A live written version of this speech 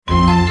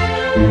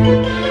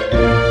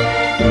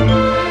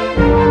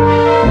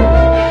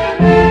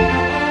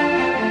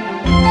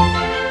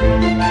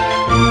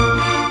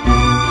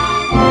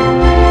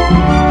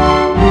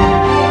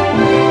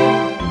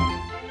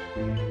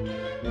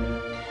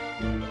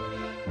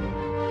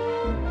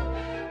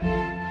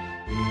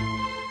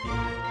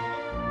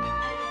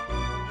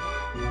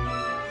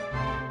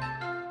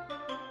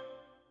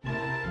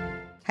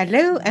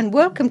Hello and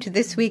welcome to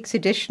this week's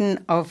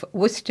edition of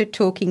Worcester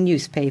Talking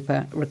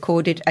Newspaper,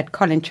 recorded at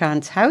Colin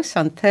Chant's house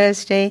on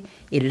Thursday,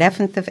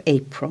 11th of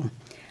April.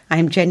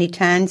 I'm Jenny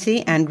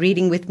Tansey, and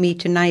reading with me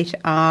tonight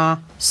are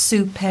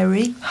Sue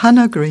Perry,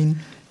 Hannah Green,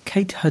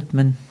 Kate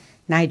Hudman.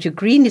 Nigel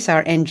Green is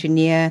our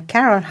engineer,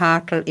 Carol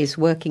Hartle is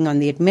working on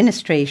the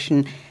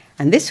administration,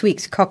 and this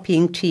week's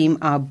copying team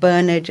are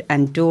Bernard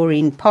and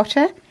Doreen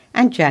Potter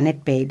and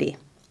Janet Bailey.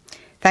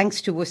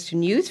 Thanks to Worcester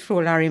News for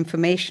all our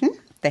information.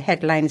 The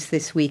headlines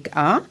this week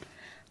are: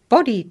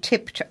 Body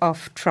Tipped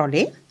Off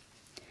Trolley,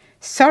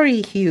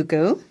 Sorry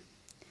Hugo,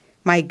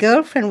 My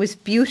Girlfriend Was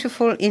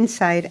Beautiful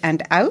Inside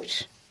and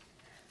Out,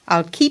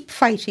 I'll Keep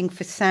Fighting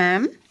for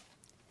Sam,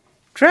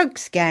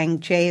 Drugs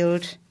Gang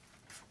Jailed,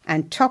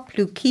 and Top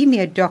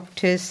Leukemia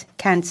Doctors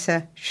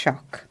Cancer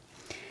Shock.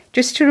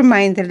 Just to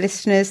remind the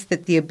listeners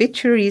that the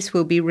obituaries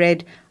will be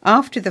read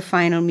after the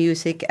final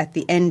music at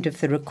the end of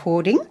the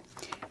recording.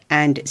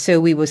 And so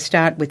we will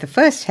start with the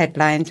first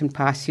headlines and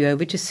pass you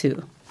over to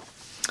Sue.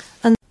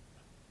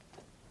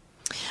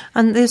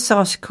 And this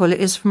article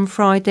is from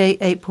Friday,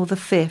 April the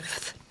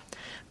 5th.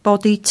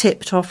 Body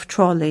tipped off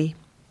trolley.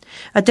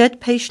 A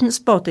dead patient's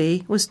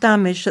body was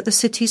damaged at the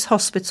city's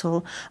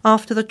hospital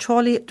after the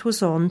trolley it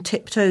was on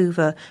tipped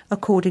over,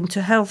 according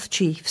to health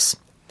chiefs.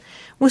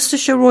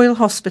 Worcestershire Royal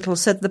Hospital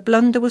said the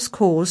blunder was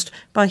caused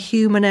by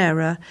human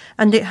error,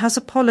 and it has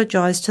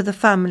apologised to the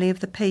family of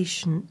the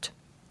patient.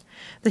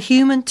 The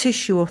Human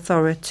Tissue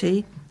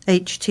Authority,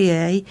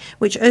 HTA,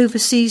 which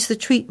oversees the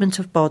treatment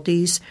of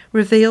bodies,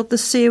 revealed the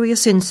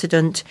serious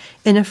incident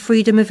in a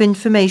Freedom of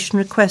Information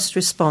request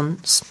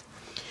response.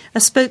 A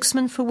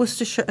spokesman for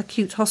Worcestershire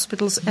Acute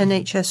Hospitals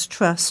NHS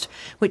Trust,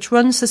 which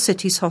runs the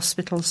city's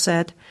hospital,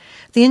 said,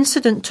 "The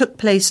incident took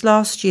place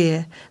last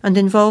year and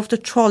involved a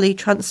trolley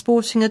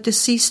transporting a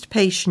deceased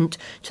patient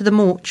to the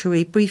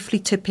mortuary, briefly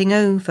tipping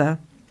over.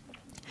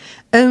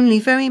 Only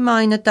very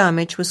minor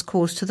damage was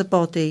caused to the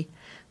body.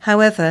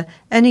 However,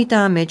 any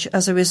damage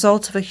as a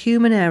result of a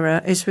human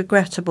error is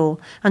regrettable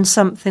and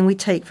something we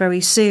take very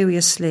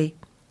seriously.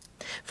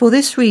 For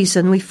this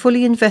reason, we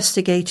fully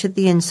investigated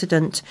the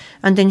incident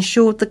and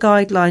ensured the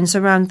guidelines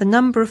around the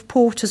number of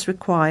porters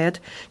required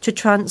to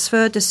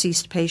transfer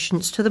deceased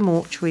patients to the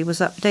mortuary was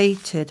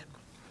updated.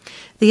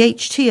 The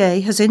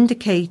HTA has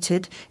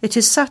indicated it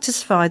is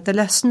satisfied the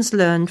lessons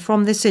learned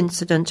from this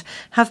incident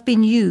have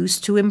been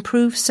used to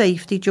improve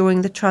safety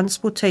during the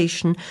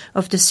transportation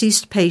of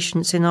deceased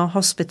patients in our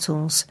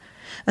hospitals."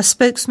 A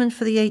spokesman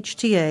for the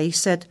HTA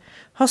said,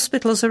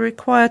 "Hospitals are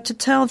required to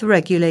tell the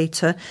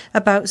regulator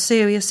about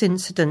serious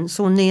incidents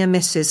or near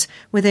misses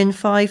within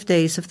 5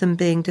 days of them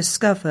being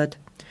discovered."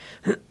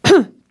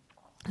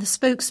 The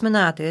spokesman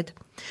added,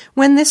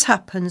 "When this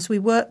happens, we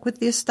work with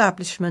the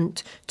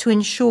establishment to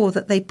ensure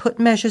that they put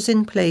measures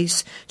in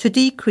place to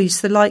decrease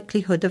the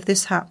likelihood of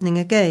this happening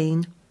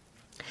again."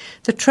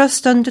 The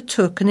Trust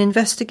undertook an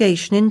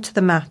investigation into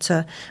the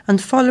matter,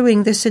 and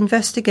following this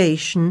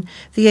investigation,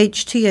 the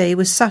HTA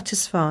was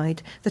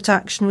satisfied that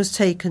action was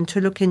taken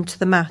to look into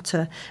the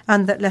matter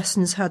and that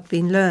lessons had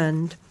been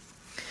learned.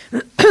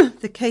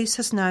 The case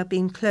has now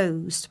been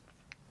closed.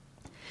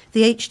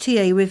 The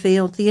HTA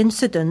revealed the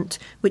incident,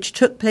 which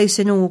took place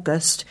in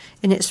August,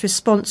 in its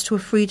response to a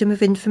Freedom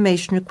of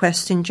Information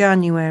request in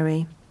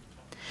January.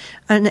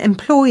 An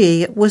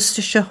employee at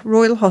Worcestershire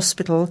Royal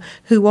Hospital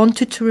who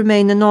wanted to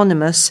remain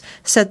anonymous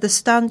said the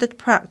standard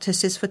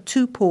practice is for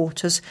 2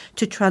 porters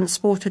to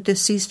transport a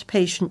deceased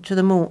patient to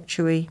the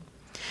mortuary.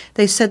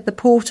 They said the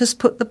porters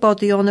put the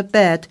body on a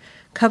bed,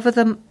 cover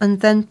them and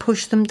then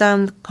push them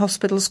down the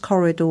hospital's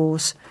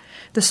corridors.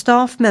 The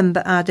staff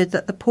member added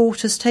that the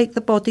porters take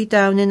the body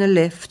down in a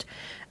lift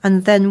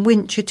and then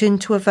winch it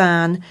into a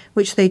van,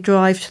 which they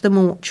drive to the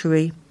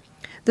mortuary.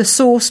 The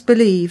source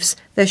believes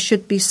there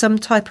should be some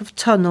type of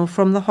tunnel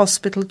from the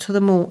hospital to the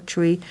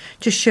mortuary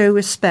to show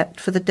respect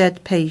for the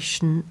dead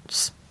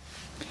patients.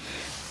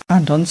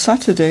 And on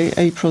Saturday,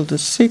 April the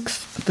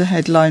 6th, the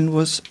headline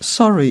was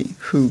 "Sorry,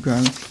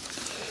 Hugo."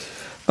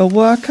 A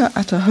worker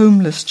at a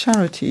homeless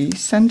charity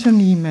sent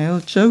an email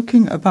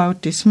joking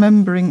about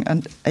dismembering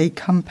a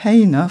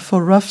campaigner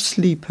for rough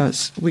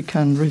sleepers, we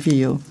can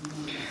reveal.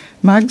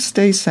 Mag's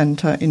Day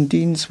Centre in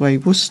Deansway,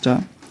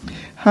 Worcester,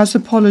 has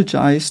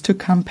apologised to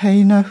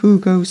campaigner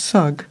Hugo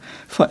Sugg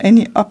for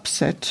any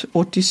upset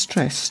or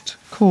distress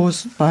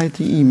caused by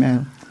the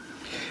email.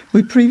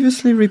 We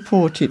previously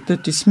reported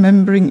that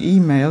dismembering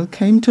email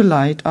came to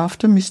light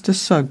after Mr.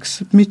 Sugg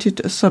submitted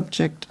a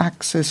subject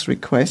access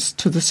request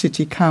to the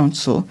City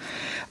Council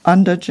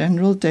under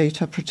General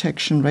Data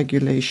Protection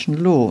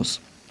Regulation laws.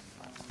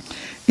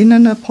 In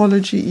an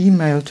apology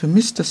email to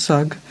Mr.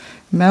 Sugg,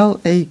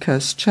 Mel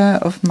Akers, chair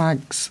of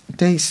MAG's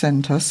Day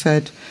Centre,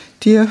 said,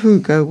 "Dear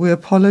Hugo, we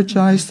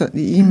apologise that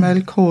the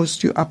email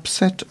caused you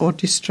upset or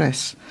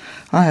distress.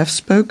 I have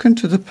spoken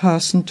to the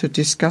person to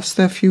discuss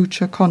their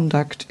future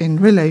conduct in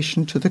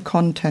relation to the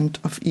content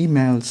of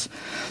emails.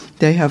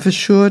 They have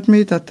assured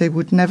me that they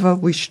would never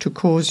wish to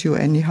cause you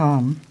any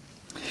harm.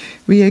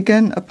 We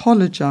again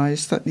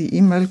apologise that the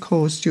email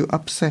caused you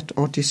upset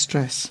or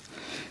distress."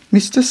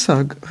 Mr.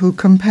 Sugg, who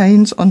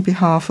campaigns on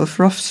behalf of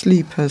rough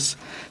sleepers,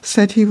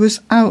 said he was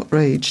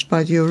outraged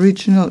by the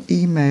original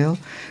email,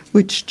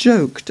 which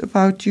joked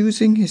about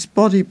using his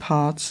body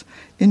parts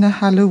in a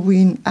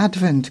Halloween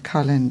advent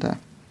calendar.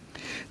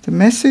 The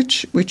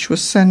message, which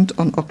was sent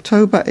on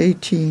October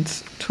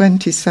 18th,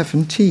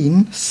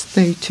 2017,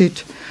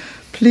 stated,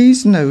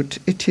 "Please note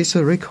it is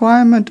a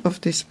requirement of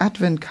this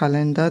advent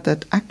calendar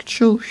that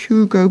actual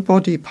Hugo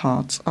body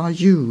parts are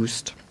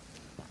used.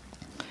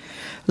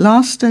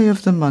 Last day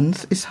of the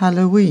month is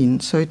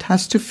Halloween, so it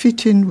has to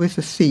fit in with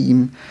the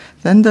theme.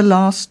 Then the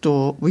last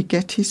door, we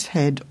get his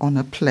head on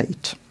a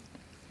plate."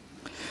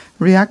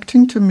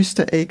 Reacting to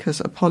Mr.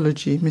 Akers'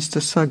 apology,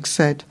 Mr. Sugg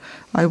said,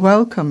 "I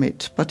welcome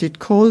it, but it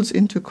calls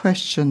into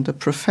question the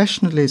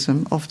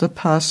professionalism of the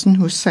person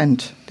who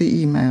sent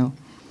the email.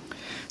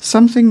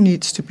 Something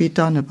needs to be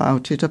done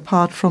about it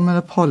apart from an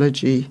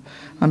apology.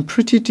 I'm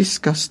pretty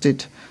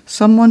disgusted.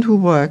 Someone who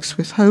works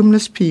with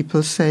homeless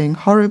people saying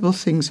horrible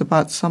things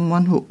about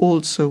someone who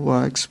also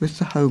works with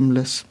the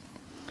homeless.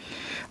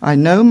 I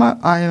know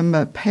I am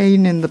a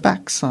pain in the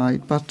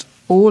backside, but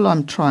all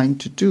I'm trying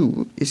to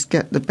do is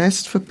get the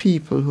best for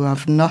people who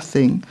have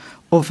nothing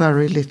or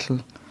very little.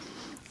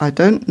 I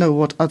don't know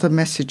what other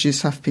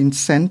messages have been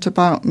sent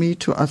about me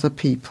to other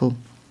people.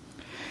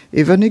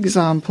 If an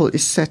example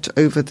is set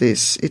over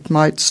this, it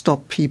might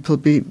stop people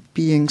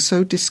being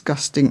so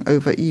disgusting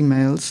over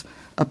emails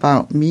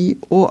about me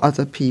or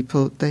other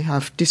people they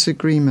have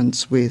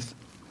disagreements with.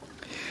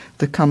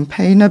 The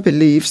campaigner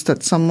believes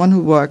that someone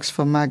who works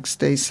for MAG's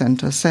Day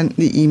Centre sent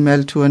the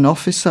email to an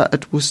officer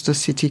at Worcester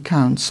City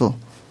Council.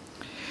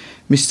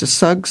 Mr.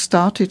 Sugg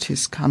started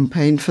his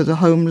campaign for the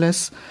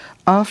homeless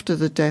after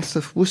the death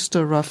of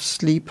Worcester rough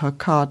sleeper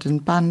Carden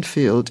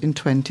Banfield in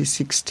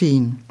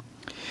 2016.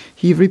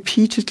 He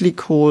repeatedly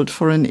called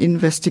for an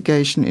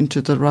investigation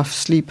into the rough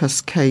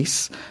sleepers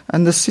case,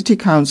 and the City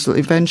Council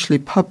eventually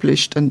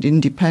published an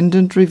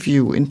independent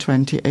review in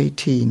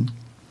 2018.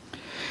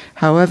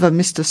 However,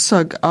 Mr.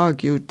 Sugg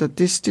argued that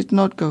this did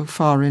not go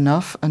far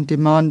enough and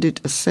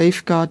demanded a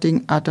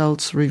safeguarding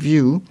adults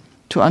review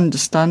to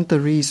understand the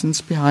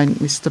reasons behind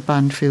Mr.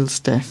 Banfield's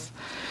death.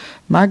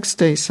 MAG's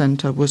Day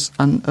Centre was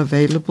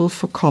unavailable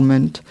for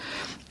comment,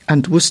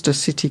 and Worcester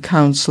City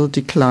Council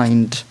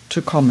declined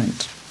to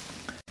comment.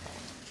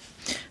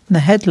 The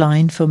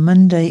headline for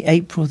Monday,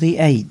 April the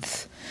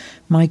 8th.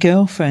 My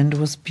girlfriend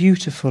was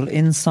beautiful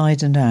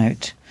inside and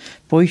out.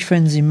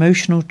 Boyfriend's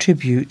emotional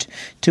tribute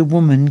to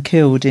woman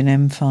killed in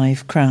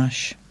M5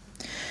 crash.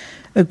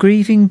 A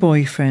grieving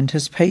boyfriend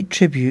has paid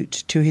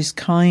tribute to his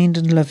kind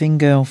and loving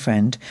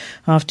girlfriend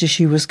after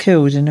she was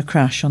killed in a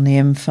crash on the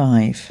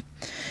M5.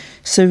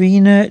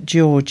 Serena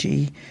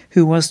Georgi,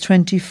 who was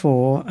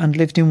 24 and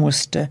lived in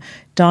Worcester,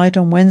 died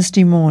on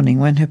Wednesday morning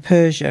when her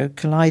Peugeot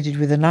collided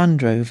with a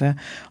Land Rover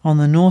on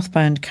the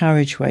northbound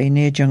carriageway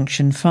near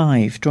Junction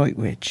 5,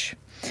 Droitwich.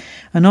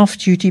 An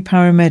off-duty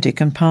paramedic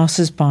and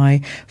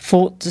passers-by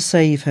fought to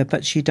save her,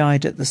 but she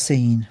died at the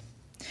scene.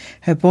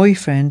 Her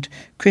boyfriend,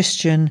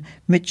 Christian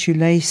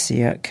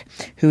Mitulasiak,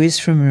 who is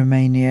from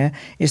Romania,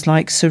 is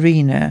like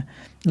Serena,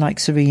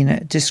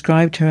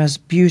 described her as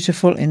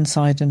beautiful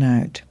inside and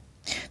out.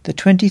 The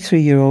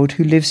 23-year-old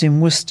who lives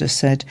in Worcester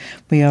said,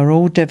 "We are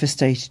all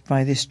devastated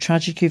by this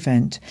tragic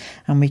event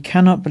and we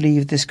cannot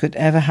believe this could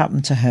ever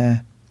happen to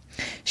her.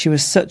 She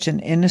was such an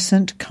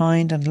innocent,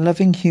 kind and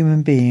loving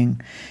human being.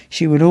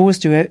 She would always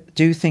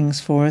do things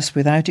for us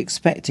without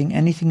expecting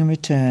anything in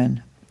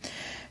return.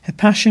 Her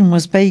passion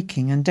was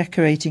baking and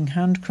decorating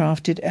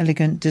handcrafted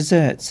elegant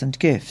desserts and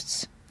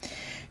gifts.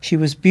 She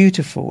was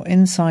beautiful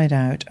inside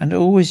out and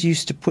always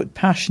used to put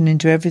passion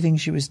into everything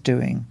she was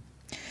doing.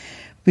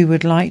 We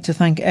would like to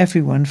thank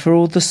everyone for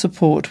all the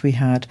support we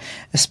had,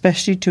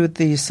 especially to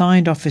the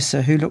assigned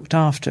officer who looked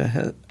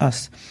after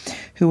us,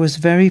 who was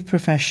very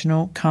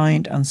professional,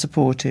 kind and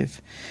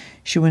supportive.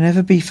 She will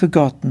never be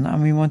forgotten,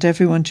 and we want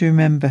everyone to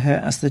remember her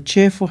as the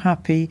cheerful,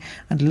 happy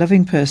and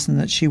loving person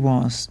that she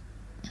was."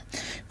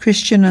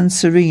 Christian and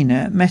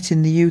Serena met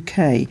in the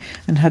UK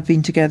and had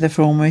been together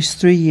for almost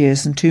 3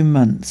 years and 2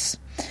 months.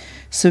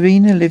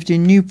 Serena lived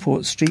in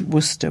Newport Street,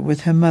 Worcester,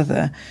 with her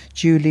mother,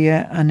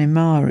 Julia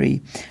Animari,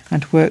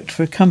 and worked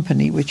for a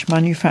company which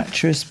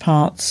manufactures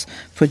parts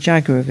for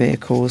Jaguar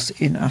vehicles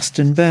in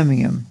Aston,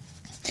 Birmingham.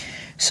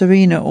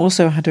 Serena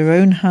also had her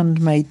own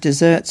handmade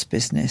desserts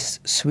business,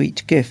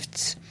 Sweet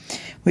Gifts,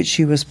 which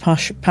she was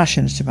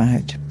passionate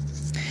about.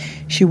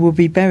 She will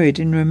be buried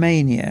in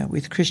Romania,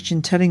 with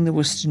Christian telling the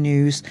Worcester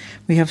News,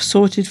 "We have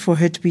sorted for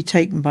her to be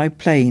taken by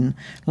plane,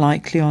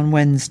 likely on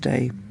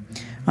Wednesday.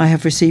 I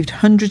have received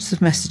hundreds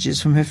of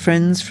messages from her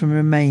friends from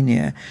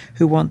Romania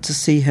who want to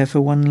see her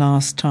for one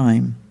last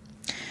time.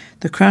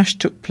 The crash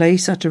took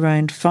place at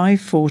around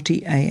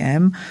 5:40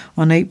 a.m.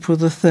 on April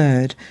the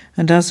 3rd,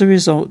 and as a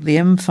result the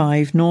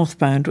M5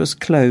 northbound was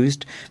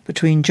closed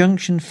between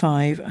Junction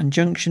 5 and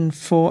Junction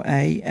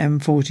 4A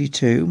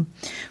M42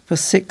 for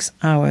 6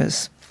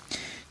 hours.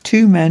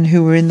 2 men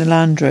who were in the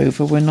Land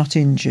Rover were not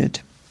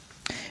injured.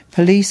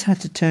 Police had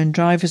to turn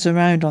drivers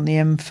around on the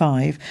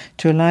M5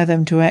 to allow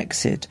them to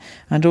exit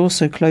and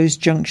also close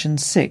Junction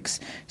 6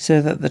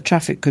 so that the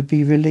traffic could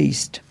be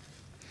released.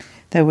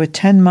 There were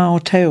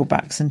 10-mile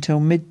tailbacks until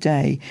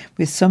midday,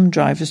 with some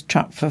drivers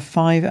trapped for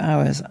 5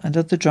 hours and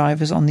other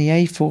drivers on the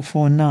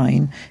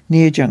A449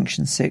 near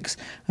Junction 6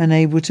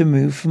 unable to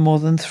move for more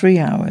than 3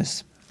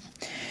 hours.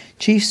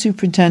 Chief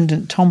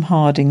Superintendent Tom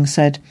Harding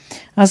said,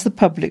 "As the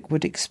public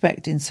would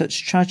expect in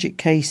such tragic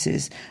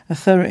cases, a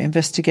thorough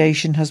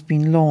investigation has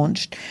been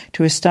launched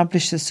to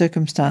establish the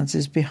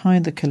circumstances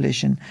behind the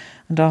collision,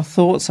 and our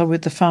thoughts are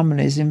with the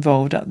families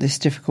involved at this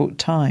difficult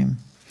time.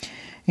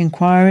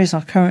 Inquiries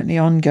are currently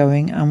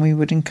ongoing, and we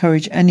would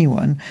encourage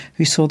anyone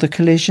who saw the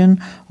collision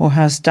or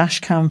has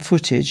dashcam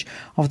footage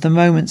of the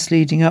moments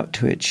leading up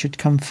to it should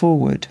come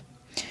forward.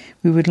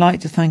 We would like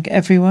to thank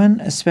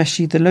everyone,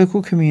 especially the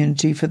local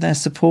community, for their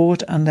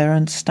support and their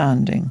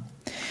understanding.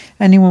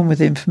 Anyone with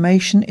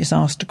information is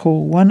asked to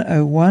call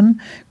 101,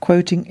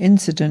 quoting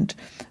incident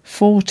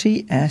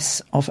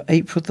 40S of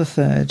April the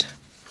 3rd.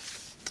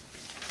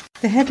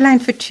 The headline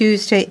for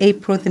Tuesday,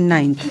 April the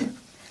 9th.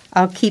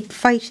 I'll keep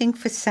fighting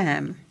for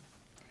Sam.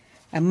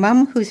 A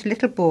mum whose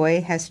little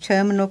boy has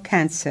terminal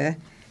cancer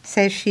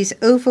says she's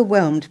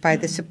overwhelmed by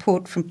the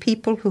support from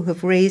people who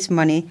have raised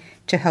money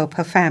to help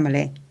her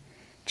family.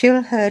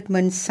 Jill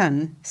Herdman's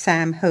son,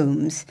 Sam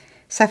Holmes,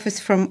 suffers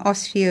from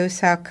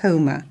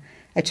osteosarcoma,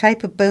 a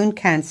type of bone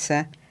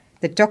cancer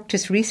that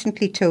doctors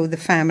recently told the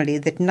family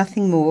that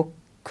nothing more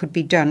could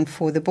be done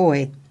for the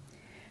boy.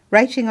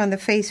 Writing on the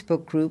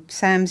Facebook group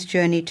Sam's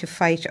Journey to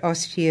Fight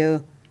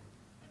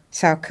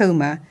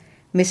Osteosarcoma,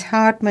 Miss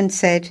Hardman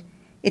said,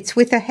 "It's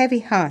with a heavy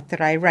heart that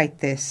I write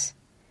this.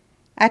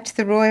 At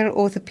the Royal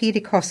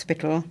Orthopaedic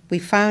Hospital, we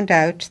found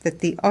out that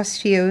the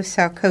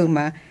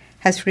osteosarcoma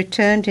has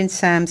returned in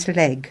Sam's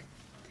leg,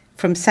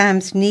 from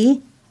Sam's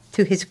knee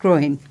to his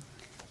groin.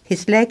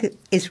 His leg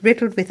is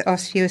riddled with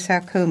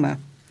osteosarcoma.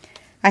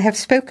 I have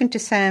spoken to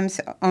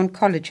Sam's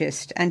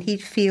oncologist, and he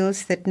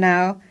feels that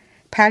now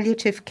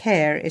palliative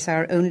care is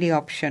our only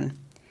option.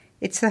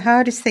 It's the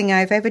hardest thing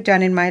I've ever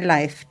done in my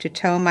life to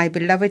tell my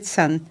beloved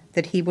son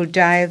that he will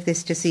die of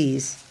this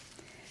disease.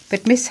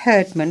 But Miss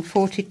Herdman,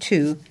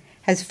 42,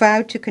 has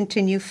vowed to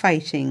continue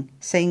fighting,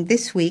 saying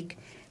this week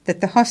that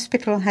the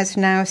hospital has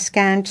now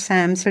scanned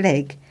Sam's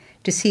leg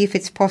to see if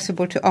it's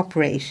possible to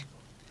operate.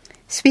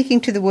 Speaking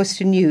to the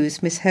Worcester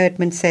News, Miss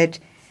Herdman said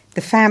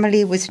the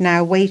family was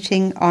now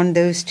waiting on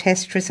those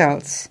test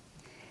results.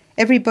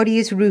 Everybody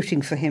is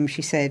rooting for him,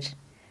 she said.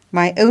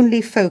 My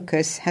only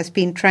focus has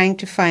been trying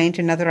to find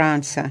another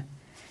answer.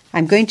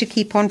 I'm going to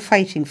keep on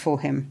fighting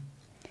for him.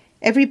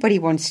 Everybody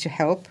wants to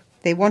help.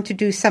 They want to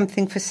do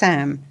something for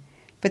Sam.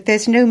 But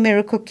there's no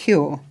miracle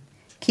cure.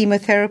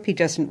 Chemotherapy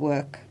doesn't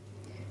work.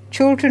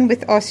 Children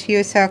with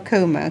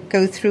osteosarcoma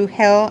go through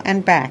hell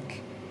and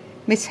back.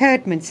 Miss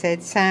Herdman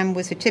said Sam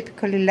was a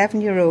typical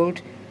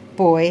 11-year-old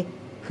boy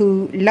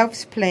who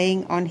loves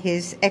playing on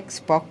his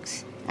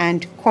Xbox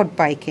and quad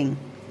biking.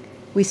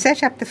 We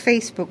set up the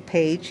Facebook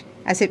page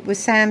as it was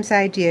Sam's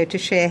idea to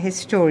share his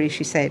story,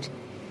 she said.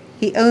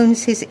 He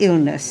owns his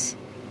illness.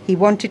 He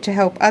wanted to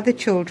help other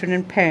children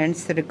and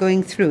parents that are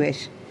going through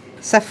it,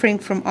 suffering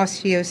from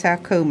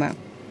osteosarcoma.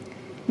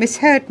 Miss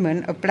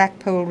Herdman of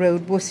Blackpole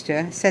Road,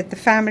 Worcester, said the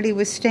family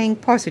was staying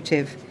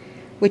positive,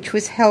 which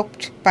was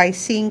helped by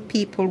seeing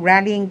people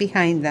rallying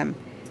behind them,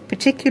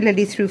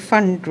 particularly through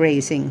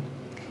fundraising.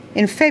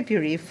 In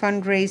February,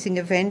 fundraising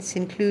events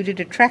included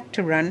a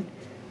tractor run,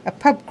 a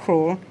pub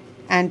crawl,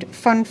 and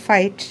fun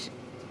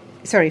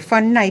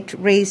night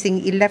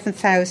raising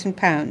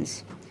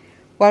 £11,000.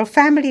 While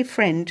family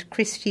friend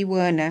Christy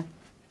Werner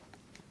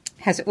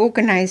has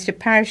organised a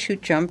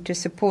parachute jump to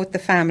support the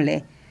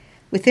family,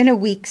 within a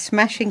week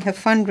smashing her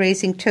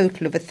fundraising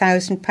total of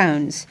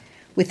 £1,000,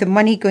 with the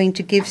money going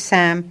to give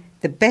Sam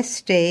the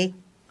best day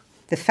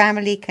the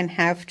family can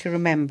have to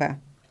remember.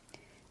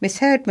 Miss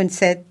Herdman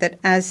said that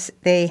as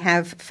they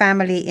have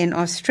family in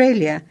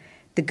Australia,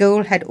 the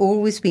goal had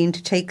always been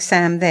to take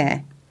Sam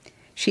there.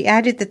 She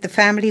added that the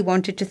family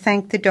wanted to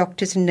thank the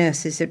doctors and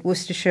nurses at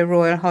Worcestershire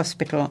Royal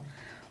Hospital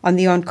on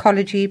the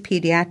oncology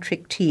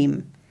paediatric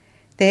team.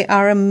 They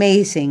are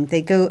amazing.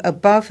 They go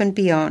above and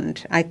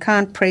beyond. I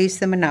can't praise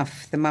them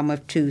enough, the mum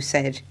of 2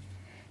 said.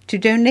 To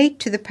donate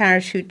to the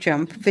parachute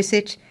jump,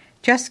 visit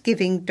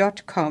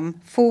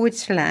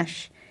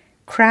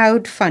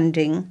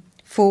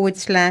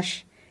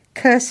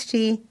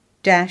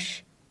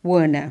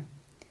justgiving.com/crowdfunding/Kirsty-Werner.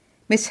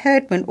 Miss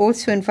Herdman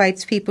also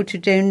invites people to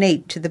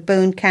donate to the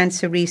Bone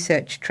Cancer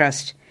Research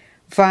Trust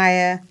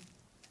via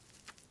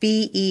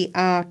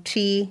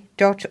bert.org.uk.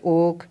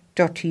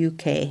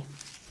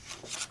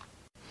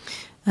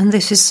 And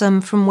this is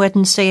from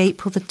Wednesday,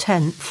 April the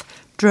 10th.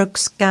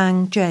 Drugs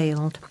gang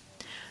jailed.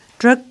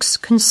 Drugs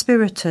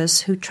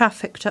conspirators who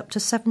trafficked up to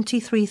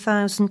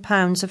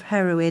 £73,000 of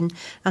heroin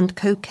and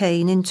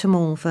cocaine into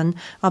Malvern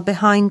are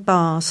behind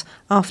bars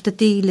after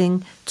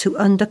dealing to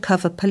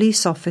undercover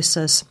police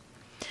officers.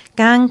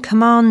 Gang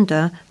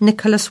commander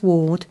Nicholas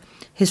Ward,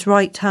 his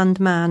right-hand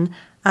man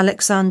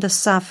Alexander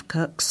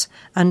Savcux,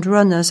 and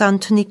runners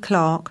Anthony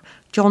Clark,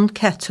 John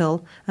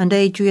Kettle and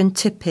Adrian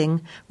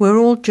Tipping were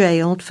all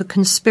jailed for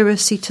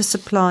conspiracy to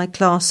supply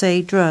Class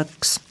A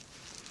drugs.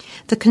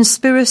 The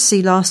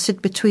conspiracy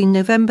lasted between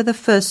November the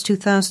 1st,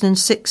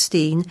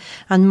 2016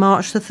 and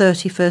March the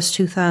 31st,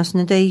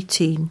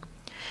 2018.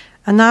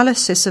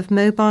 Analysis of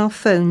mobile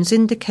phones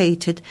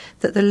indicated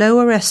that the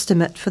lower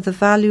estimate for the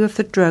value of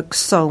the drugs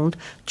sold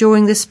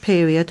during this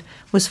period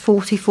was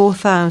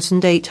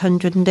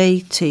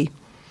 44,880.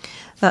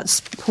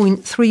 That's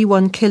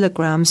 0.31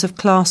 kilograms of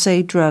Class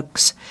A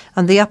drugs,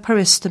 and the upper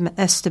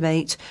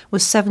estimate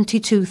was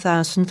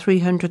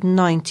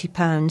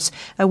 £72,390,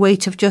 a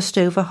weight of just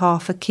over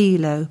half a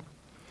kilo.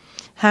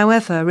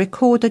 However,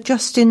 recorder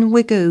Justin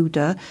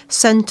Wigoda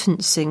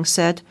sentencing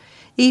said,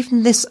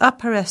 even this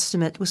upper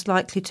estimate was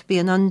likely to be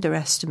an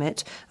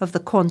underestimate of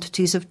the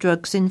quantities of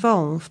drugs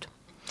involved.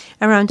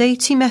 Around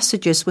 80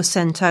 messages were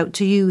sent out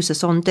to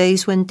users on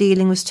days when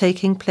dealing was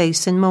taking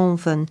place in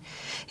Malvern.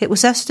 It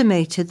was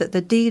estimated that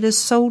the dealers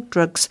sold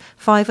drugs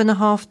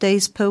 5.5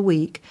 days per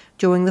week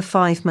during the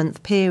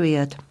 5-month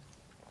period.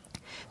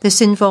 This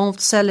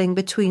involved selling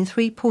between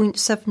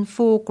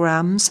 3.74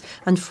 grams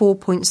and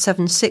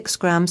 4.76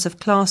 grams of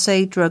Class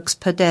A drugs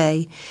per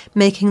day,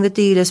 making the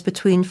dealers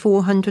between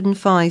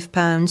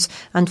 £405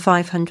 and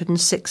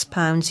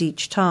 £506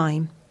 each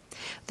time.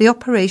 The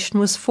operation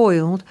was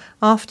foiled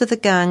after the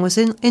gang was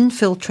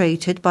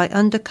infiltrated by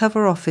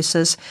undercover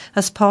officers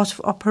as part of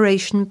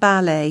Operation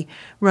Ballet,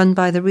 run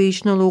by the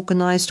Regional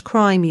Organised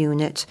Crime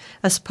Unit,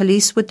 as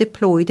police were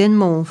deployed in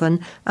Malvern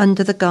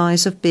under the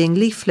guise of being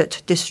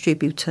leaflet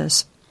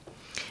distributors.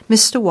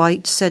 Mr.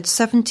 White said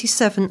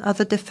 77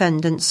 other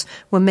defendants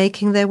were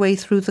making their way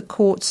through the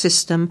court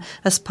system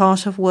as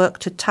part of work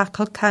to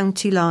tackle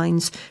county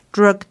lines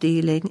drug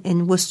dealing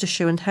in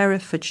Worcestershire and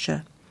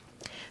Herefordshire.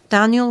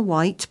 Daniel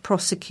White,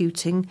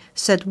 prosecuting,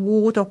 said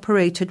Ward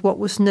operated what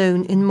was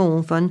known in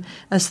Malvern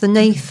as the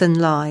Nathan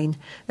Line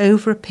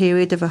over a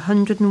period of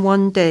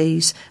 101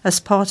 days as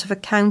part of a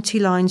county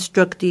lines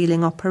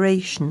drug-dealing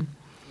operation.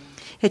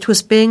 It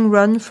was being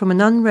run from an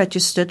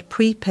unregistered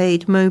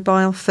prepaid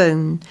mobile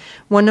phone,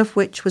 one of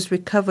which was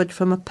recovered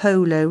from a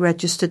Polo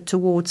registered to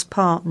Ward's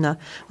partner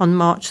on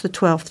March the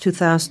 12th,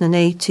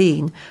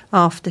 2018,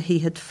 after he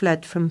had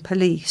fled from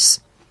police.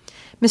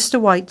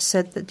 Mr. White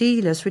said that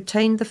dealers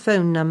retained the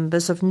phone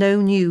numbers of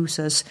known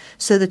users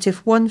so that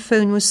if one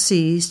phone was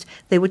seized,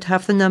 they would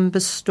have the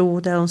numbers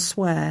stored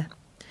elsewhere.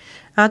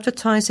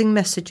 Advertising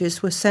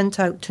messages were sent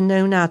out to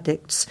known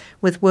addicts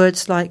with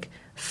words like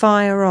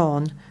 "fire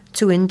on"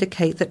 to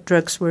indicate that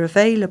drugs were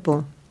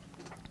available.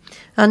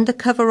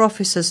 Undercover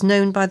officers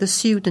known by the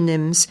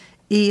pseudonyms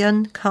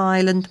Ian,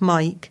 Kyle and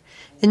Mike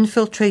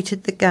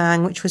infiltrated the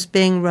gang, which was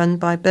being run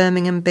by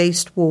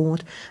Birmingham-based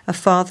Ward, a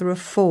father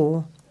of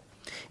 4.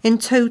 In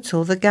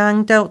total, the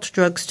gang dealt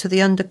drugs to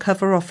the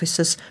undercover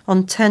officers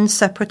on 10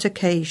 separate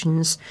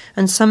occasions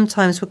and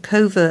sometimes were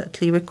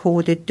covertly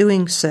recorded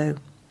doing so.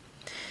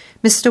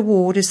 Mr.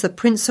 Ward is the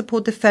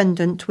principal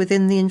defendant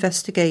within the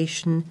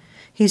investigation.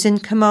 He's in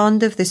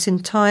command of this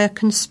entire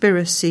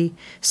conspiracy,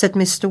 said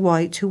Mr.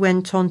 White, who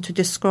went on to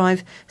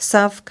describe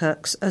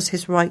Savcux as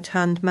his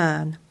right-hand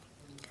man.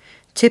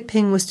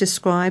 Tipping was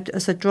described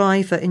as a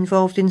driver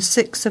involved in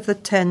 6 of the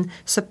 10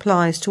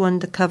 supplies to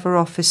undercover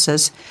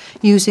officers,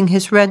 using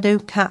his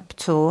Renault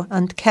Captur,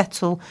 and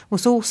Kettle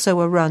was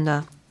also a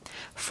runner.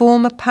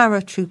 Former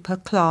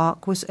paratrooper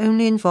Clark was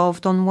only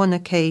involved on one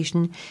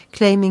occasion,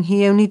 claiming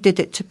he only did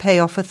it to pay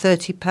off a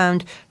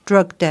 £30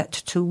 drug debt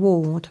to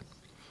Ward.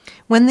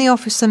 When the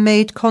officer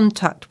made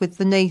contact with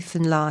the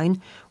Nathan Line,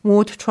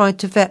 Ward tried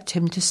to vet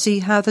him to see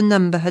how the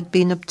number had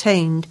been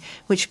obtained,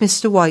 which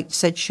Mr. White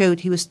said showed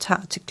he was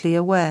tactically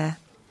aware.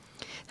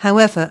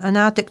 However, an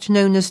addict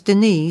known as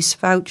Denise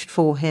vouched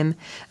for him,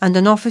 and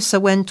an officer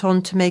went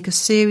on to make a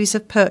series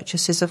of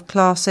purchases of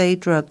Class A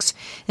drugs,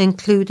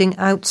 including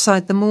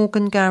outside the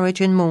Morgan Garage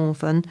in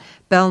Malvern,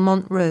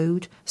 Belmont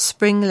Road,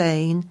 Spring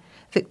Lane,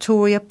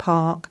 Victoria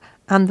Park,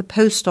 and the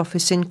post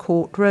office in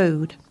Court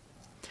Road.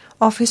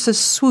 Officers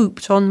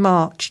swooped on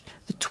March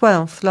the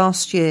 12th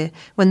last year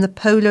when the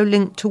Polo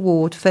linked to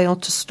Ward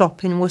failed to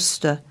stop in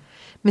Worcester.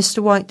 Mr.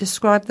 White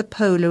described the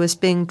Polo as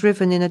being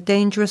driven in a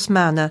dangerous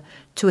manner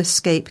to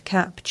escape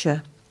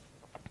capture.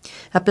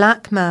 A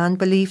black man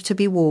believed to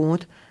be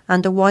Ward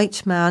and a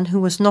white man who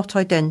was not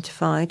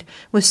identified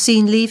was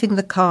seen leaving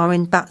the car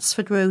in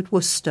Batsford Road,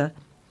 Worcester.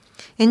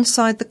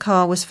 Inside the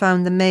car was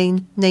found the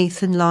main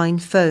Nathan Line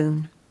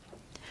phone.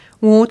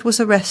 Ward was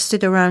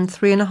arrested around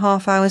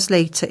 3.5 hours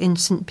later in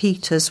St.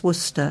 Peter's,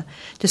 Worcester,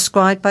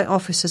 described by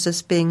officers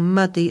as being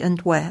muddy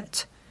and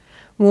wet.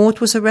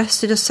 Ward was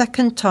arrested a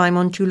second time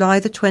on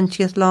July the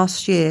 20th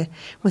last year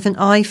with an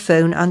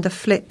iPhone and a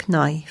flick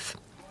knife.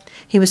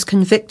 He was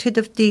convicted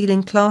of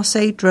dealing Class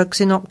A drugs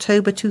in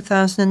October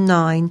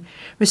 2009,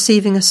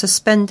 receiving a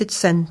suspended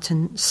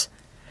sentence.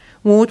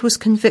 Ward was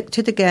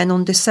convicted again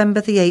on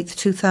December the 8th,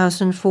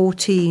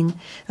 2014,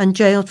 and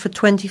jailed for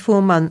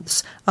 24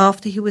 months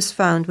after he was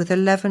found with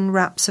 11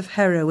 wraps of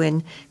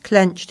heroin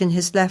clenched in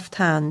his left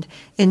hand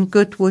in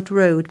Goodwood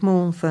Road,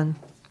 Malvern.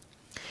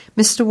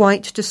 Mr.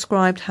 White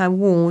described how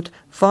Ward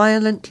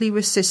violently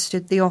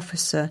resisted the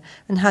officer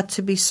and had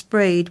to be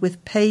sprayed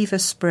with paver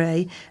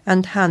spray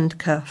and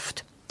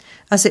handcuffed.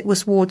 As it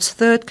was Ward's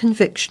third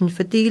conviction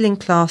for dealing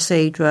Class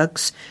A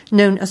drugs,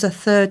 known as a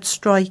third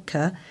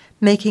striker,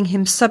 making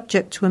him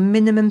subject to a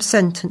minimum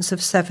sentence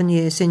of 7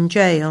 years in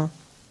jail.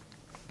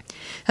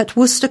 At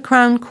Worcester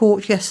Crown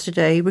Court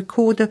yesterday,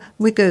 Recorder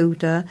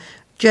Wigoda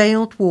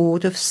jailed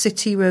Ward of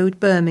City Road,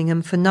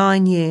 Birmingham for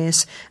 9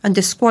 years and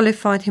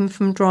disqualified him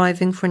from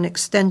driving for an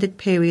extended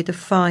period of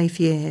 5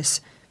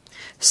 years.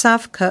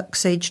 Sav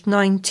Cux, aged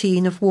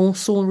 19, of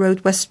Walsall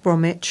Road, West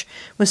Bromwich,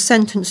 was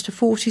sentenced to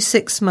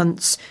 46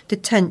 months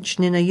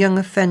detention in a young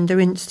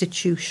offender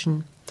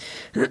institution.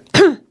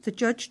 The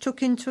judge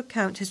took into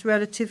account his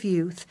relative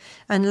youth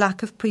and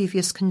lack of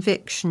previous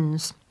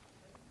convictions.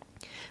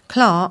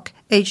 Clark,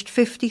 aged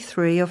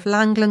 53, of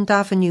Langland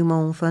Avenue,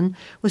 Malvern,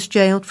 was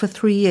jailed for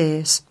 3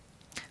 years.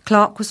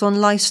 Clark was on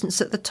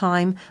licence at the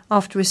time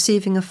after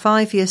receiving a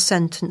 5-year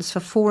sentence for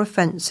 4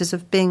 offences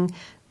of being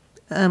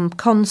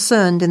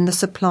concerned in the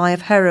supply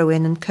of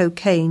heroin and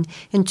cocaine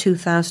in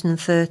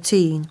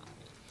 2013.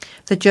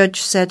 The judge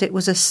said it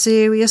was a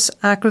serious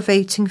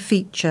aggravating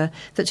feature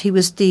that he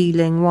was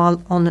dealing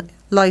while on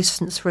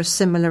licence for a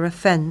similar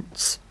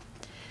offence.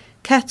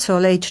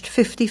 Kettle, aged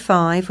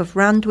 55, of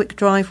Randwick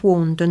Drive,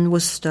 Warndon,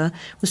 Worcester,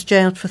 was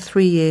jailed for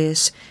 3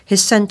 years,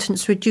 his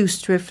sentence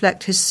reduced to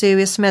reflect his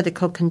serious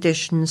medical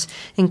conditions,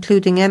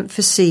 including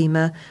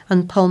emphysema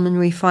and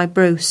pulmonary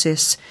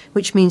fibrosis,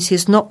 which means he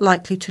is not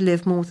likely to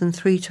live more than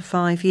 3 to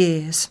 5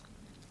 years.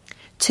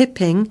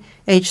 Tipping,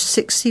 aged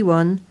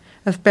 61,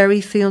 of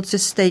Berryfields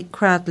Estate,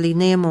 Cradley,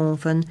 near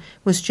Malvern,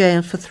 was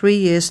jailed for 3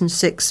 years and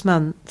 6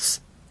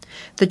 months.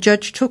 The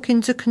judge took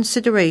into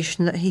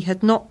consideration that he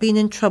had not been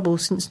in trouble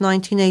since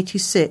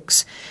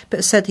 1986,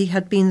 but said he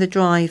had been the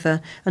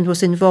driver and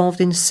was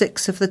involved in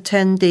 6 of the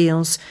 10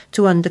 deals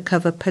to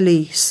undercover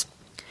police.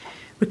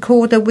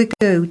 Recorder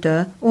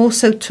Wigoda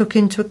also took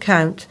into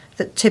account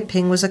that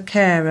Tipping was a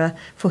carer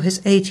for his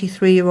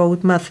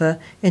 83-year-old mother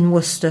in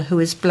Worcester who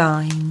is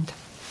blind.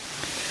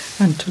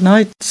 And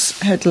tonight's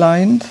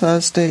headline,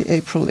 Thursday,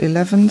 April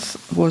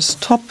 11th, was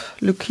Top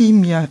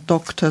Leukemia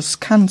Doctor's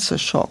Cancer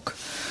Shock.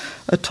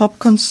 A top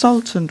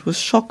consultant was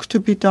shocked to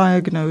be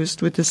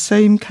diagnosed with the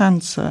same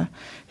cancer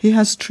he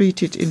has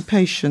treated in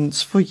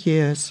patients for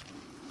years.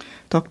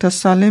 Dr.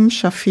 Salim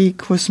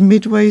Shafiq was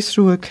midway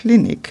through a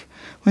clinic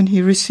when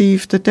he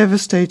received the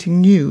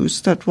devastating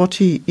news that what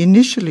he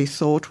initially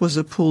thought was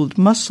a pulled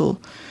muscle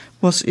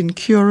was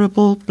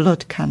incurable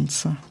blood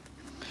cancer.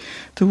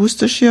 The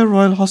Worcestershire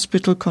Royal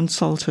Hospital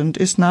consultant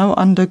is now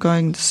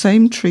undergoing the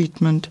same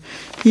treatment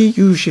he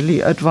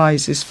usually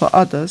advises for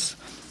others,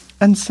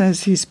 and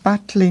says he's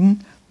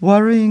battling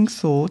worrying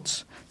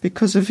thoughts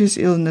because of his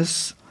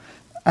illness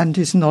and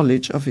his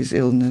knowledge of his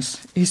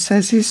illness. He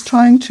says he's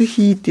trying to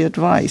heed the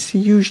advice he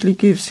usually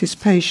gives his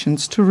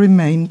patients to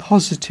remain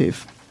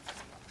positive.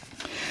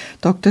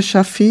 Dr.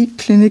 Shafiq,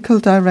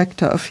 Clinical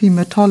Director of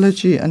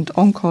Haematology and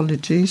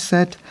Oncology,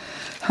 said,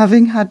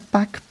 "Having had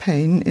back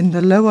pain in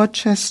the lower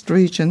chest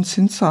region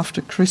since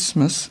after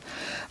Christmas,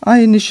 I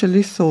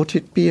initially thought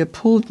it'd be a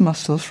pulled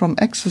muscle from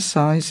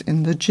exercise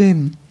in the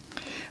gym.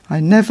 I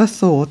never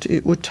thought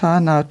it would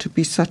turn out to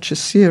be such a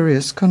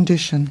serious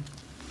condition."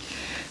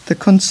 The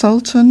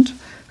consultant,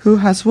 who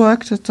has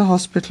worked at the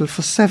hospital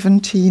for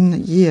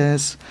 17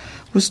 years,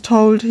 was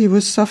told he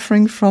was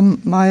suffering from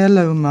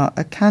myeloma,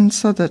 a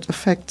cancer that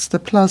affects the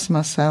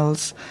plasma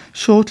cells,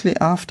 shortly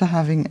after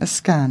having a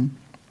scan.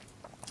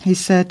 He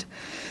said,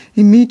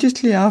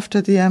 "Immediately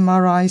after the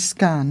MRI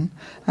scan,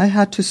 I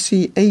had to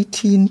see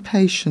 18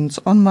 patients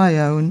on my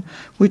own,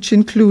 which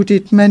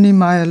included many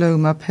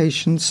myeloma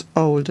patients,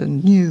 old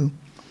and new.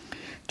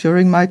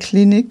 During my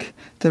clinic,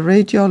 the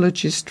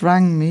radiologist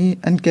rang me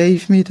and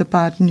gave me the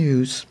bad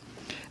news,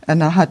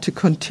 and I had to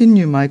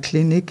continue my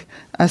clinic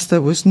as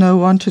there was no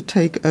one to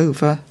take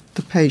over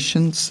the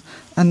patients,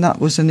 and that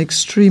was an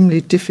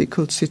extremely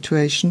difficult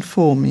situation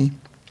for me."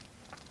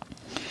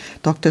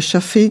 Dr.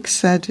 Shafiq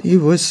said he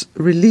was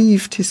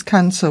relieved his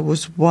cancer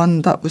was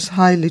one that was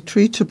highly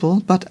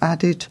treatable, but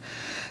added,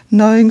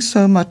 "Knowing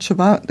so much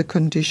about the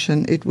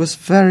condition, it was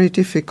very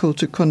difficult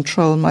to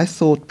control my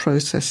thought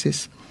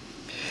processes.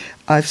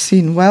 I've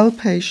seen well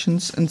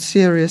patients and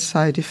serious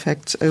side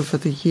effects over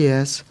the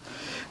years.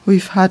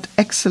 We've had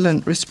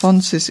excellent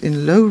responses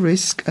in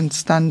low-risk and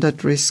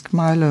standard-risk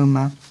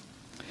myeloma.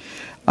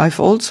 I've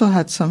also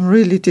had some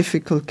really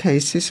difficult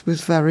cases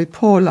with very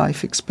poor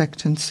life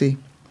expectancy.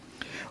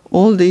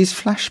 All these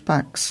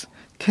flashbacks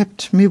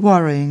kept me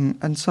worrying,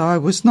 and so I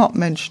was not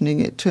mentioning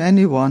it to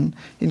anyone,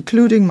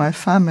 including my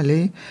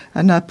family,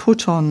 and I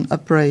put on a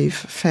brave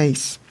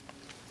face.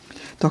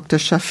 Dr.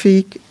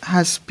 Shafiq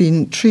has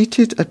been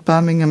treated at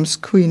Birmingham's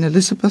Queen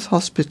Elizabeth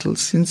Hospital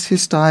since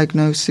his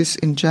diagnosis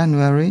in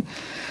January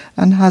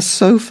and has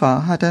so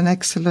far had an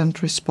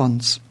excellent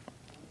response.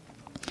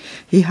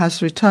 He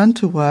has returned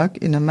to work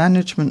in a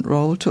management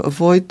role to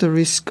avoid the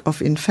risk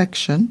of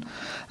infection,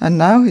 and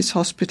now his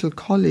hospital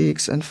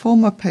colleagues and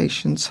former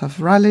patients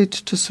have rallied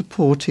to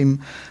support him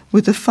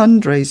with a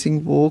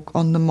fundraising walk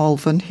on the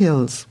Malvern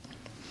Hills.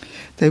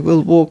 They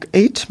will walk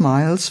 8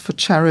 miles for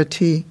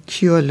charity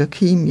Cure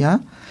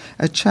Leukemia,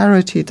 a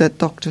charity that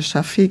Dr.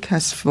 Shafiq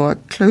has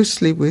worked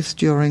closely with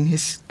during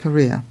his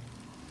career.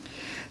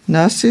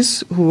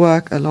 Nurses who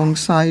work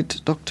alongside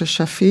Dr.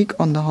 Shafiq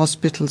on the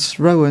hospital's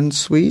Rowan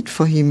suite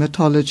for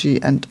haematology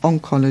and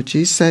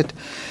oncology said,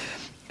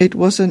 "It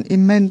was an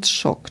immense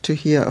shock to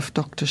hear of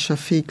Dr.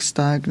 Shafiq's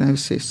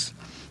diagnosis.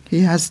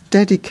 He has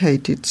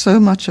dedicated so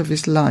much of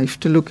his life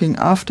to looking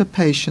after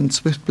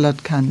patients with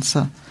blood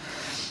cancer.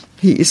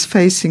 He is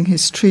facing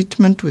his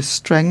treatment with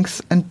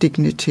strength and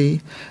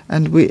dignity,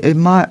 and we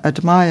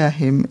admire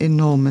him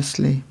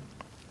enormously."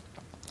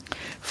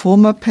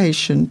 Former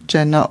patient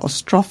Jenna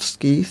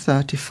Ostrovsky,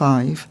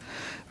 35,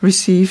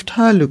 received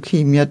her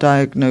leukemia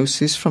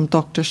diagnosis from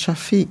Dr.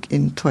 Shafiq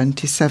in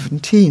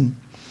 2017.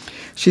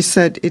 She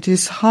said, "It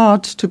is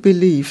hard to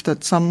believe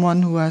that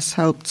someone who has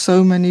helped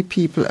so many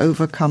people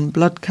overcome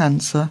blood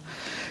cancer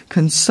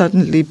can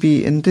suddenly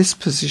be in this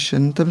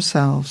position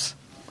themselves."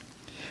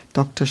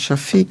 Dr.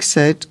 Shafiq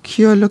said,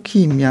 "Cure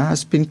Leukemia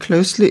has been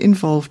closely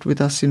involved with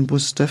us in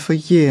Worcester for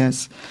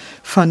years,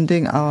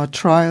 funding our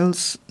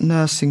trials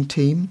nursing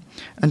team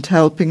and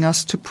helping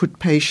us to put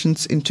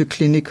patients into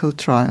clinical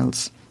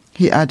trials."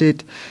 He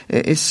added,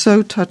 "It is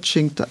so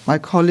touching that my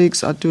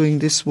colleagues are doing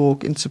this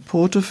walk in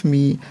support of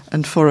me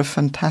and for a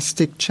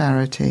fantastic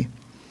charity.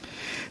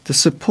 The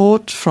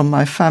support from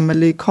my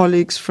family,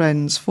 colleagues,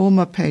 friends,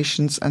 former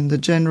patients and the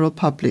general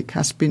public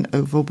has been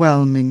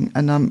overwhelming,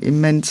 and I'm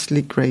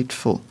immensely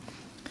grateful."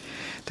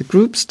 The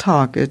group's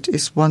target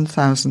is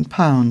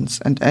 £1,000,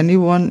 and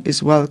anyone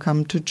is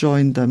welcome to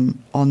join them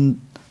on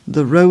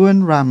the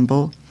Rowan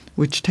Ramble,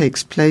 which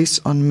takes place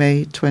on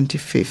May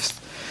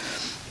 25th.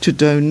 To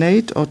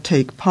donate or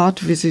take part,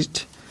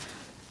 visit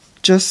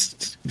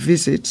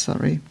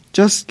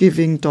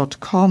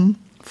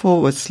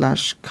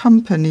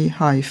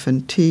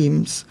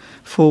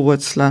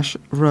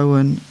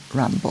justgiving.com/company-teams/Rowan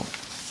Ramble.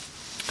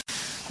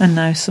 And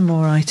now some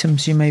more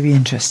items you may be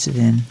interested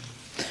in.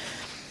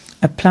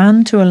 A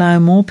plan to allow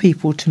more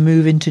people to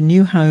move into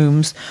new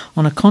homes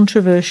on a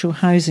controversial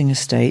housing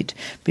estate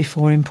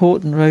before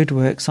important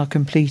roadworks are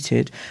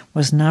completed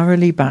was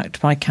narrowly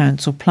backed by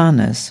council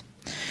planners.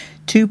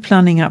 2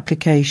 planning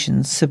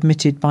applications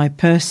submitted by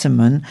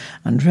Persimmon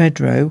and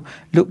Redrow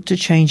look to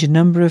change a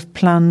number of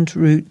planned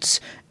road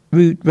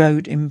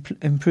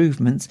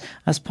improvements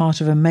as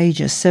part of a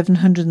major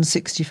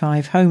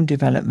 765 home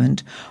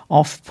development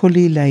off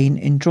Pulley Lane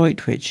in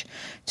Droitwich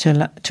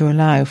to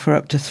allow for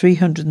up to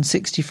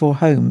 364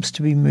 homes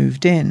to be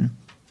moved in.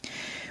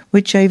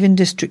 Wychavon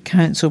District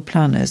Council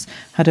planners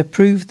had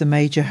approved the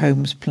major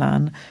homes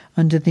plan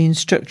under the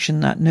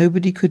instruction that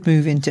nobody could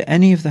move into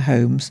any of the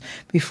homes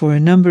before a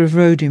number of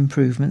road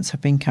improvements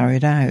had been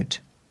carried out.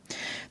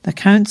 The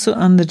council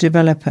and the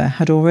developer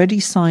had already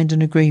signed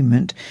an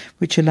agreement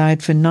which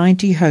allowed for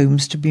 90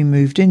 homes to be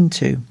moved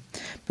into,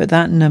 but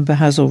that number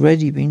has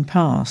already been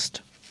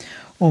passed.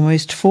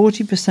 Almost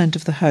 40%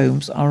 of the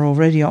homes are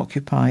already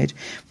occupied,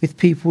 with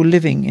people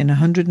living in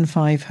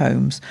 105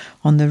 homes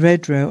on the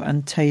Redrow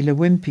and Taylor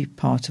Wimpey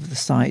part of the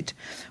site,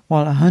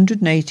 while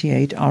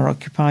 188 are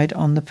occupied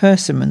on the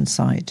Persimmon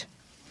site.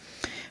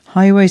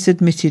 Highways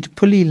admitted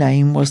Pulley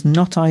Lane was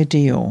not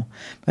ideal,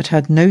 but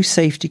had no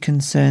safety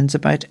concerns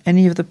about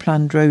any of the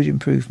planned road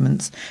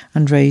improvements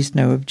and raised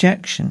no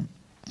objection.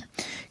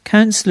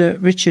 Councillor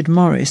Richard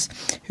Morris,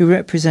 who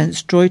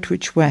represents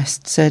Droitwich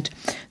West, said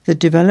the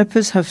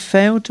developers have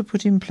failed to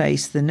put in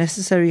place the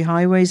necessary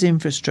highways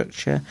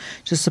infrastructure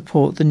to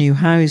support the new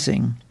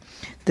housing.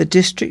 The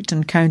district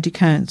and county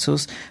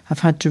councils have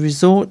had to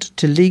resort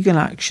to legal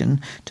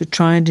action to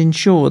try and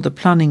ensure the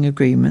planning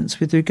agreements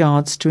with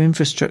regards to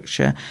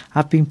infrastructure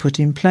have been put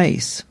in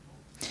place.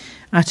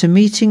 At a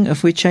meeting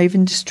of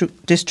Wychavon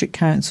District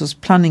Council's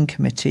Planning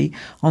Committee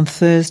on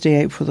Thursday,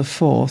 April the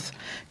 4th,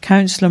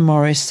 Councillor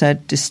Morris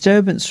said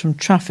disturbance from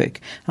traffic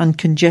and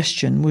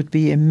congestion would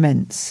be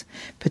immense,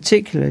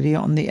 particularly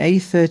on the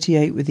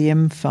A38 with the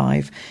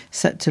M5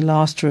 set to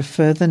last for a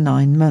further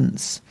 9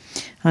 months,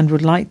 and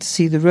would like to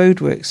see the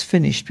roadworks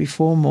finished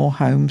before more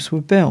homes were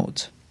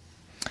built.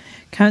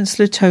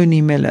 Councillor Tony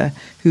Miller,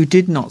 who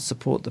did not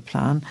support the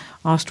plan,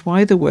 asked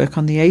why the work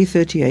on the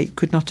A38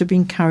 could not have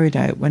been carried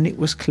out when it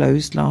was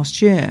closed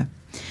last year.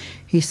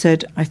 He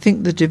said, "I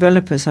think the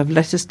developers have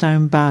let us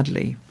down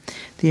badly.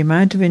 The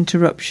amount of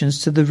interruptions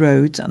to the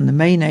roads and the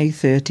main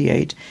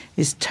A38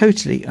 is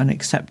totally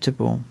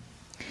unacceptable."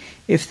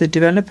 If the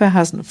developer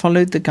hasn't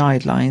followed the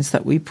guidelines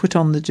that we put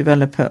on the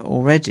developer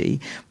already,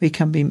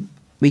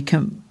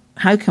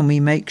 how can we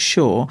make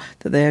sure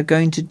that they are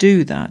going to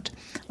do that?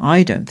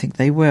 I don't think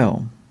they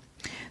will.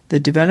 The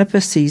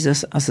developer sees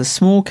us as a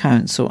small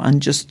council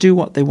and just do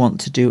what they want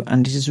to do,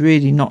 and it is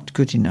really not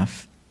good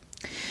enough.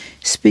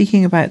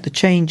 Speaking about the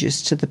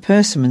changes to the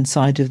Persimmon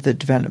side of the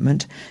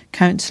development,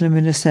 Councillor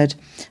Miller said,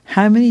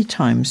 "How many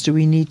times do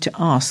we need to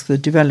ask the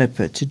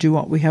developer to do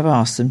what we have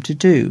asked them to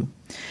do?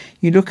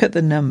 You look at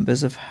the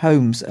numbers of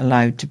homes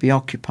allowed to be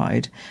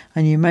occupied,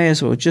 and you may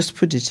as well just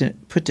put it at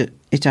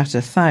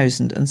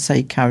 1,000 and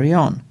say carry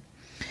on."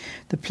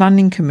 The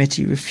Planning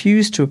Committee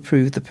refused to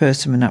approve the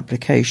Persimmon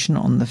application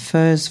on the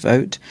first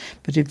vote,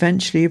 but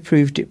eventually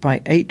approved it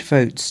by 8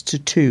 votes to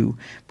 2,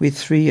 with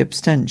 3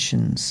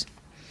 abstentions.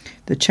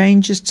 The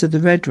changes to the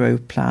Redrow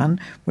plan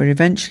were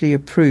eventually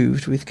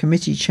approved, with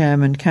Committee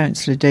Chairman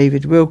Councillor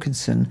David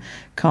Wilkinson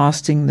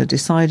casting the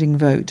deciding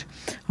vote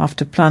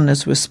after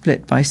planners were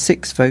split by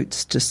 6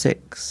 votes to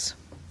 6.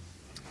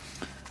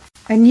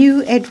 A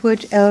new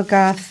Edward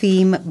Elgar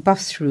theme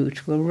bus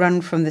route will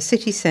run from the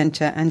city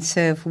centre and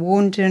serve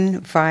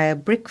Warndon via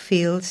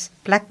Brickfields,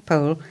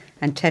 Blackpole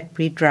and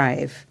Tetbury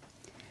Drive.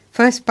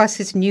 First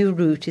Bus's new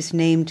route is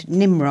named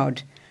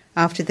Nimrod,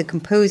 after the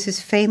composer's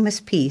famous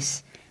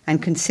piece,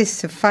 and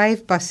consists of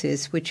 5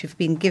 buses which have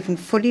been given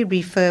fully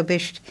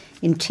refurbished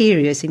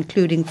interiors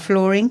including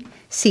flooring,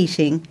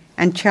 seating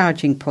and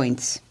charging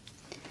points.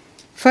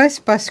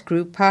 First Bus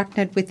Group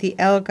partnered with the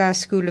Elgar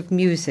School of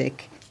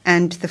Music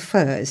and the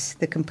Firs,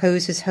 the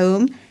composer's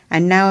home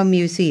and now a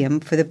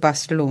museum, for the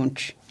bus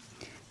launch.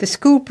 The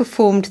school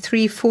performed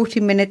 3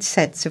 40-minute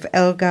sets of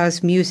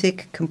Elgar's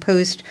music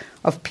composed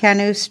of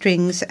piano,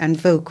 strings and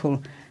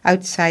vocal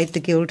outside the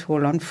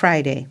Guildhall on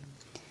Friday.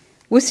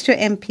 Worcester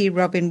MP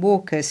Robin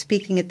Walker,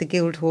 speaking at the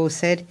Guildhall,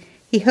 said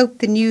he hoped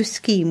the new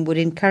scheme would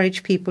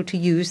encourage people to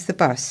use the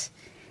bus.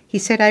 He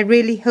said, "I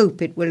really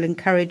hope it will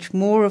encourage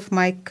more of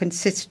my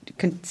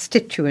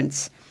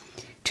constituents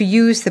to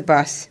use the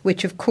bus,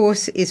 which of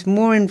course is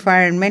more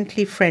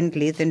environmentally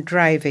friendly than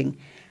driving,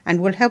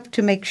 and will help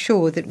to make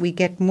sure that we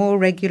get more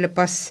regular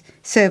bus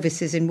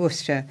services in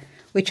Worcester,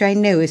 which I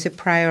know is a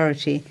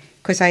priority,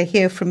 because I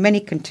hear from many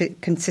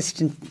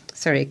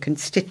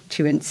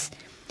constituents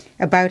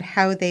about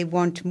how they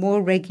want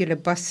more regular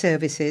bus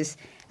services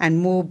and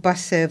more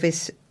bus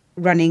service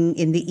running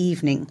in the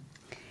evening."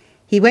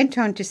 He went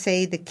on to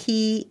say the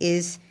key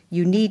is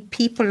you need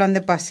people on the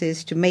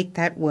buses to make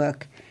that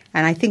work,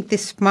 and I think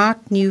this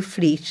smart new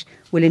fleet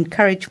will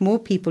encourage more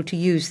people to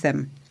use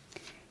them.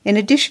 In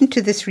addition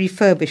to this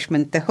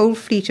refurbishment, the whole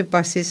fleet of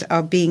buses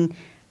are being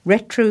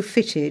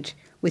retrofitted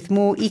with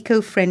more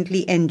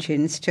eco-friendly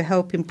engines to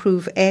help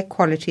improve air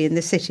quality in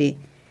the city.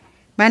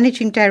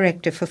 Managing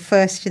Director for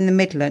First in the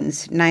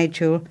Midlands,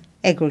 Nigel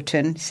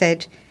Eggleton,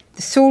 said,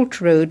 "The Salt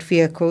Road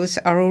vehicles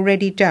are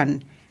already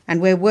done,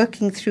 and we're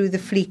working through the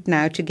fleet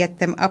now to get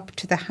them up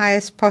to the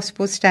highest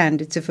possible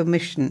standards of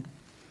emission.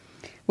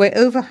 We're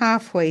over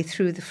halfway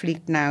through the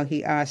fleet now,"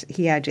 he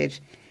added.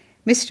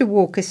 Mr.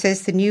 Walker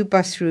says the new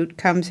bus route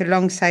comes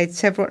alongside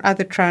several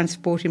other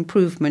transport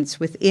improvements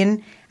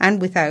within and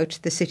without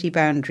the city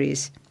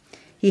boundaries.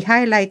 He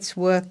highlighted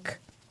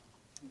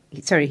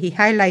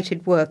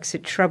works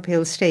at Shrub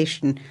Hill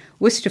Station,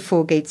 Worcester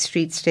Foregate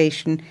Street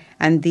Station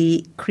and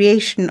the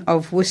creation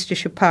of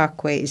Worcestershire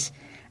Parkways,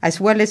 as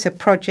well as a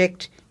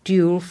project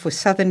dual for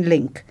Southern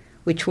Link,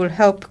 which will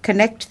help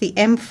connect the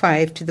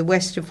M5 to the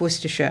west of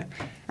Worcestershire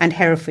and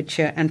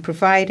Herefordshire and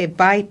provide a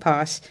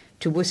bypass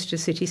to Worcester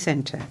city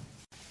centre.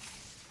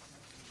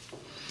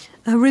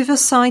 A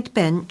riverside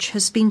bench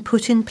has been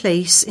put in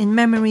place in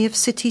memory of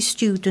City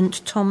student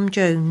Tom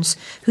Jones,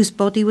 whose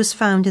body was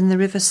found in the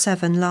River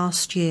Severn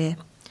last year.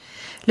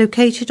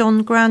 Located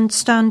on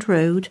Grandstand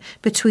Road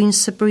between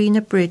Sabrina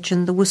Bridge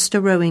and the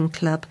Worcester Rowing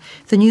Club,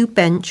 the new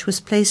bench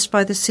was placed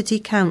by the City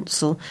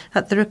Council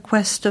at the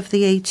request of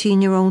the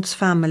 18-year-old's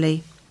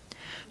family.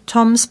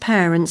 Tom's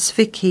parents,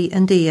 Vicky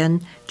and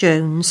Ian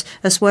Jones,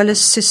 as well as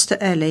sister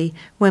Ellie,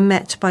 were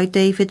met by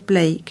David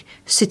Blake,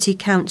 City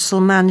Council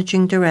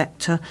Managing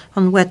Director,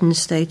 on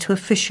Wednesday to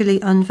officially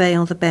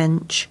unveil the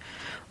bench.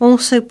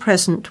 Also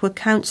present were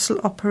Council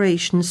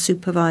Operations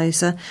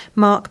Supervisor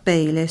Mark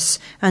Bayliss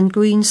and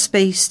Green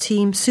Space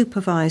Team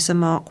Supervisor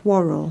Mark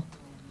Worrell.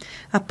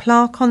 A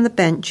plaque on the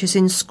bench is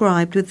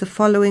inscribed with the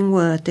following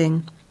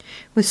wording: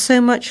 "With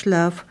so much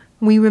love,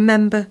 we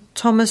remember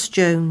Thomas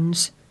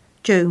Jones,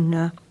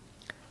 Jonah,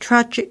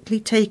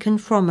 tragically taken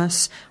from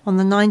us on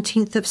the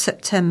 19th of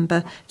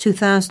September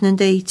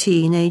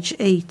 2018, aged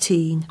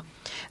 18.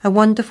 A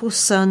wonderful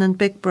son and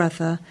big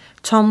brother,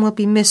 Tom will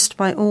be missed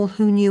by all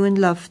who knew and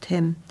loved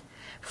him.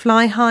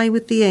 Fly high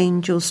with the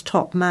angels,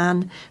 top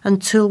man,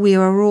 until we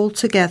are all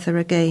together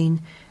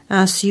again,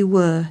 as you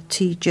were,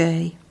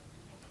 TJ."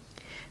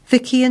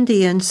 Vicky and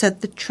Ian said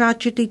the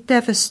tragedy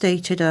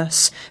devastated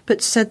us,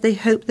 but said they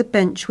hoped the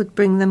bench would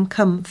bring them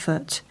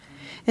comfort.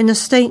 In a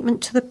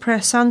statement to the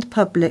press and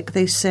public,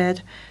 they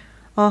said,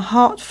 Our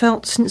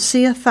heartfelt,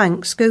 sincere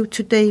thanks go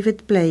to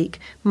David Blake,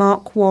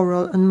 Mark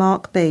Worrell and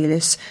Mark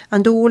Bayliss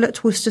and all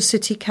at Worcester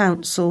City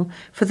Council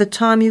for the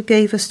time you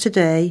gave us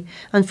today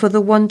and for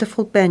the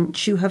wonderful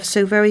bench you have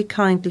so very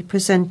kindly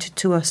presented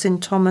to us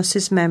in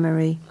Thomas's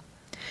memory.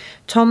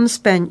 Tom's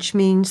bench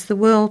means the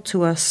world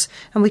to us,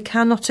 and we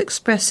cannot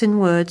express in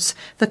words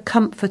the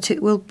comfort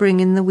it will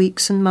bring in the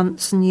weeks and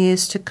months and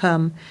years to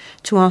come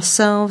to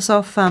ourselves,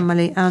 our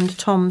family and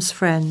Tom's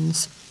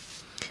friends.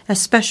 A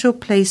special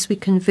place we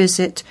can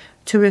visit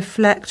to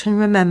reflect and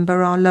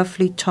remember our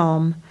lovely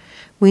Tom.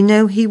 We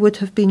know he would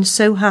have been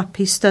so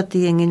happy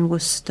studying in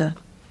Worcester.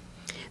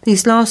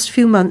 These last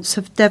few months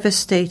have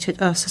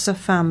devastated us as a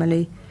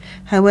family.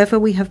 However,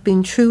 we have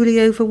been truly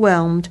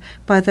overwhelmed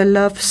by the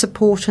love,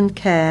 support and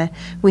care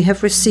we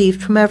have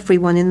received from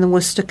everyone in the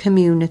Worcester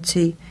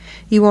community.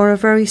 You are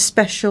very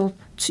special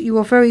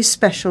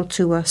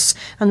to us,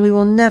 and we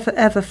will never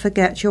ever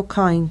forget your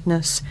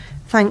kindness.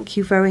 Thank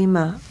you very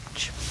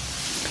much.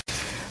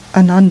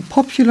 An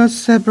unpopular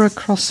zebra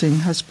crossing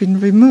has been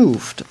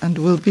removed and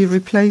will be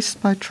replaced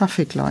by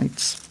traffic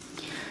lights.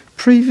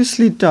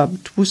 Previously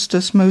dubbed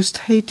Worcester's most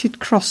hated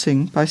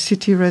crossing by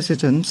city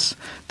residents,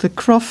 the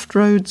Croft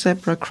Road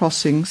zebra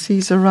crossing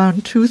sees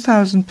around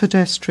 2,000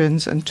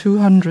 pedestrians and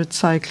 200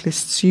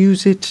 cyclists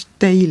use it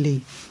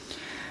daily.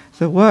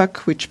 The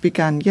work, which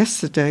began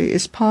yesterday,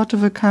 is part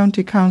of a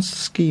county council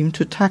scheme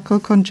to tackle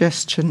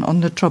congestion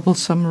on the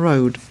troublesome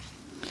road.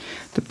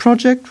 The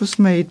project was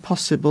made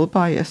possible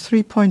by a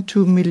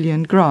 £3.2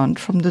 million grant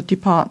from the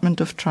Department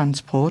of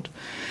Transport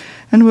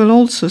and will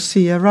also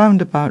see a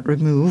roundabout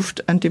removed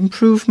and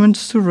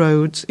improvements to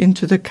roads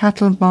into the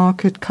Cattle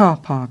Market car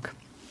park.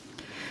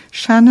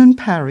 Shannon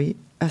Parry,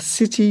 a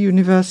City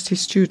University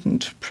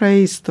student,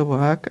 praised the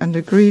work and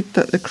agreed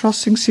that the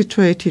crossing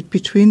situated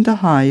between the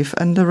Hive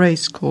and the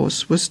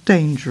racecourse was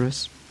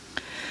dangerous.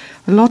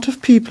 A lot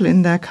of people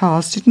in their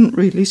cars didn't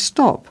really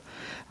stop.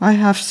 I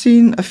have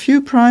seen a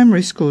few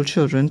primary school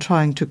children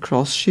trying to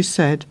cross, she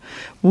said.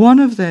 One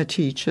of their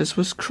teachers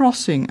was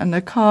crossing and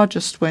the car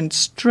just went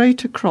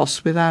straight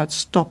across without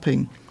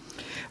stopping.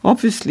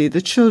 Obviously,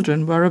 the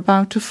children were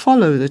about to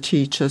follow the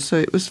teacher, so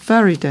it was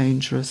very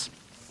dangerous.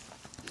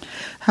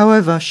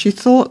 However, she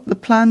thought the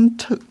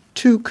planned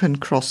Toucan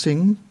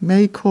crossing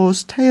may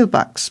cause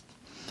tailbacks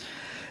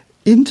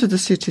into the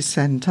city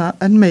centre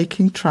and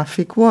making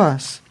traffic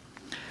worse.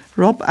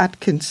 Rob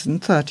Atkinson,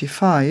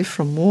 35,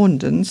 from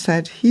Warndon,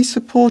 said he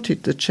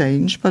supported the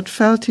change but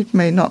felt it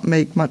may not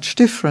make much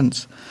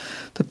difference.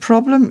 The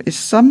problem is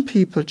some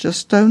people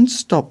just don't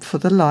stop for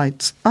the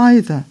lights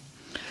either.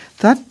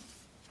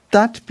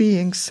 That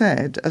being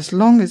said, as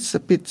long as it's a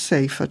bit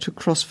safer to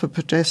cross for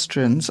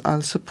pedestrians,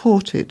 I'll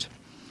support it.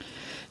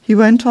 He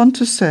went on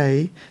to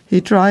say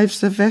he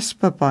drives a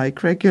Vespa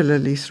bike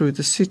regularly through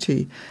the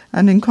city,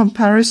 and in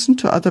comparison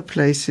to other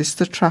places,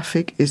 the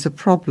traffic is a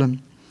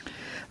problem.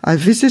 I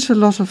visit a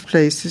lot of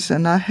places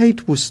and I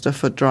hate Worcester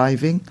for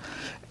driving.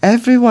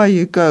 Everywhere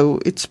you go,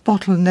 it's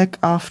bottleneck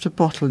after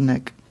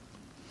bottleneck.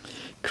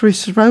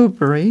 Chris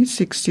Robury,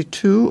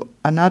 62,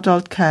 an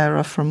adult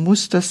carer from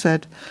Worcester,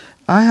 said,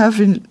 I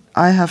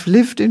have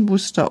lived in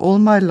Worcester all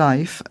my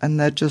life and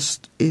there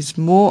just is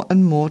more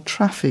and more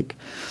traffic.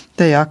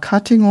 They are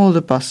cutting all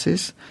the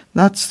buses.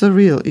 That's the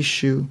real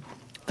issue.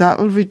 That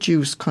will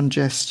reduce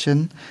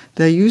congestion.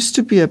 There used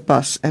to be a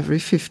bus every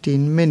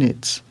 15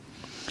 minutes.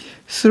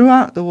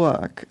 Throughout the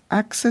work,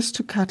 access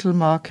to Cattle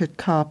Market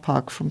car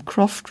park from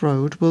Croft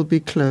Road will be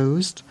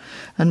closed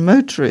and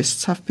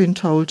motorists have been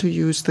told to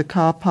use the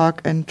car park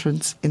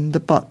entrance in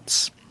the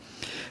butts.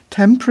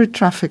 Temporary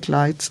traffic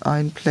lights are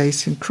in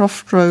place in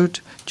Croft Road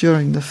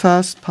during the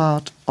first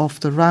part of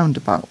the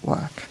roundabout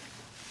work.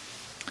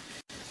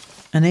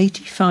 An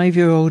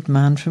 85-year-old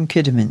man from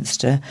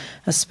Kidderminster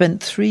has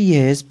spent 3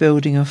 years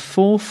building a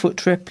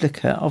 4-foot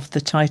replica of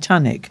the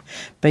Titanic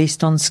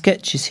based on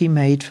sketches he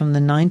made from the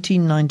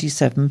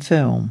 1997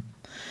 film.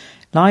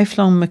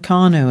 Lifelong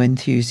Meccano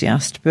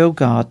enthusiast Bill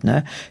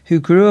Gardner, who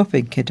grew up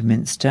in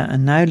Kidderminster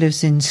and now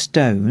lives in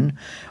Stone,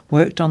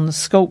 worked on the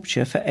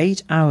sculpture for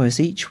 8 hours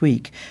each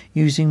week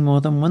using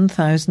more than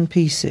 1,000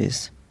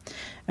 pieces.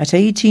 At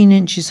 18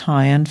 inches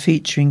high and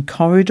featuring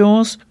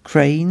corridors,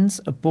 cranes,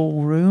 a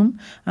ballroom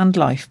and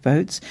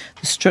lifeboats,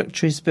 the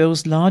structure is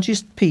Bill's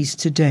largest piece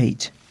to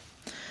date.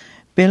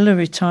 Bill, a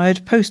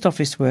retired post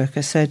office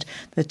worker, said,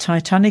 "The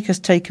Titanic has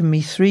taken me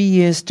 3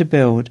 years to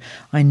build.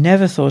 I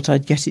never thought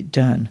I'd get it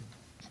done."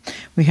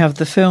 We have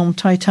the film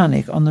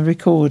Titanic on the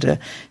recorder,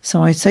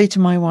 so I'd say to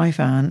my wife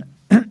Anne,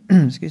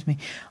 excuse me,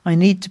 I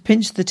need to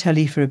pinch the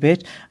telly for a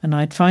bit and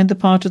I'd find the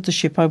part of the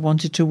ship I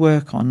wanted to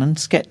work on and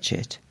sketch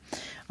it.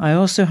 I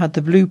also had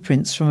the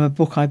blueprints from a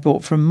book I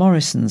bought from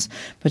Morrison's,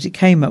 but I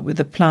came up with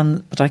the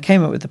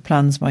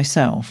plans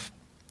myself.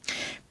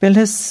 Bill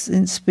has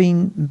since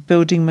been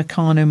building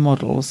Meccano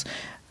models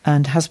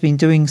and has been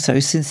doing so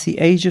since the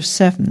age of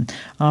 7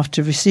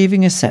 after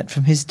receiving a set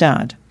from his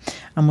dad,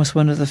 and was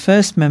one of the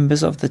first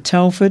members of the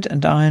Telford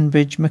and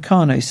Ironbridge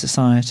Meccano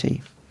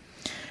Society.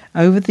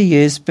 Over the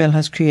years, Bill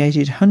has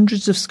created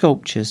hundreds of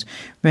sculptures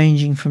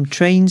ranging from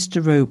trains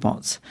to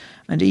robots,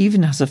 and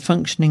even has a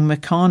functioning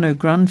Meccano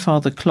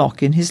grandfather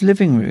clock in his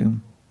living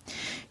room.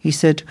 He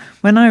said,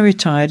 "When I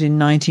retired in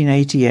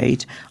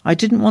 1988, I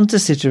didn't want to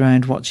sit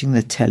around watching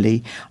the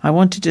telly. I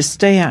wanted to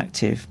stay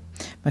active.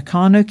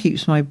 Meccano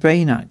keeps my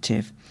brain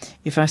active.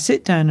 If I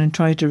sit down and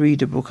try to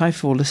read a book, I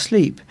fall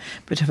asleep.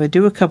 But if I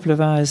do a couple of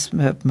hours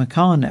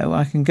Meccano,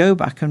 I can go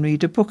back and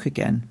read a book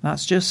again.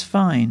 That's just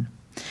fine."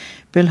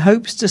 Bill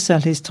hopes to sell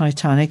his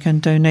Titanic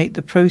and donate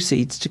the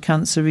proceeds to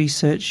Cancer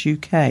Research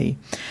UK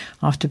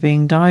after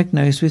being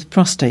diagnosed with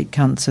prostate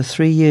cancer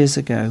 3 years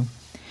ago.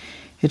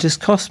 "It has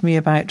cost me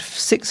about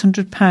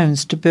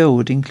 £600 to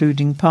build,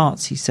 including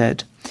parts," he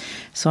said.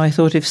 "So I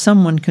thought if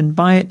someone can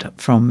buy it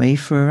from me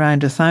for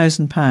around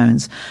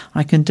 £1,000,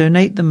 I can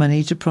donate the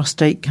money to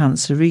prostate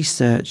cancer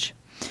research.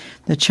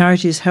 The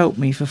charity has helped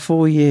me for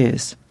 4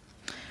 years.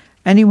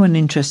 Anyone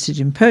interested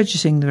in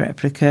purchasing the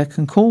replica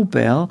can call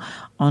Bill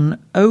on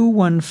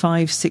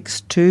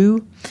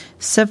 01562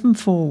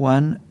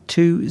 741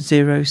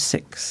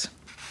 206.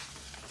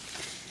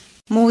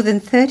 More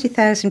than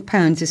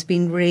 £30,000 has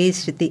been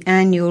raised at the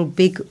annual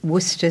Big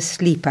Worcester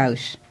Sleep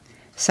Out.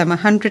 Some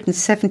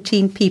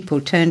 117 people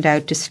turned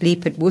out to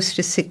sleep at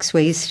Worcester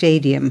Sixways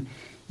Stadium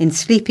in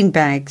sleeping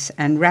bags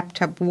and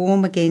wrapped up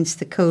warm against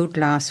the cold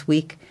last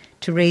week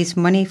to raise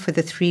money for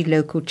the 3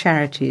 local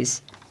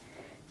charities.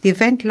 The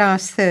event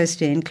last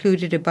Thursday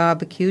included a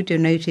barbecue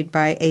donated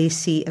by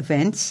AC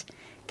Events,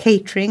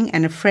 catering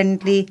and a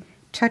friendly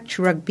touch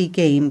rugby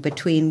game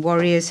between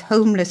Warriors'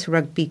 homeless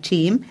rugby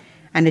team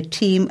and a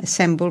team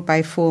assembled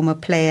by former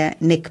player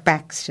Nick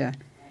Baxter.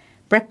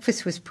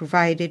 Breakfast was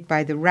provided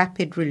by the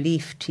Rapid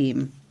Relief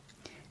Team.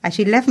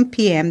 At 11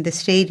 p.m, the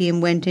stadium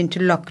went into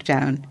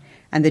lockdown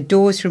and the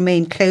doors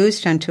remained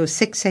closed until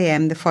 6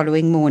 a.m. the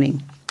following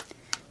morning.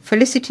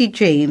 Felicity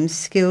James,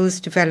 Skills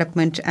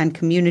Development and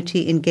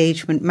Community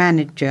Engagement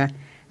Manager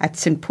at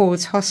St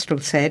Paul's Hostel,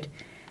 said,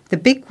 "The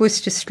Big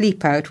Worcester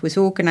Sleep Out was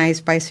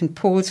organised by St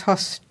Paul's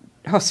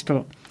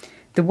Hostel,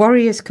 the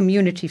Warriors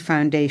Community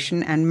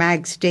Foundation and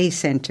Mags Day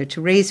Centre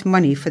to raise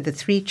money for the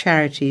 3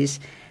 charities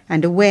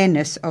and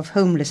awareness of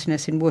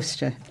homelessness in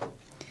Worcester.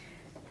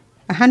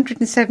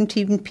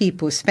 117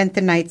 people spent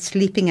the night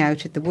sleeping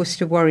out at the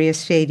Worcester Warriors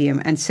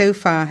Stadium and so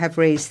far have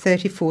raised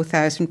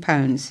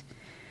 £34,000.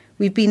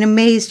 We've been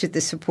amazed at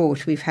the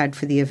support we've had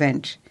for the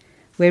event.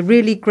 We're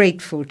really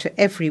grateful to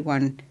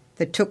everyone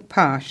that took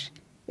part.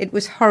 It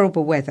was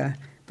horrible weather,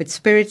 but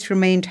spirits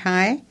remained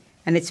high,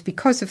 and it's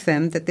because of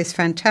them that this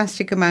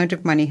fantastic amount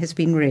of money has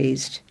been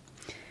raised.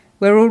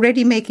 We're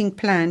already making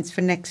plans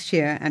for next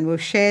year and will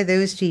share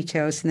those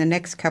details in the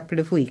next couple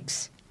of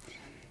weeks."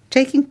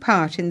 Taking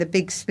part in the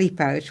big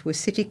sleep out was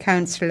City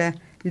Councillor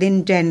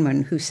Lynn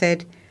Denman, who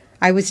said,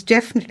 It was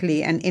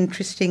definitely an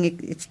interesting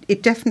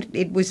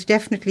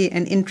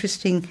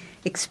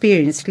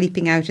experience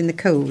sleeping out in the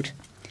cold.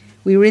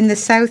 We were in the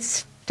south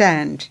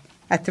stand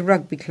at the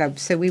rugby club,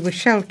 so we were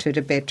sheltered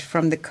a bit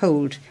from the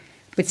cold,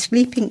 but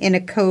sleeping in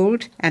a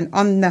cold and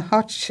on a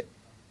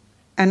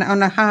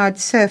hard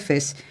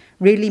surface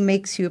really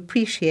makes you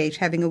appreciate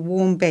having a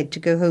warm bed to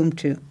go home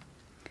to.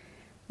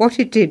 What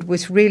it did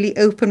was really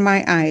open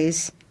my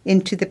eyes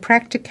into the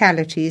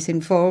practicalities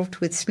involved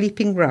with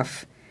sleeping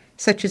rough,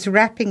 such as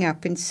wrapping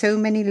up in so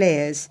many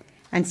layers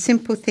and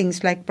simple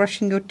things like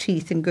brushing your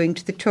teeth and going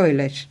to the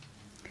toilet.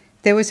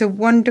 There was a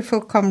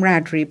wonderful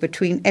camaraderie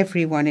between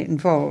everyone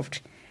involved,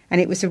 and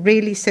it was a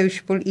really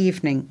sociable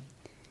evening.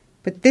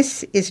 But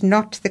this is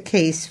not the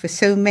case for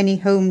so many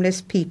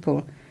homeless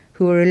people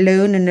who are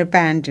alone and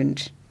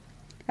abandoned.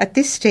 At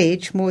this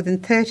stage, more than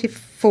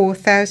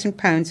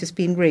 £34,000 has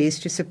been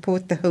raised to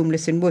support the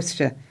homeless in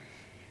Worcester,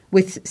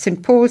 with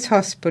St Paul's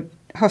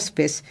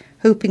Hospice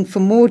hoping for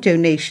more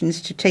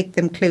donations to take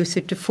them closer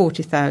to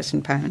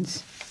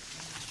 £40,000.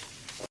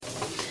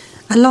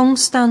 A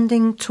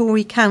long-standing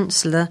Tory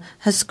councillor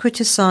has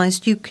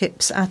criticised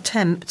UKIP's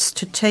attempts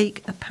to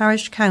take a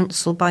parish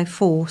council by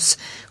force,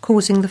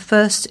 causing the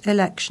first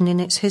election in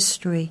its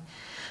history.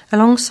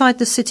 Alongside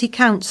the City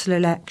Council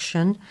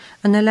election,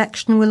 an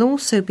election will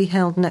also be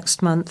held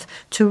next month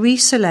to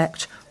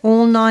reselect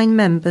all 9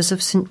 members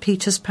of St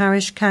Peter's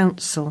Parish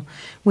Council,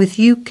 with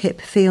UKIP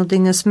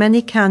fielding as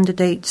many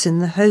candidates in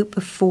the hope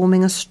of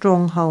forming a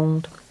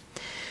stronghold.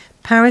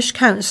 Parish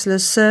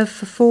councillors serve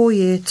for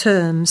 4-year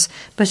terms,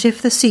 but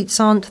if the seats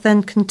aren't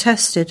then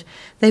contested,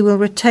 they will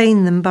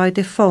retain them by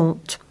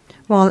default,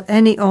 while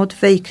any odd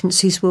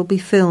vacancies will be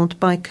filled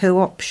by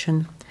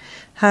co-option.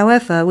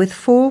 However, with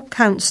 4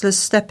 councillors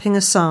stepping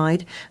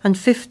aside and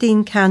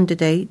 15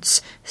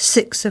 candidates,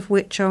 6 of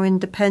which are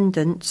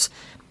independents,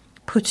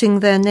 putting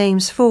their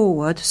names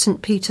forward,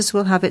 St Peter's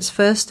will have its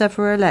first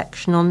ever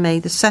election on May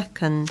the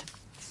 2nd.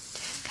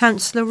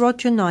 Councillor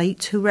Roger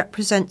Knight, who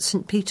represents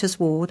St Peter's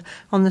Ward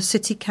on the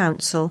City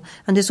Council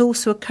and is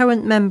also a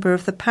current member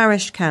of the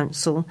Parish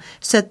Council,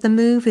 said the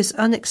move is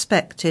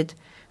unexpected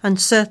and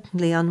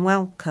certainly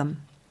unwelcome.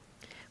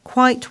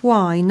 Quite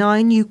why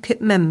 9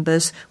 UKIP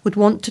members would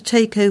want to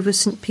take over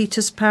St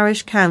Peter's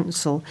Parish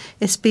Council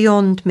is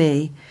beyond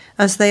me,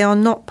 as they are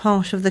not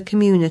part of the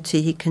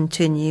community, he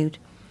continued.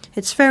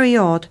 It's very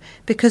odd,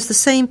 because the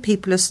same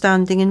people are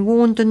standing in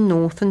Warndon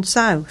North and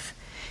South.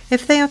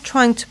 If they are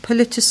trying to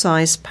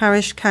politicise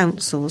parish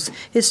councils,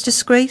 it's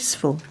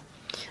disgraceful.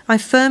 I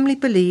firmly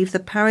believe the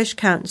parish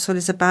council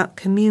is about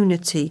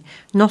community,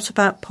 not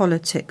about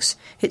politics.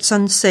 It's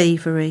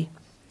unsavoury.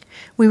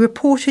 We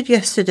reported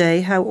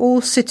yesterday how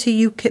all city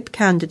UKIP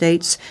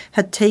candidates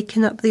had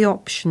taken up the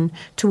option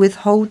to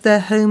withhold their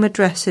home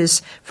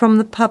addresses from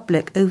the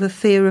public over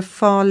fear of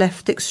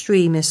far-left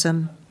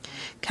extremism.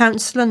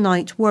 Councillor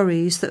Knight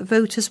worries that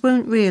voters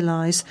won't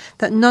realise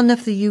that none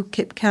of the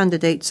UKIP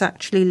candidates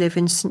actually live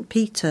in St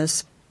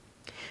Peter's.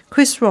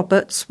 Chris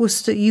Roberts,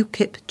 Worcester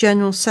UKIP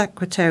General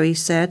Secretary,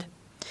 said,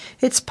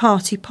 "It's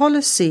party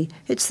policy.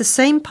 It's the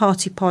same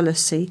party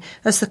policy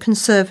as the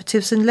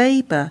Conservatives and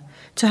Labour,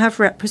 to have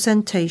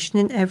representation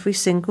in every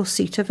single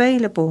seat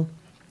available.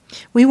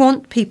 We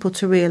want people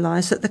to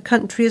realise that the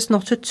country is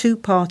not a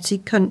two-party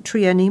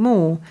country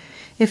anymore.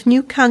 If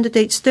new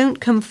candidates don't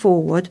come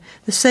forward,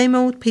 the same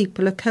old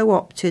people are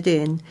co-opted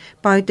in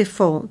by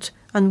default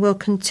and will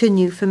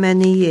continue for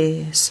many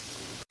years."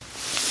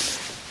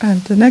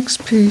 And the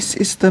next piece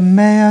is the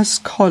Mayor's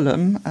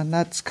column, and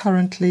that's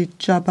currently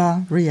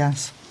Jabba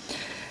Riaz.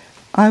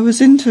 I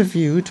was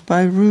interviewed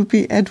by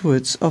Ruby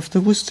Edwards of the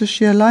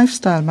Worcestershire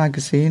Lifestyle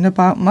magazine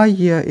about my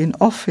year in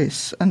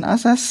office, and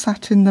as I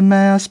sat in the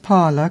Mayor's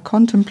parlour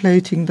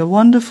contemplating the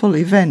wonderful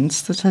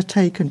events that had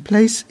taken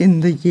place in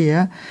the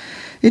year,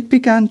 it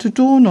began to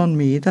dawn on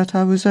me that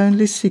I was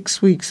only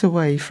 6 weeks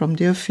away from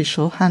the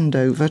official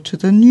handover to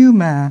the new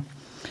mayor.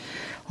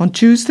 On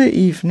Tuesday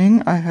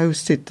evening, I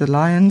hosted the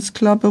Lions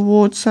Club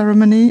award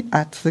ceremony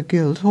at the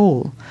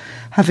Guildhall.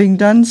 Having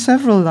done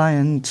several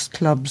Lions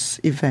Club's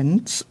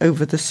events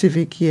over the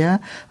civic year,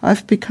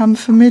 I've become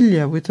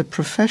familiar with the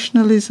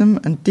professionalism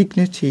and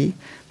dignity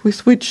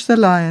with which the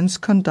Lions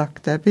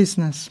conduct their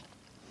business.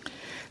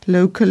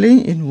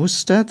 Locally, in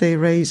Worcester, they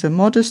raise a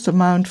modest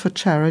amount for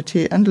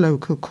charity and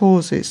local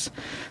causes,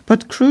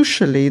 but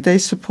crucially they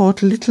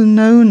support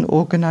little-known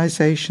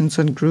organisations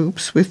and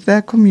groups with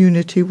their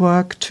community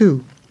work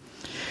too.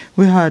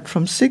 We heard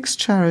from 6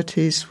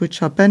 charities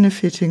which are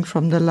benefiting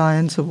from the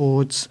Lions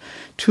Awards,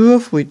 2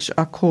 of which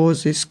are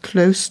causes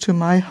close to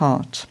my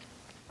heart.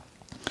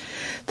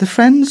 The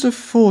Friends of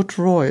Fort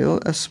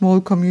Royal, a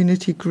small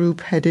community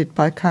group headed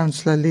by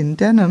Councillor Lynn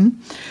Denham,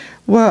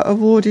 were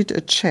awarded a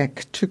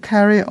cheque to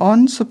carry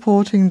on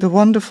supporting the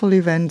wonderful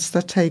events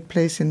that take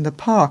place in the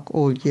park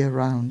all year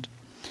round.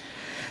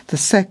 The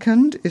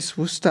second is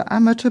Worcester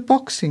Amateur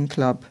Boxing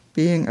Club.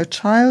 Being a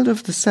child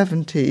of the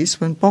 70s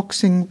when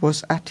boxing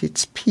was at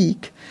its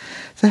peak,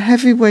 the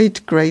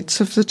heavyweight greats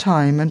of the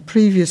time and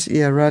previous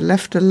era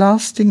left a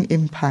lasting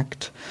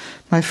impact.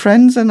 My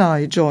friends and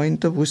I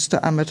joined the Worcester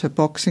Amateur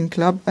Boxing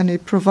Club, and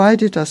it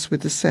provided us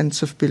with a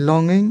sense of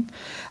belonging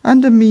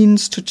and a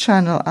means to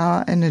channel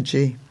our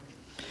energy.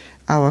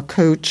 Our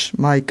coach,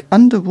 Mick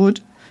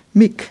Underwood,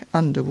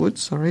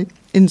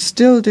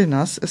 instilled in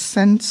us a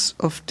sense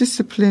of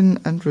discipline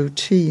and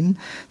routine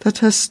that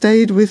has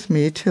stayed with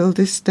me till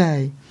this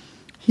day.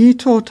 He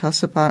taught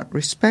us about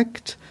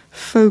respect,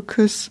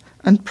 focus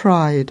and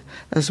pride,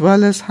 as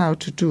well as how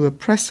to do a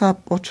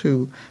press-up or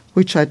two,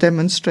 which I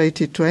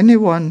demonstrated to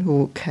anyone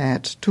who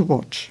cared to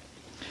watch.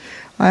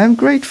 I am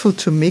grateful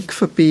to Mick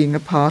for being a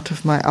part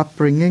of my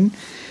upbringing.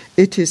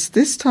 It is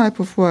this type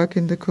of work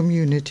in the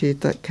community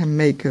that can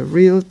make a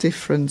real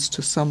difference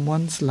to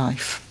someone's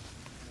life.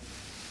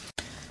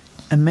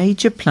 A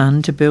major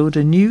plan to build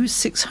a new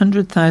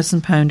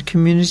 £600,000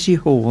 community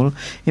hall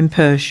in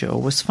Pershore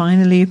was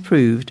finally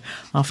approved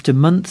after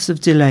months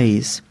of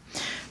delays.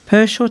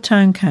 Pershore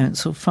Town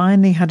Council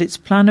finally had its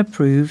plan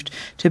approved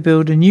to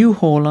build a new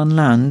hall on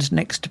land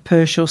next to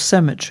Pershore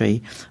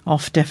Cemetery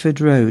off Defford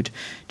Road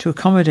to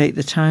accommodate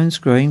the town's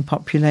growing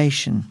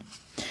population.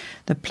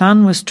 The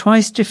plan was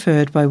twice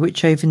deferred by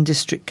Wychavon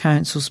District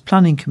Council's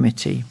Planning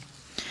Committee.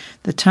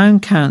 The Town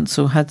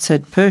Council had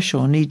said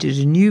Pershore needed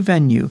a new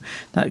venue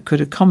that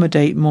could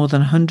accommodate more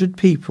than 100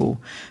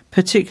 people,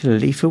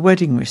 particularly for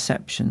wedding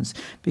receptions,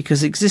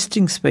 because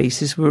existing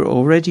spaces were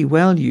already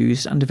well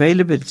used and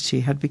availability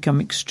had become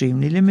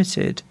extremely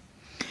limited.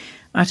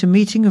 At a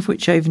meeting of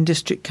Wychavon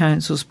District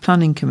Council's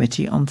Planning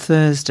Committee on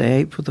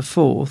Thursday, April the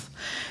 4th,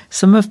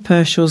 some of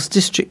Pershore's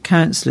district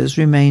councillors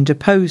remained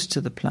opposed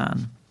to the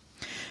plan.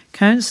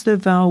 Councillor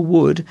Val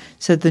Wood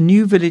said the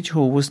new village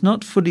hall was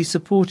not fully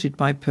supported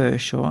by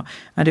Pershore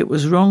and it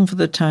was wrong for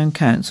the town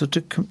council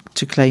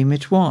to claim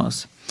it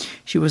was.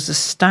 She was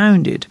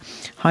astounded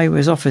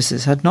highways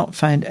officers had not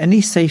found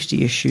any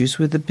safety issues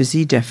with the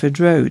busy Defford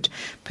Road,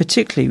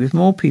 particularly with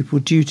more people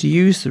due to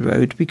use the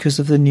road because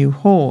of the new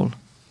hall.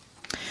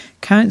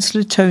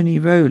 Councillor Tony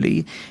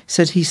Rowley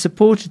said he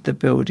supported the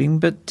building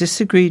but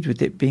disagreed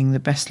with it being the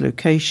best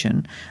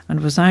location and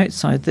was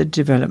outside the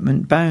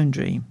development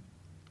boundary.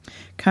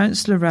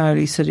 Councillor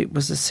Rowley said it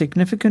was a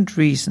significant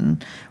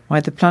reason why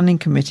the Planning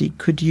Committee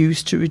could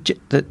use to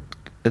reject that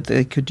that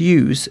they could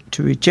use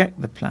to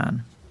reject the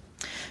plan.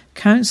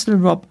 Councillor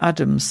Rob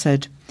Adams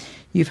said,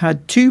 "You've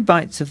had 2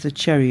 bites of the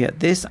cherry at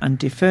this and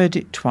deferred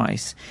it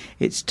twice.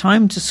 It's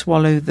time to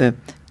swallow the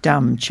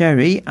damn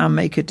cherry and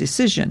make a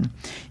decision.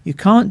 You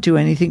can't do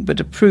anything but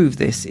approve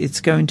this.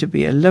 It's going to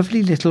be a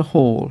lovely little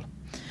hall.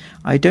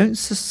 I don't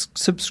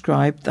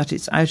subscribe that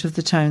it's out of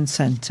the town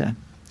centre."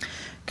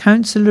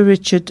 Councillor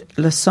Richard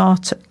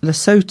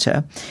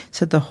Lasota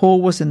said the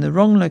hall was in the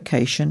wrong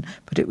location,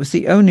 but it was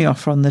the only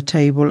offer on the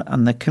table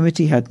and the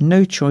committee had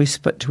no choice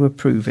but to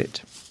approve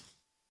it.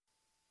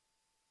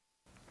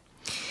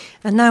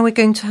 And now we're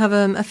going to have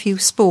a few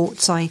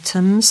sports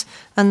items,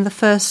 and the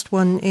first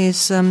one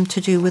is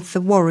to do with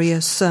the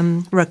Warriors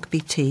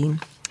rugby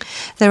team.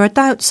 There are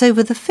doubts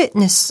over the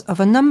fitness of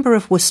a number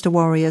of Worcester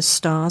Warriors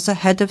stars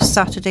ahead of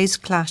Saturday's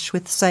clash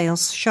with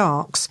Sales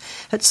Sharks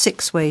at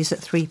Sixways at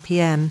 3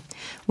 p.m.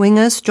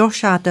 Wingers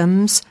Josh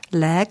Adams,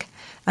 leg,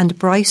 and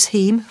Bryce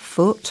Heem,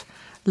 foot,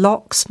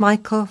 locks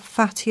Michael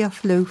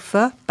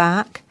Fatiaflufa,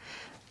 back,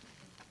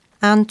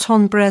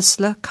 Anton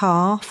Bresler,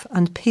 calf,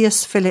 and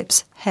Pierce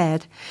Phillips,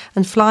 head,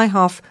 and fly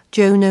half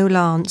Jono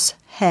Lance,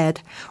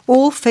 head,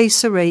 all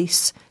face a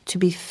race to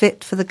be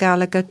fit for the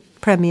Gallagher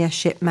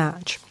Premiership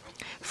match.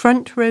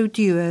 Front row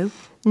duo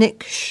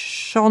Nick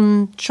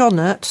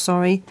Chonert,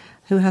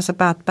 who has a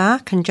bad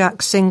back, and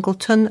Jack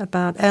Singleton, a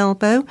bad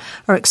elbow,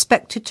 are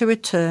expected to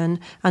return,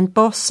 and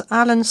boss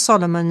Alan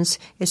Solomons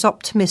is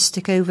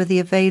optimistic over the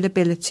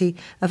availability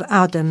of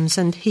Adams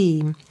and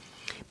Heem.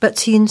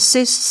 But he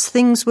insists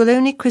things will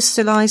only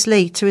crystallise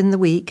later in the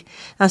week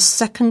as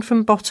second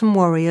from bottom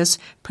Warriors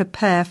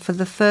prepare for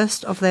the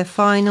first of their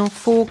final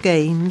 4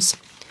 games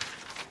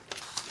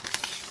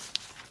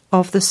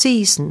of the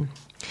season.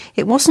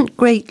 "It wasn't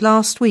great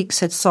last week,"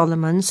 said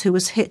Solomons, who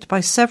was hit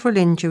by several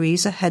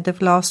injuries ahead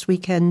of last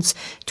weekend's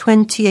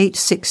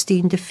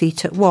 28-16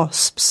 defeat at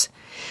Wasps.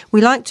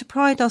 "We like to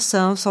pride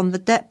ourselves on the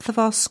depth of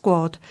our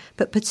squad,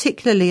 but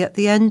particularly at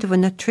the end of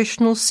an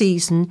attritional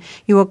season,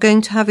 you are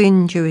going to have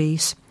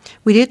injuries.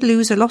 We did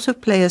lose a lot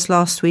of players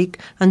last week,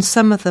 and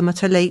some of them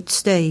at a late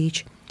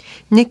stage.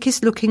 Nick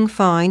is looking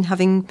fine,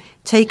 having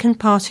taken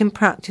part in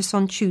practice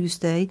on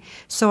Tuesday,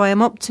 so I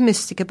am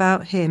optimistic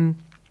about him.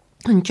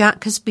 And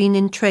Jack has been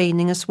in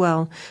training as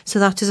well, so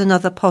that is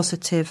another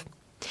positive.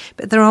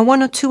 But there are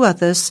 1 or 2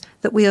 others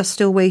that we are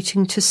still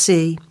waiting to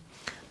see.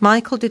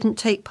 Michael didn't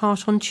take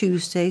part on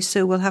Tuesday,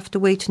 so we'll have to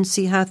wait and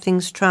see how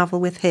things travel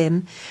with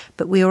him,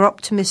 but we are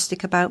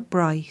optimistic about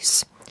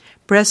Bryce.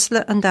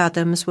 Bresler and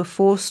Adams were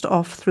forced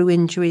off through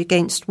injury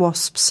against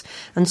Wasps,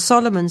 and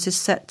Solomons is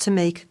set to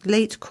make a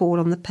late call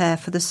on the pair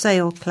for the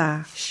Sale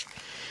clash.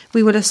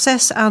 We will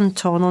assess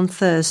Anton on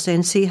Thursday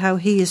and see how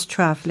he is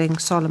travelling,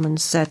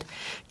 Solomons said.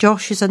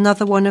 Josh is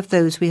another one of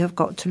those we have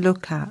got to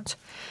look at.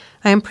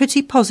 I am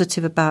pretty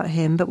positive about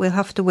him, but we'll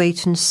have to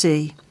wait and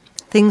see.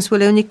 Things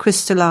will only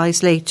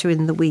crystallise later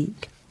in the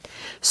week.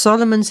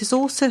 Solomons is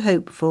also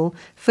hopeful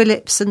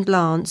Phillips and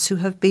Lance, who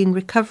have been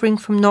recovering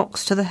from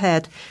knocks to the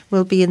head,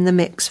 will be in the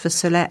mix for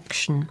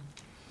selection.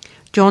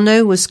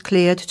 Jono was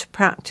cleared to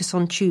practice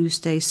on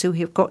Tuesday, so we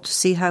have got to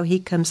see how he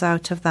comes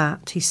out of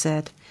that, he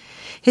said.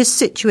 His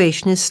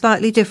situation is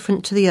slightly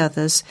different to the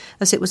others,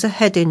 as it was a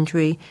head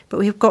injury, but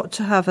we have got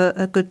to have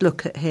a good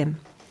look at him.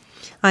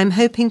 I am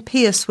hoping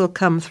Pierce will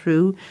come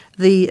through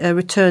the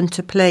return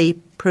to play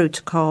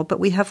protocol, but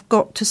we have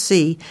got to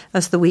see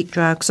as the week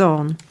drags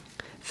on.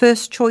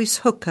 First choice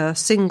hooker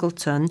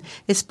Singleton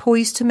is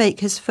poised to make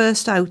his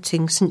first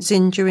outing since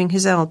injuring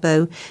his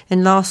elbow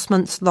in last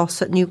month's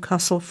loss at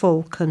Newcastle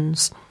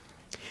Falcons.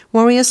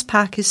 Warriors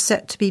pack is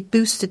set to be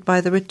boosted by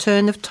the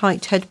return of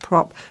tight head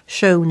prop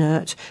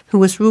Schonert, who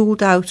was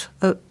ruled out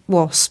at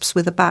Wasps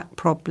with a back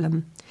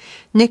problem.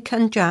 Nick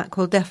and Jack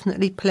will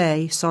definitely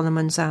play,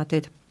 Solomons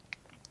added.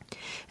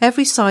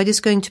 Every side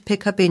is going to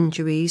pick up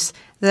injuries.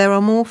 There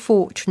are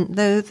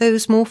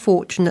those more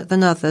fortunate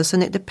than others,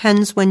 and it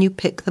depends when you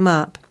pick them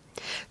up.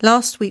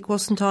 Last week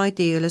wasn't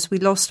ideal as we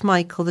lost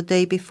Michael the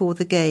day before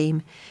the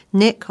game,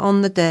 Nick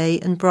on the day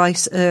and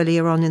Bryce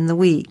earlier on in the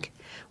week.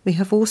 We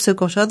have also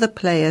got other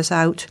players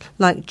out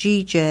like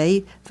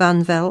GJ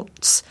Van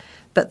Veltz,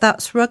 but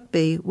that's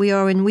rugby. We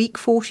are in week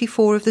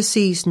 44 of the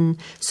season,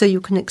 so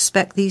you can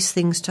expect these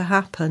things to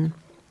happen.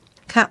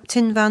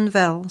 Captain Van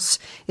Vels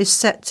is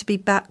set to be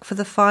back for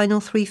the final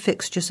 3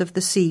 fixtures of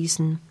the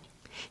season.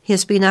 He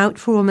has been out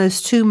for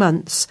almost 2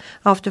 months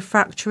after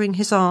fracturing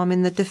his arm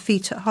in the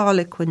defeat at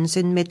Harlequins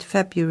in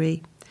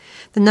mid-February.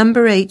 The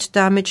number 8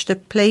 damaged a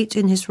plate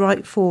in his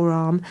right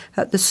forearm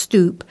at the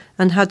Stoop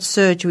and had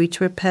surgery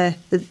to repair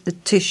the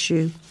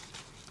tissue.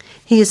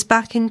 He is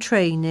back in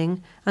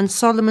training, and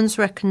Solomons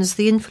reckons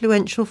the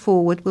influential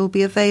forward will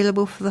be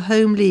available for the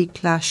home league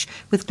clash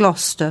with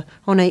Gloucester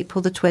on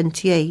April the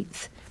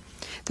 28th.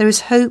 There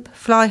is hope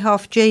fly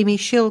half Jamie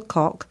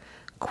Shilcock,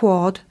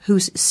 quad,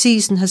 whose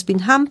season has been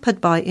hampered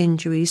by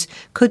injuries,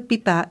 could be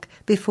back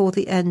before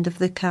the end of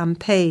the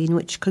campaign,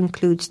 which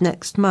concludes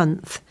next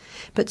month.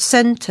 But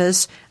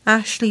centres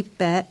Ashley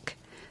Beck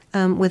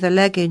with a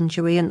leg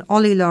injury and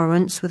Ollie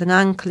Lawrence with an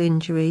ankle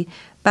injury,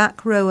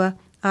 back rower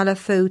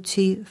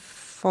Alafoti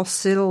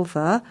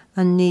Fosilva,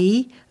 a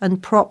knee,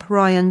 and prop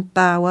Ryan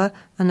Bauer,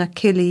 an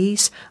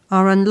Achilles,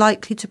 are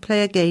unlikely to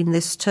play again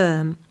this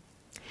term.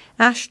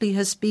 Ashley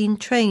has been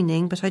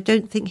training, but I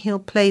don't think he'll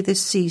play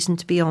this season,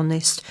 to be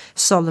honest,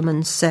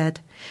 Solomon said.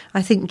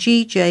 I think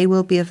GJ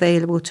will be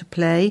available to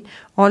play.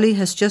 Ollie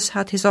has just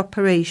had his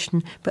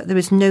operation, but there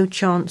is no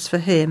chance for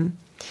him.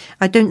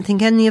 I don't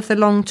think any of the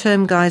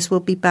long-term guys will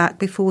be back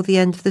before the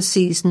end of the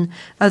season,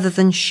 other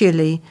than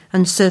Shilly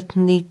and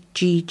certainly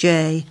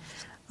GJ.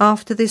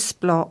 After this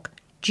block,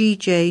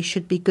 GJ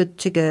should be good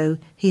to go.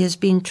 He has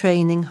been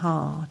training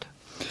hard.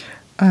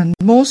 And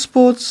more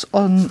sports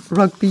on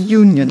rugby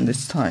union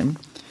this time.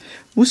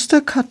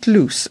 Worcester cut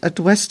loose at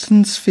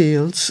Weston's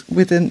Fields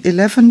with an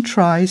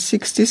 11-try,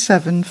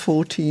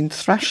 67-14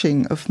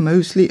 thrashing of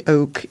Moseley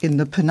Oak in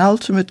the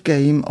penultimate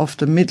game of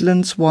the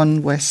Midlands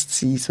 1 West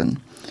season.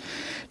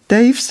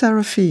 Dave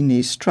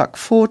Serafini struck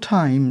 4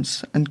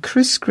 times, and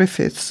Chris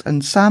Griffiths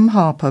and Sam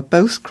Harper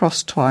both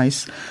crossed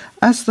twice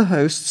as the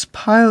hosts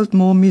piled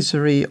more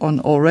misery on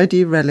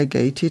already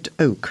relegated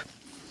Oak.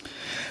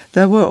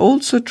 There were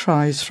also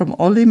tries from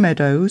Ollie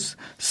Meadows,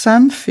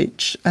 Sam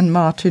Fitch and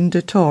Martin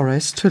de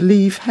Torres to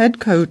leave head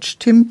coach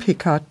Tim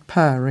Pickard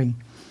purring.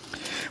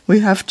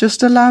 We have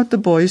just allowed the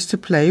boys to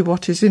play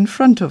what is in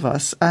front of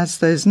us, as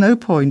there's no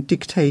point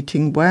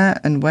dictating where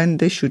and when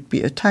they should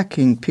be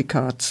attacking,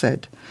 Pickard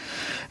said.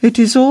 It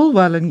is all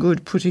well and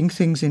good putting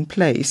things in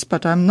place,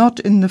 but I'm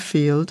not in the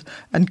field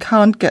and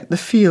can't get the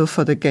feel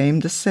for the game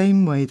the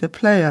same way the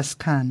players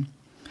can.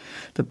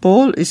 The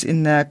ball is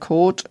in their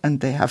court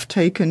and they have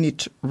taken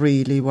it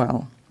really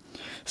well.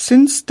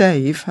 Since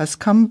Dave has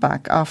come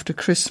back after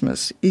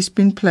Christmas, he's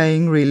been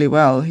playing really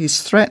well.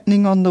 He's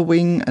threatening on the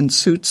wing and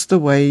suits the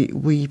way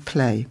we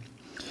play.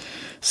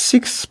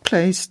 6th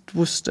placed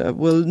Worcester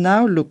will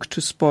now look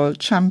to spoil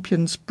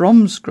champions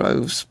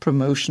Bromsgrove's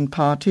promotion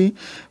party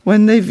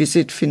when they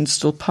visit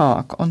Finstall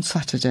Park on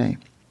Saturday.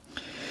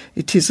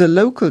 It is a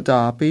local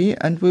derby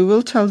and we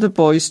will tell the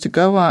boys to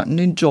go out and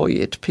enjoy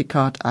it,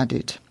 Pickard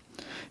added.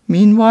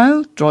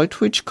 Meanwhile,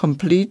 Droitwich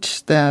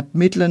complete their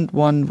Midland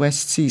 1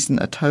 West season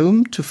at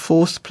home to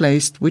 4th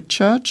placed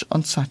Whitchurch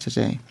on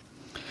Saturday.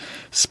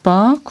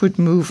 Spa could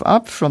move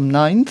up from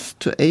 9th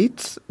to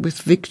 8th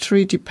with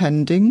victory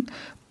depending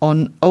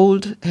on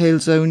Old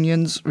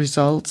Halesonians'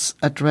 results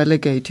at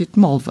relegated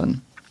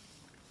Malvern.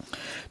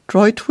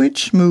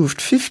 Droitwich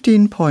moved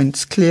 15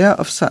 points clear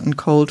of Sutton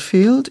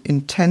Coldfield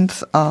in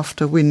 10th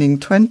after winning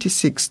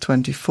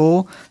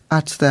 26-24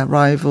 at their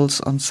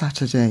rivals on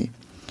Saturday.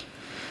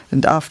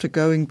 And after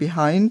going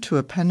behind to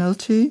a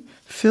penalty,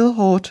 Phil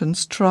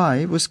Horton's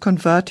try was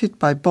converted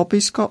by Bobby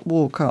Scott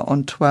Walker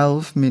on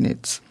 12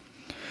 minutes.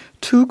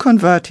 2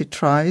 converted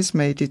tries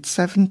made it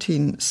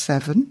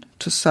 17-7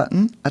 to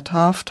Sutton at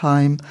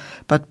half-time,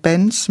 but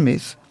Ben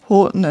Smith,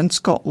 Horton and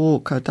Scott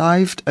Walker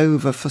dived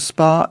over for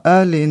Spa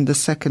early in the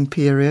second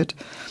period,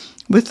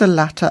 with the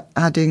latter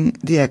adding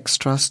the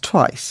extras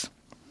twice.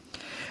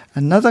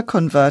 Another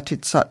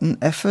converted Sutton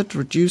effort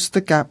reduced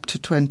the gap to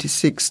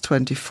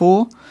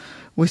 26-24,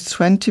 with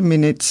 20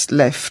 minutes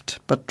left,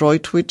 but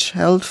Droitwich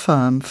held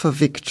firm for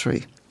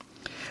victory.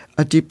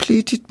 A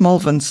depleted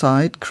Malvern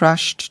side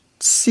crashed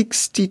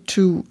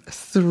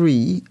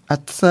 62-3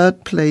 at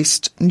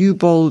third-placed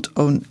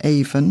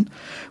Newbold-on-Avon,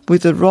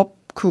 with a Rob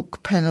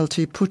Cook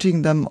penalty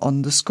putting them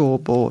on the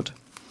scoreboard.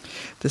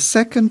 The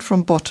second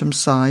from bottom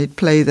side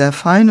play their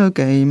final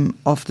game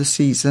of the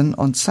season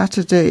on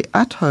Saturday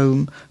at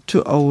home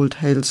to Old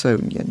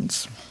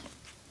Halesonians.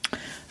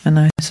 And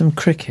now some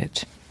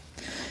cricket.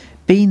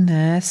 Been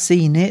there,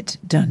 seen it,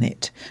 done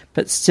it,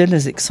 but still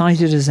as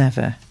excited as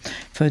ever.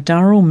 For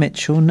Darryl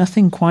Mitchell,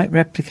 nothing quite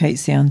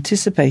replicates the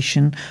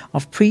anticipation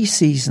of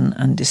pre-season,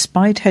 and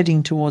despite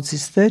heading towards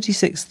his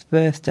 36th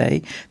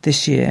birthday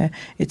this year,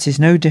 it is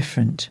no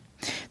different.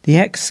 The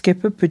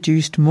ex-skipper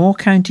produced more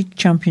county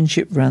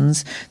championship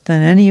runs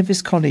than any of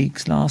his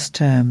colleagues last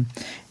term,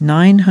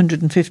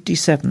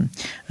 957,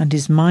 and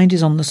his mind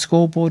is on the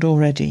scoreboard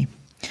already.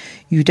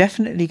 You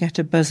definitely get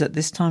a buzz at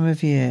this time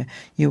of year.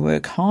 You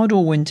work hard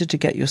all winter to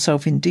get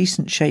yourself in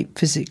decent shape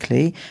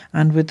physically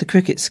and with the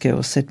cricket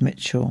skills, said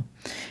Mitchell.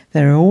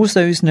 There are always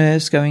those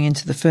nerves going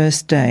into the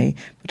first day,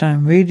 but I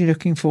am really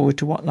looking forward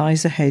to what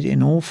lies ahead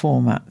in all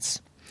formats.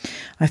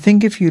 I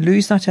think if you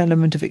lose that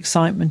element of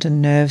excitement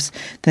and nerves,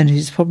 then it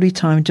is probably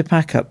time to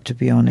pack up, to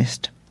be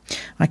honest.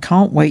 I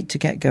can't wait to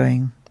get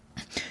going.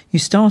 You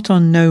start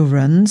on no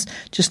runs,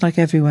 just like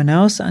everyone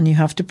else, and you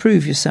have to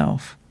prove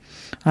yourself.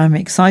 I am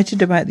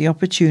excited about the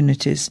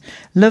opportunities,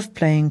 love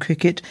playing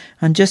cricket,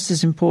 and just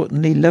as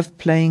importantly, love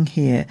playing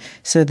here,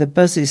 so the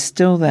buzz is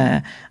still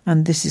there,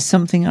 and this is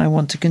something I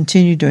want to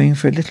continue doing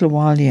for a little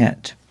while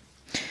yet.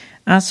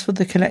 As for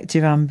the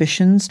collective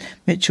ambitions,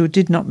 Mitchell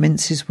did not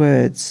mince his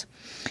words.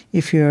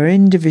 If you are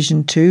in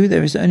Division 2,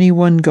 there is only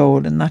one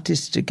goal, and that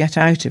is to get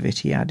out of it,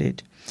 he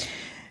added.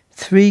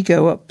 3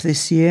 go up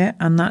this year,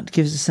 and that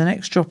gives us an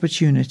extra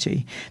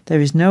opportunity.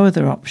 There is no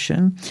other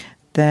option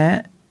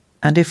there.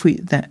 And if we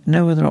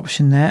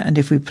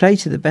play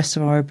to the best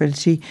of our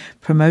ability,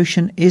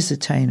 promotion is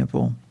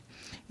attainable.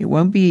 It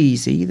won't be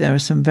easy. There are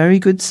some very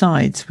good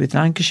sides, with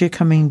Lancashire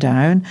coming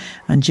down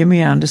and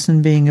Jimmy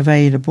Anderson being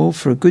available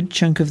for a good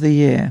chunk of the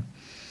year.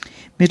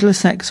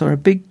 Middlesex are a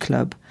big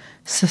club.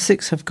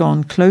 Sussex have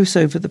gone close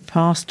over the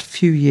past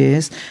few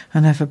years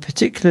and have a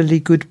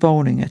particularly good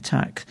bowling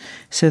attack,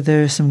 so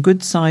there are some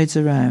good sides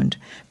around.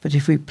 But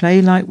if we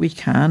play like we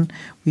can,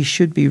 we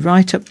should be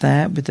right up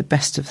there with the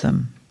best of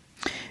them.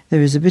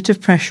 There is a bit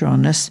of pressure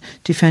on us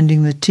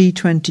defending the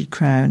T20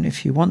 crown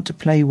if you want to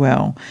play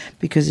well,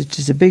 because it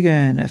is a big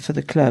earner for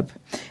the club.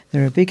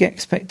 There are big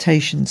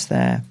expectations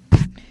there.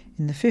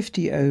 In the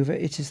 50 over,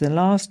 it is the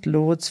last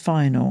Lord's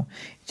final.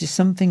 It is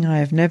something I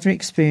have never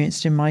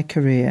experienced in my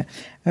career,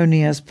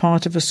 only as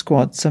part of a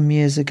squad some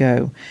years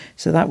ago.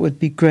 So that would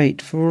be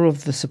great for all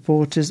of the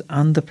supporters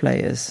and the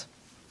players.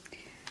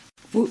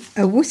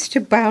 A Worcester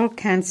bowel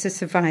cancer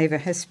survivor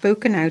has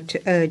spoken out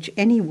to urge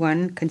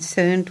anyone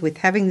concerned with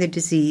having the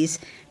disease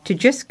to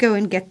just go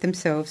and get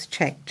themselves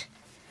checked.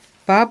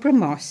 Barbara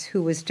Moss,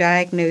 who was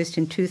diagnosed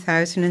in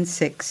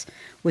 2006,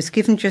 was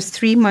given just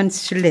 3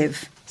 months to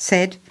live,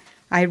 said,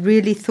 "I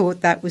really thought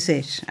that was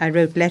it. I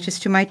wrote letters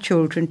to my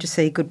children to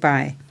say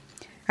goodbye.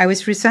 I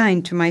was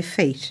resigned to my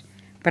fate,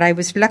 but I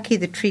was lucky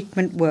the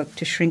treatment worked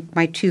to shrink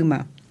my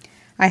tumour.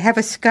 I have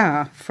a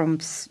scar from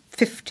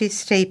 50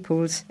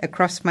 staples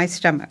across my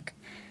stomach,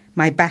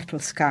 my battle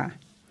scar."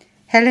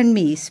 Helen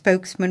Mee,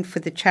 spokesman for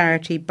the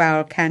charity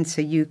Bowel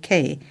Cancer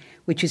UK,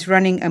 which is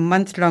running a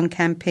month-long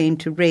campaign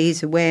to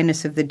raise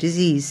awareness of the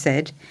disease,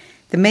 said,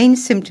 "The main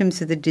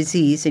symptoms of the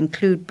disease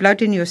include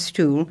blood in your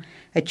stool,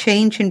 a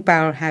change in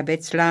bowel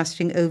habits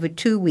lasting over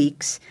 2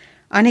 weeks,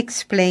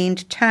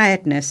 unexplained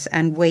tiredness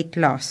and weight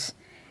loss.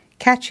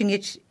 Catching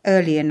it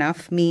early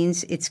enough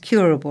means it's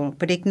curable,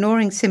 but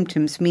ignoring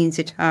symptoms means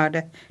it's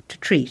harder to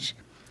treat.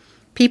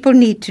 People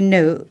need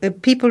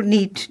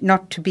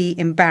not to be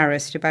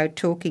embarrassed about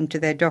talking to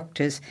their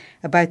doctors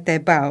about their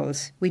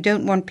bowels. We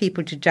don't want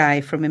people to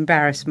die from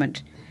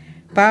embarrassment."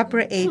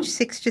 Barbara, aged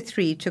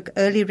 63, took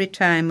early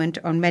retirement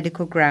on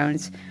medical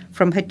grounds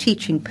from her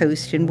teaching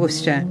post in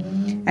Worcester,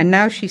 and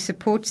now she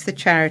supports the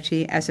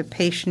charity as a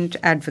patient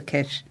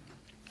advocate.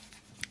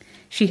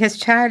 She has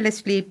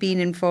tirelessly been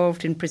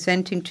involved in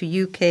presenting to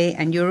UK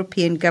and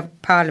European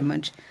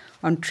Parliament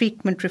on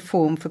treatment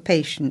reform for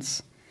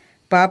patients.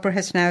 Barbara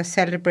has now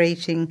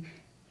celebrating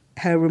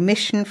her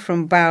remission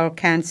from bowel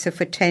cancer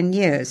for 10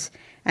 years,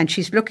 and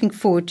she's looking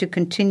forward to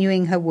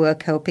continuing her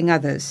work helping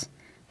others.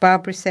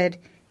 Barbara said,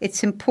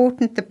 "It's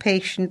important the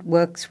patient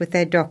works with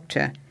their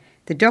doctor.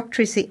 The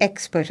doctor is the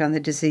expert on the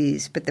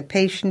disease, but the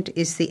patient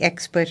is the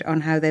expert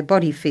on how their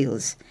body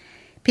feels.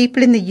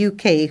 People in the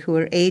UK who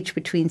are aged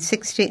between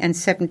 60 and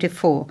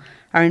 74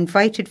 are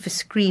invited for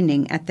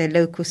screening at their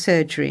local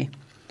surgery.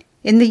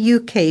 In the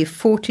UK,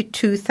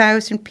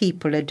 42,000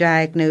 people are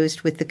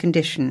diagnosed with the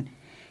condition.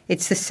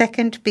 It's the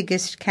second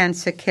biggest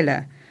cancer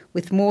killer,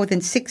 with more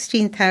than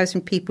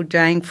 16,000 people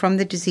dying from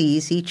the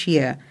disease each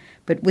year.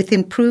 But with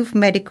improved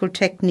medical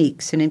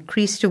techniques and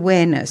increased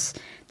awareness,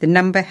 the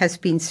number has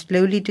been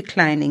slowly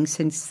declining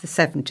since the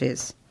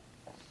 70s.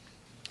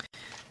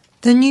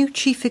 The new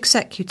chief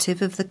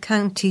executive of the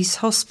county's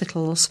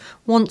hospitals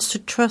wants to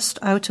trust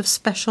out of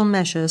special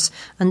measures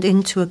and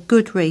into a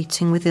good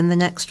rating within the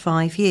next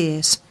 5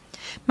 years.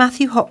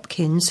 Matthew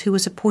Hopkins, who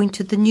was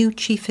appointed the new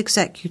chief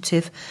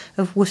executive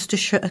of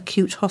Worcestershire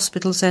Acute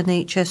Hospitals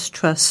NHS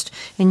Trust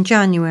in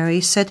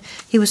January, said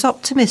he was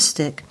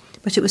optimistic,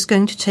 but it was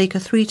going to take a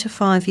 3 to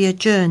 5 year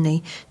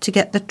journey to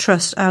get the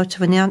trust out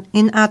of an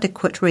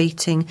inadequate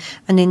rating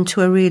and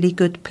into a really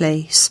good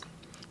place.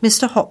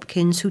 Mr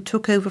Hopkins, who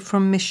took over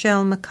from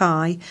Michelle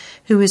Mackay,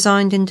 who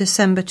resigned in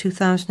December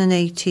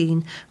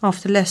 2018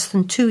 after less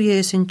than 2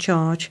 years in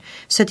charge,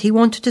 said he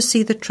wanted to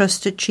see the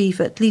trust achieve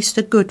at least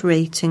a good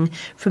rating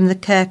from the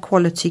Care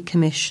Quality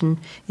Commission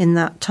in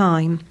that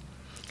time.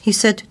 He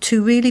said,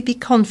 "To really be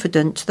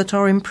confident that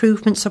our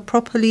improvements are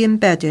properly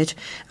embedded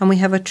and we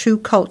have a true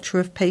culture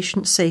of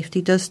patient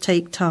safety does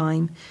take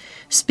time."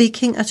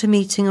 Speaking at a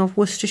meeting of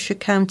Worcestershire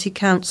County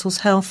Council's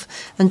Health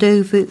and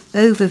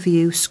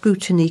Overview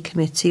Scrutiny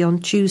Committee on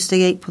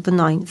Tuesday, April the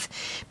 9th,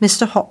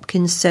 Mr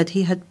Hopkins said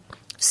he had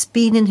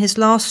been in his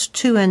last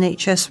 2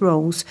 NHS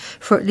roles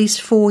for at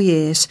least 4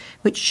 years,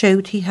 which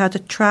showed he had a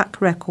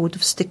track record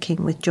of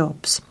sticking with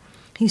jobs.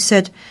 He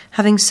said,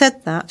 having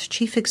said that,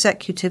 chief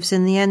executives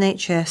in the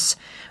NHS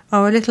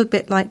are a little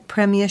bit like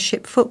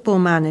Premiership football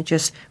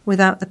managers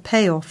without the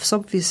payoffs,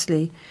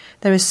 obviously.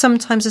 There is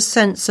sometimes a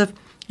sense of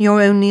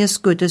you're only as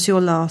good as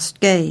your last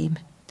game.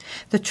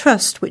 The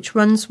trust, which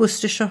runs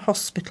Worcestershire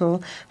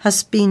Hospital,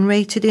 has been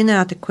rated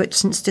inadequate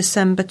since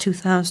December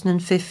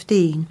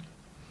 2015.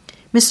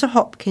 Mr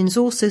Hopkins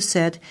also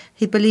said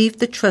he believed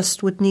the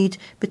trust would need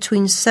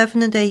between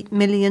 £7 and £8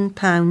 million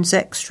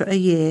extra a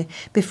year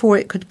before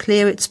it could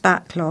clear its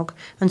backlog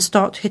and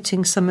start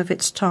hitting some of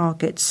its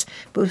targets,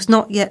 but was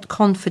not yet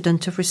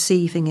confident of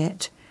receiving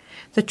it.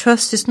 The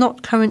Trust is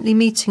not currently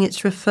meeting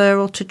its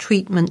referral to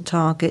treatment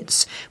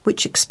targets,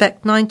 which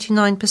expect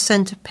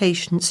 99% of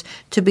patients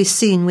to be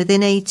seen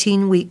within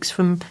 18 weeks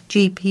from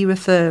GP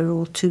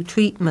referral to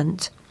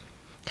treatment.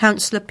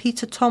 Councillor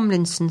Peter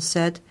Tomlinson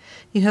said,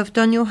 "You have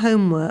done your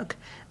homework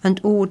and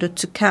ordered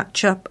to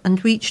catch up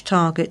and reach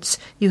targets.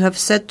 You have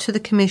said to the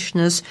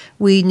commissioners,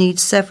 we need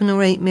 £7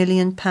 or £8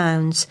 million.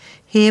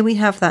 Here we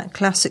have that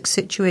classic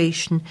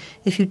situation.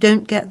 If you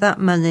don't get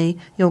that money,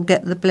 you'll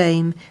get the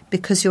blame,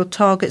 because your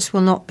targets will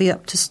not be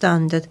up to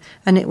standard,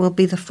 and it will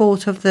be the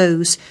fault of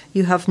those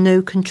you have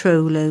no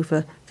control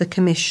over, the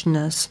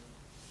commissioners."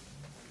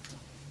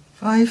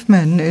 5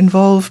 men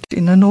involved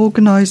in an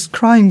organised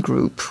crime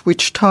group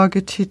which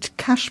targeted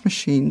cash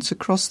machines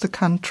across the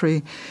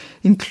country,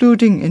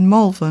 including in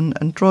Malvern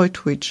and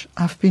Droitwich,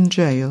 have been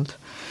jailed.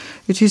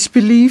 It is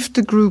believed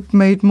the group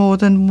made more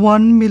than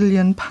 £1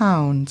 million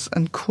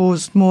and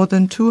caused more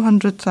than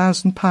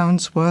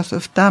 £200,000 worth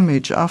of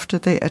damage after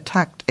they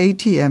attacked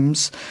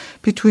ATMs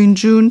between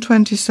June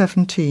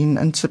 2017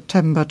 and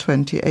September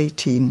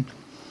 2018.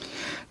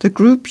 The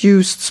group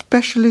used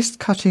specialist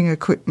cutting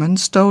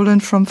equipment stolen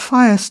from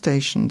fire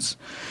stations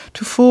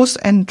to force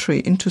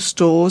entry into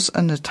stores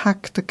and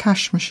attack the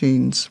cash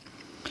machines.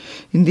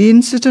 In the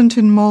incident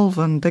in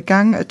Malvern, the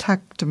gang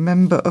attacked a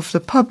member of the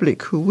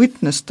public who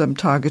witnessed them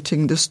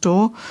targeting the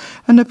store,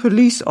 and a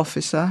police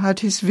officer had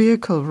his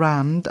vehicle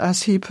rammed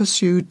as he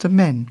pursued the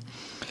men.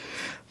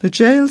 The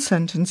jail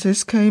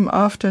sentences came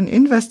after an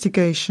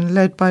investigation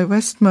led by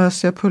West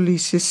Mercia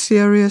Police's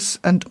Serious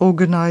and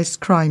Organised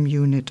Crime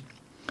Unit.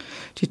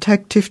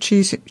 Detective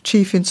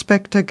Chief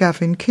Inspector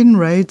Gavin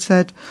Kinraid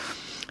said,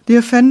 "The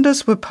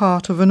offenders were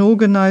part of an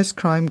organised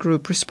crime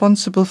group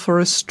responsible for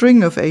a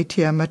string of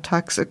ATM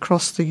attacks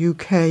across the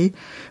UK,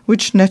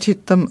 which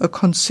netted them a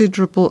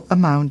considerable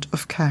amount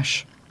of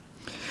cash.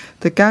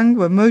 The gang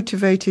were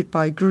motivated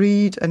by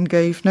greed and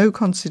gave no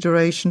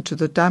consideration to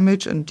the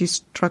damage and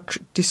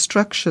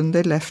destruction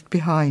they left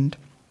behind.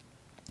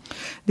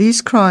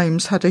 These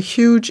crimes had a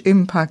huge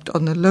impact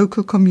on the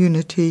local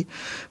community,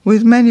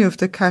 with many of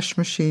the cash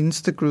machines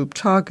the group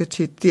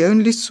targeted the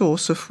only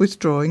source of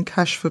withdrawing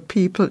cash for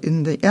people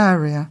in the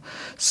area,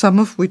 some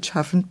of which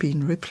haven't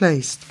been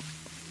replaced.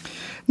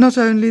 Not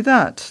only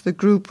that, the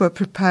group were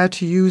prepared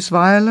to use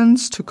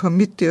violence to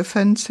commit the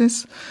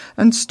offences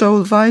and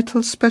stole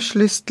vital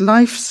specialist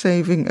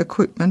life-saving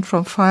equipment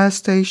from fire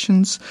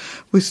stations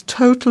with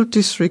total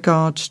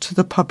disregard to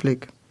the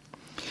public.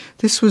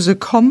 This was a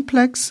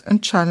complex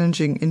and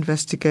challenging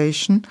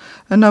investigation,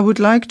 and I would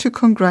like to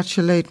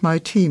congratulate my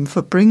team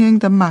for bringing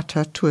the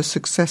matter to a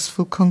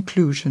successful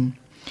conclusion.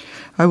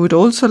 I would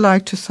also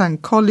like to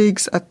thank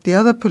colleagues at the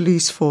other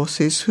police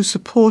forces who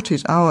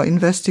supported our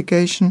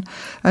investigation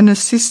and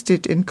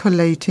assisted in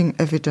collating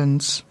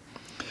evidence.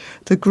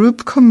 The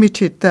group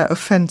committed their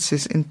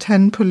offences in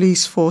 10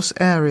 police force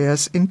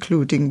areas,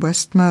 including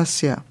West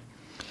Mercia.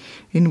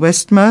 In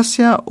West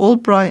Mercia, all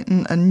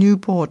Brighton and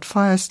Newport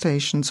fire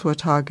stations were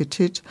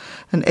targeted,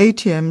 and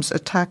ATMs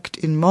attacked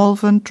in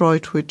Malvern,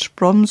 Droitwich,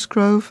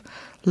 Bromsgrove,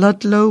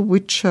 Ludlow,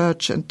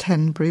 Whitchurch and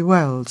Tenbury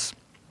Wells.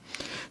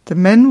 The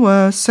men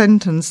were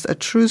sentenced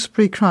at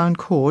Shrewsbury Crown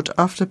Court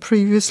after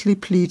previously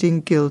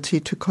pleading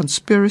guilty to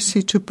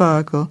conspiracy to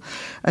burgle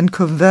and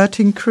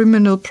converting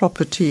criminal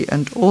property,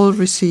 and all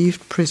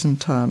received prison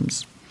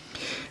terms.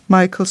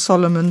 Michael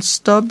Solomon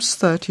Stubbs,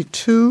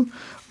 32,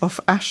 of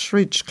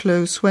Ashridge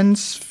Close,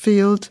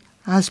 Wensfield,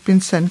 has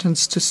been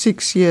sentenced to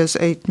 6 years,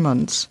 8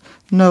 months.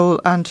 Noel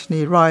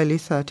Anthony Riley,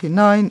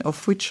 39,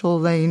 of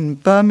Wychell Lane,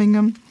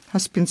 Birmingham,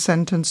 has been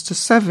sentenced to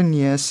 7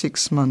 years,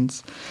 6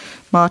 months.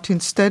 Martin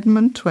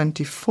Stedman,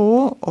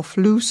 24, of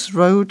Luce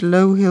Road,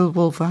 Low Hill,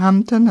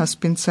 Wolverhampton, has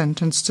been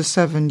sentenced to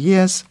 7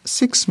 years,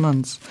 6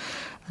 months.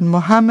 And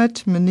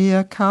Mohammed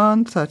Munir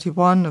Khan,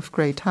 31, of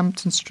Great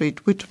Hampton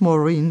Street,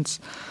 Whitmore Greens,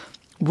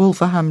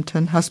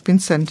 Wolverhampton, has been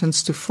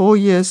sentenced to 4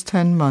 years,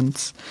 10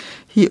 months.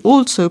 He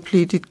also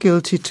pleaded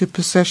guilty to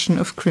possession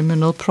of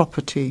criminal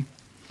property.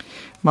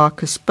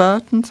 Marcus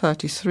Burton,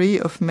 33,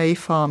 of May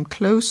Farm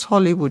Close,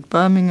 Hollywood,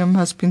 Birmingham,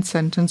 has been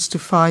sentenced to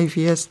 5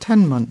 years,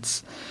 10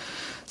 months.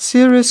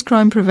 Serious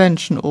crime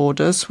prevention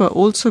orders were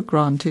also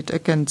granted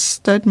against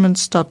Stedman,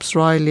 Stubbs,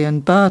 Riley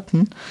and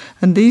Burton,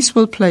 and these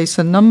will place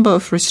a number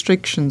of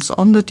restrictions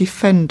on the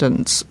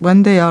defendants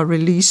when they are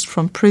released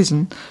from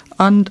prison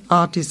and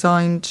are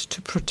designed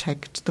to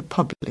protect the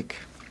public.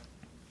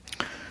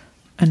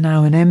 And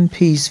now an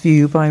MP's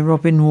view by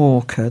Robin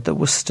Walker, the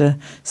Worcester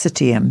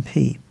City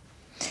MP.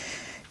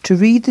 To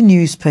read the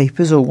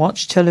newspapers or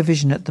watch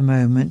television at the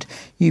moment,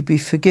 you'd be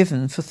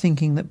forgiven for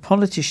thinking that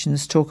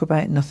politicians talk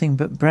about nothing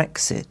but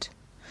Brexit.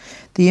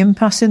 The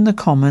impasse in the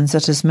Commons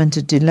that has meant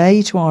a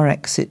delay to our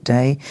exit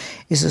day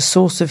is a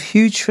source of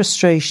huge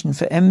frustration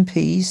for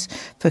MPs,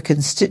 for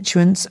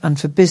constituents and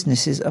for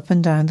businesses up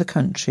and down the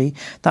country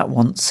that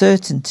want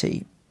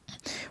certainty.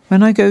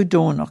 When I go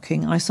door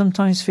knocking, I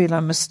sometimes feel I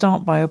must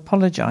start by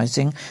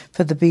apologising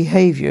for the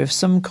behaviour of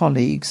some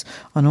colleagues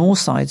on all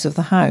sides of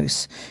the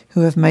House who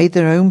have made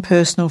their own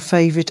personal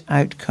favourite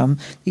outcome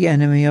the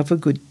enemy of a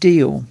good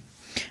deal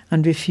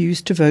and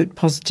refuse to vote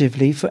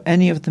positively for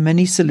any of the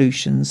many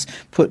solutions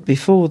put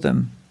before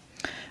them.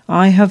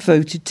 I have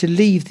voted to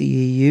leave the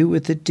EU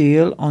with the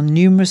deal on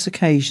numerous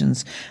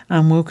occasions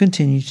and will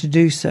continue to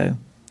do so.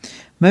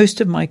 Most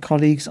of my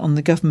colleagues on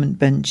the government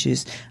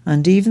benches,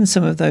 and even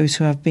some of those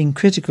who have been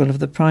critical of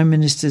the Prime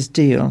Minister's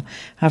deal,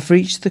 have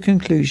reached the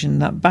conclusion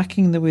that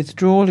backing the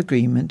withdrawal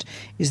agreement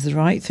is the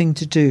right thing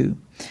to do.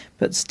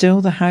 But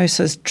still the House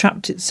has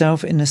trapped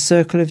itself in a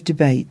circle of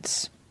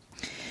debates.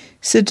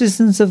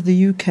 Citizens of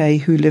the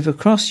UK who live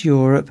across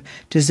Europe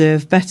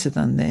deserve better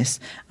than this,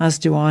 as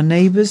do our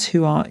neighbours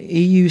who are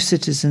EU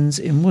citizens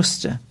in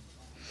Worcester.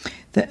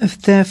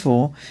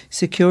 Therefore,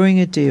 securing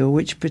a deal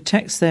which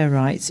protects their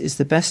rights is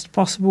the best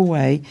possible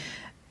way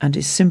and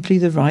is simply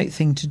the right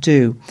thing to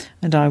do,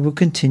 and I will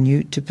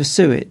continue to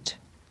pursue it.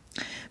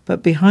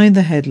 But behind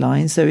the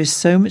headlines there is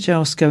so much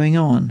else going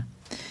on.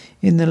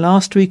 In the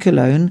last week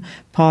alone,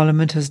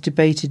 Parliament has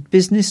debated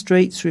business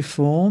rates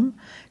reform,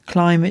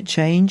 climate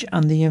change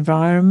and the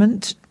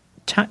environment,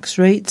 tax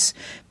rates,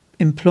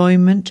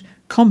 employment,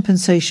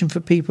 compensation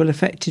for people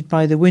affected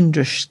by the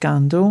Windrush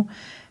scandal,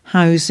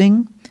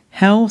 housing,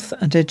 health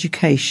and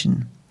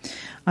education.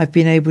 I've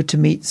been able to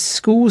meet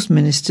schools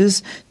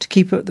ministers to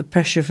keep up the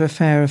pressure for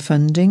fairer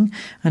funding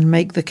and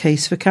make the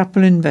case for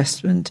capital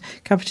investment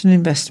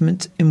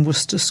in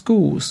Worcester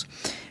schools,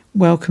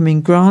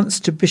 welcoming grants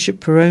to Bishop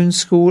Perrone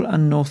School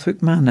and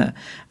Northwick Manor,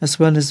 as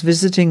well as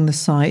visiting the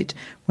site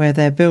where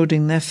they're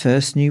building their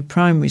first new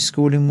primary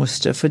school in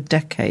Worcester for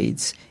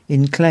decades,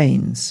 in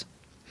Claines.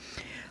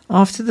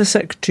 After the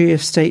Secretary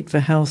of State for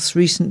Health's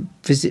recent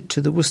visit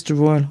to the Worcester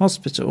Royal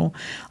Hospital,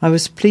 I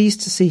was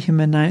pleased to see him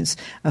announce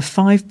a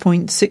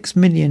 £5.6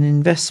 million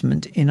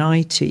investment in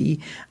IT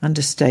and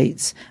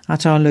estates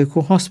at our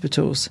local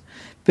hospitals,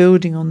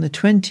 building on the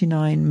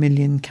 £29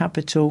 million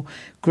capital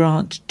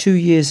grant 2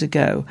 years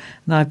ago,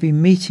 and I've been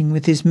meeting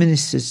with his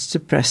ministers to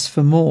press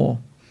for more.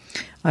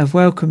 I've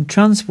welcomed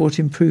transport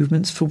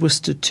improvements for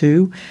Worcester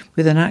too,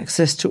 with an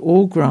access to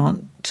all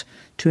grant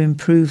to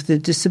improve the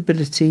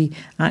disability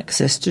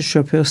access to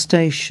Shrub Hill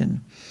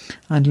Station,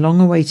 and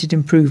long-awaited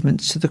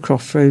improvements to the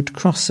Croft Road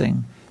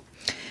crossing.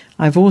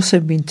 I've also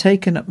been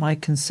taken up my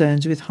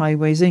concerns with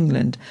Highways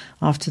England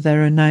after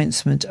their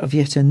announcement of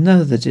yet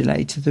another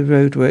delay to the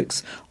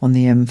roadworks on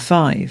the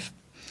M5.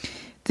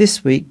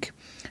 This week,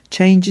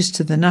 changes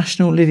to the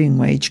national living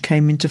wage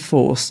came into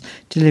force,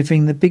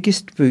 delivering the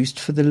biggest boost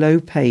for the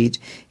low-paid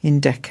in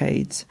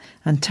decades,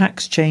 and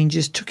tax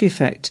changes took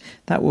effect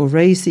that will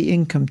raise the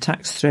income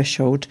tax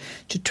threshold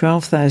to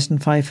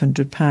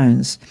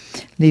 £12,500,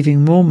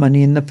 leaving more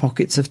money in the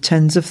pockets of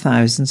tens of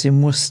thousands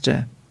in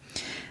Worcester.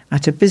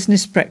 At a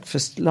business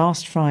breakfast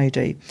last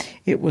Friday,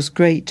 it was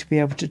great to be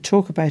able to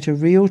talk about a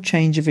real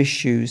change of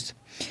issues: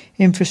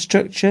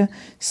 infrastructure,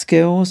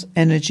 skills,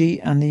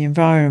 energy and the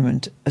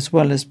environment, as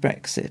well as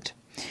Brexit.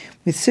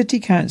 With City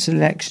Council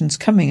elections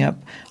coming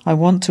up, I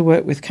want to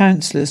work with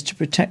councillors to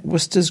protect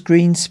Worcester's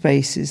green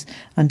spaces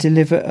and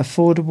deliver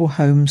affordable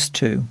homes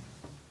too.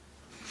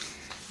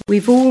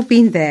 We've all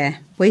been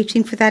there,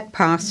 waiting for that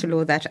parcel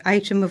or that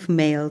item of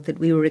mail that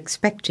we were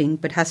expecting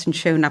but hasn't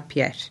shown up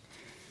yet.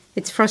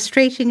 It's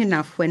frustrating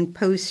enough when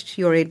post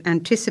you're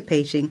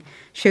anticipating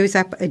shows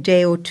up a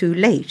day or two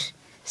late,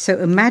 so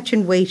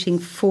imagine waiting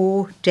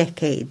 4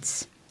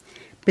 decades.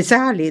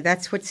 Bizarrely,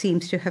 that's what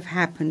seems to have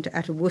happened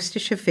at a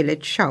Worcestershire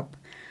village shop,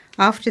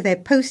 after their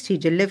postie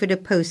delivered a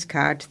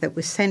postcard that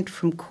was sent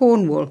from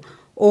Cornwall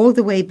all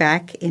the way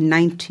back in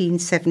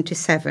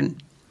 1977.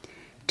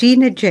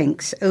 Dina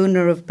Jenks,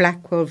 owner of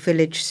Blackwell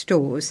Village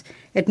Stores,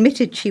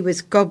 admitted she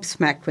was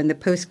gobsmacked when the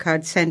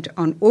postcard sent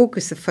on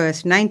August the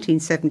 1st,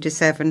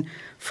 1977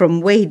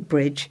 from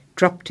Wadebridge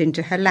dropped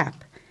into her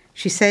lap.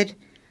 She said,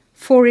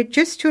 "For it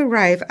just to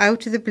arrive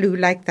out of the blue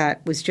like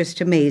that was just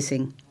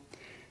amazing."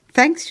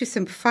 Thanks to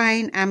some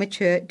fine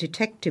amateur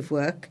detective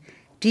work,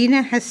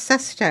 Dina has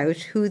sussed out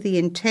who the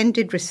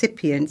intended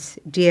recipients,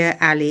 dear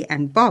Ali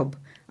and Bob,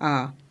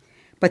 are.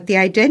 But the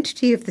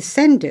identity of the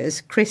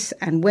senders, Chris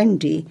and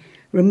Wendy,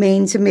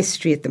 remains a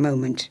mystery at the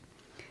moment.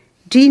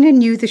 Dina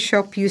knew the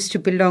shop used to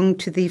belong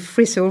to the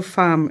Frizzle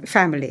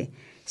family,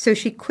 so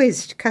she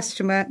quizzed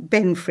customer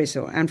Ben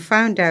Frizzle and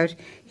found out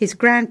his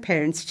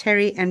grandparents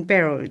Terry and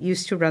Beryl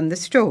used to run the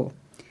store.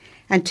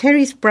 And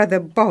Terry's brother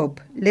Bob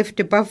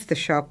lived above the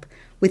shop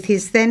with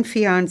his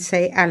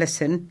then-fiancée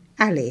Alison,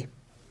 Ali.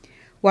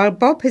 While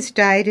Bob has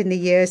died in the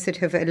years that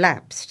have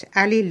elapsed,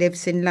 Ali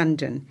lives in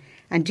London,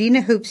 and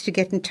Dina hopes to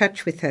get in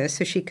touch with her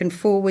so she can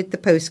forward the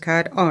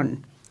postcard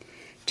on.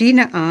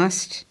 Dina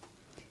added,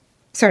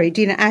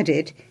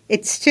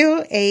 "It's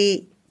still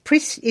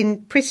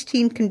in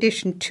pristine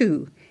condition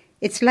too.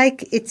 It's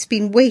like it's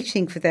been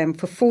waiting for them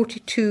for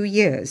 42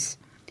 years.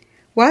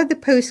 While the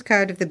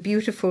postcard of the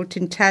beautiful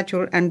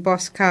Tintagel and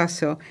Boss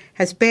Castle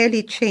has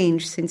barely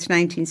changed since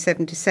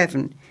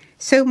 1977,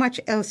 so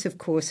much else, of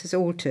course, has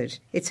altered.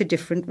 It's a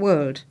different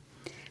world.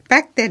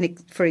 Back then,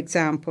 for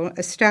example,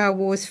 a Star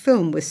Wars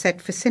film was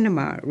set for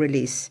cinema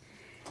release.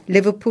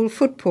 Liverpool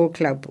Football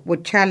Club were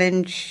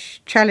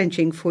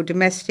challenging for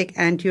domestic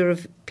and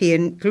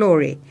European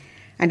glory,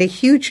 and a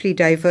hugely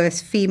diverse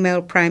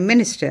female Prime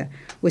Minister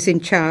was in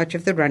charge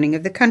of the running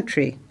of the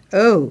country.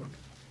 Oh!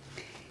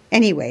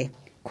 Anyway,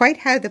 quite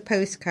how the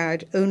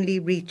postcard only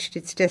reached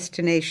its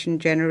destination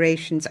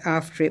generations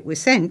after it was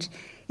sent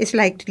is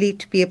likely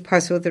to be a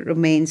puzzle that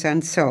remains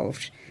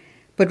unsolved.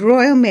 But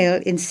Royal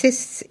Mail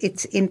insists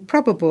it's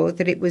improbable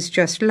that it was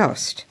just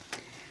lost.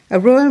 A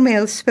Royal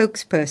Mail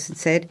spokesperson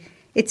said,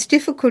 "It's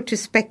difficult to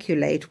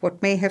speculate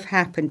what may have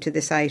happened to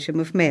this item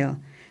of mail,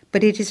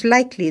 but it is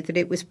likely that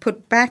it was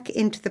put back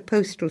into the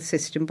postal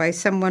system by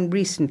someone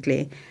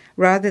recently,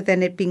 rather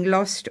than it being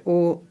lost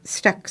or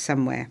stuck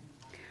somewhere.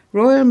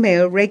 Royal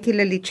Mail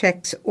regularly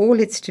checks all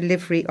its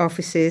delivery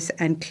offices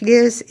and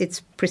clears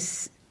its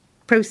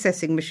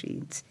processing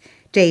machines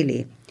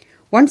daily.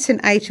 Once an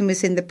item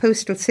is in the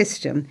postal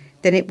system,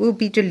 then it will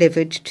be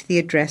delivered to the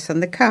address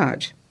on the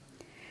card."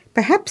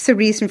 Perhaps the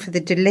reason for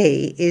the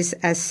delay is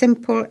as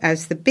simple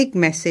as the big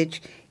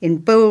message in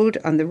bold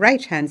on the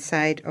right-hand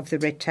side of the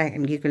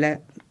rectangular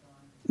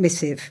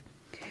missive.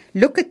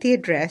 Look at the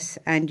address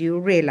and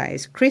you'll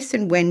realize Chris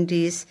and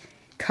Wendy's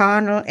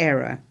carnal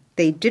error.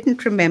 They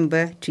didn't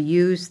remember to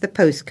use the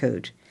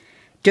postcode.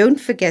 Don't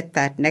forget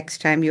that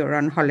next time you're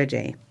on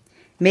holiday.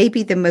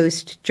 Maybe the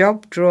most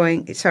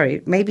jaw-dropping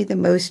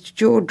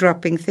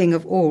thing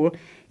of all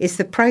is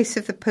the price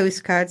of the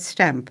postcard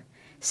stamp,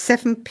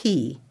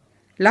 7p.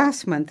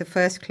 Last month, the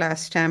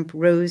first-class stamp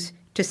rose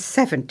to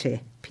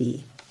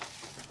 70p.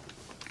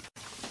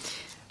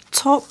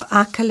 Top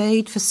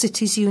accolade for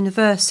Cities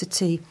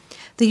University.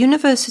 The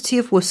University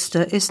of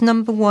Worcester is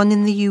number 1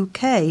 in the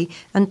UK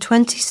and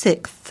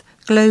 26th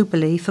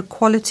globally for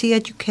quality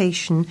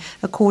education,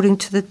 according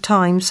to the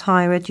Times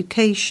Higher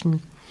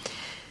Education.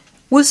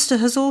 Worcester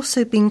has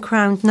also been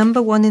crowned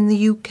number 1 in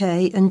the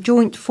UK and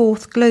joint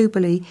 4th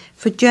globally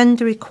for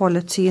gender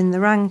equality in the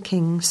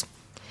rankings.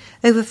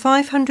 Over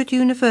 500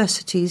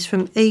 universities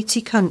from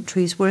 80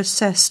 countries were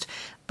assessed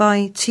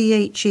by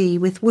THE,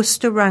 with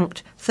Worcester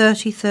ranked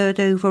 33rd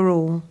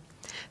overall.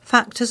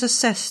 Factors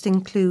assessed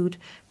include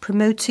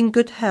promoting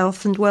good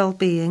health and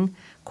well-being,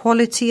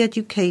 quality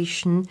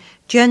education,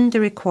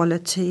 gender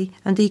equality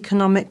and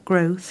economic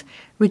growth,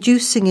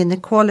 reducing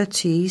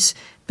inequalities,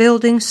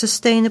 building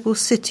sustainable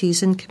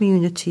cities and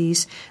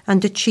communities,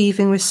 and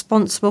achieving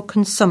responsible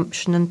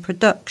consumption and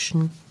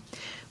production.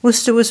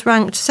 Worcester was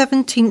ranked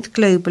 17th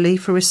globally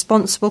for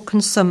responsible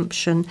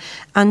consumption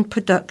and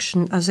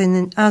production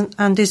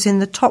and is in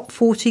the top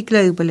 40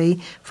 globally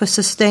for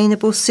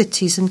sustainable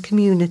cities and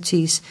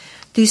communities,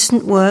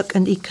 decent work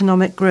and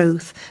economic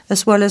growth,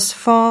 as well as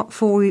for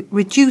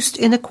reduced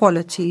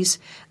inequalities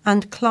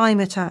and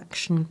climate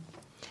action.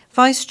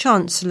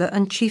 Vice-Chancellor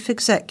and Chief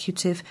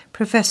Executive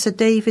Professor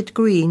David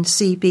Green,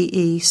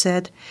 CBE,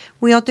 said,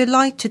 "We are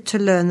delighted to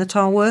learn that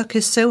our work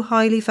is so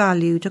highly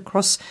valued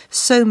across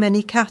so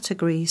many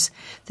categories.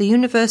 The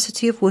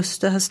University of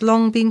Worcester has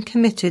long been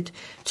committed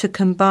to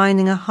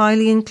combining a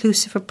highly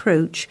inclusive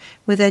approach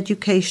with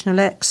educational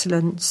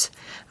excellence.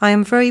 I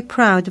am very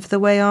proud of the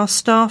way our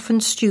staff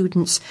and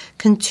students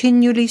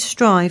continually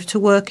strive to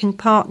work in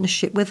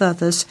partnership with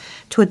others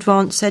to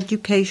advance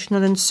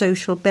educational and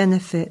social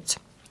benefit."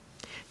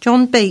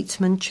 John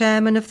Bateman,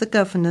 Chairman of the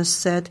Governors,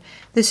 said,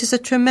 "This is a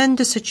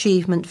tremendous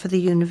achievement for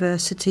the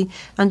university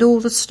and all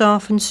the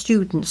staff and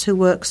students who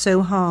work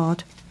so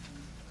hard."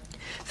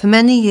 For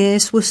many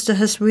years, Worcester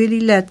has really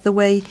led the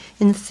way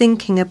in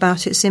thinking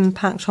about its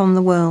impact on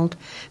the world,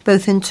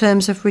 both in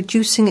terms of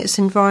reducing its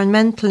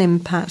environmental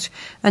impact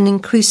and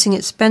increasing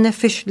its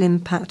beneficial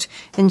impact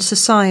in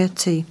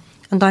society,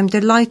 and I'm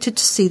delighted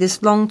to see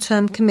this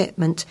long-term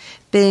commitment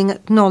being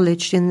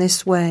acknowledged in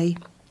this way.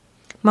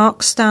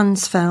 Mark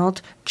Stansfeld,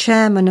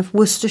 Chairman of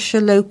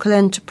Worcestershire Local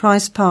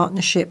Enterprise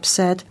Partnership,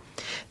 said,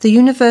 "The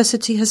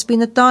university has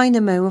been a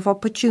dynamo of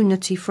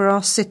opportunity for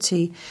our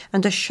city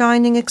and a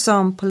shining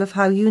example of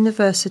how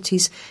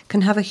universities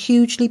can have a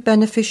hugely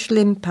beneficial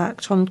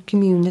impact on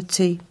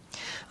community.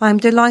 I am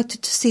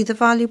delighted to see the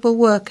valuable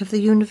work of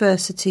the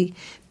university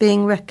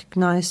being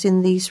recognised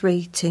in these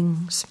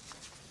ratings."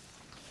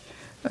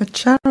 A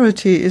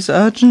charity is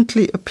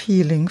urgently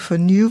appealing for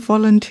new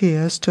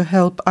volunteers to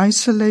help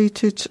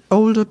isolated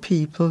older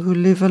people who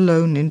live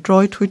alone in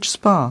Droitwich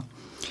Spa.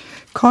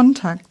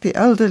 Contact the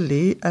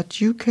Elderly at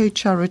UK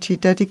charity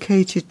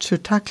dedicated to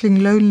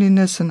tackling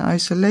loneliness and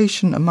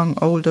isolation among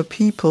older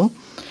people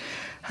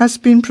has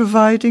been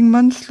providing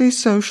monthly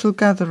social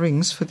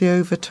gatherings for the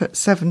over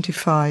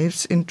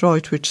 75s in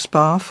Droitwich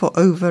Spa for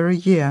over a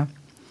year.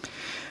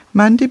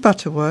 Mandy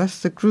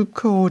Butterworth, the group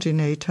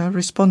coordinator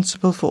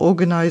responsible for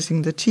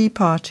organising the tea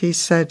party,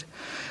 said,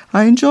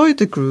 "I enjoyed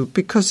the group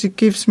because it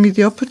gives me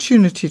the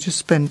opportunity to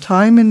spend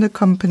time in the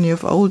company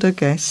of older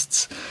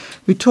guests.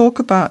 We talk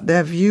about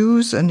their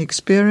views and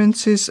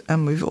experiences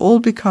and we've all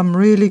become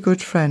really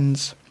good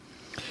friends."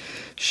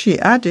 She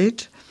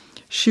added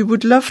she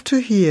would love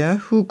to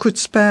hear who could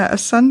spare a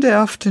Sunday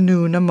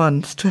afternoon a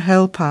month to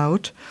help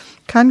out,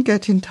 can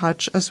get in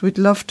touch as we'd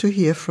love to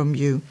hear from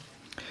you.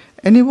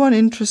 Anyone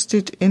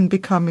interested in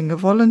becoming a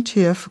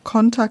volunteer for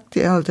Contact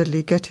the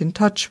Elderly, get in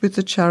touch with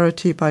the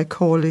charity by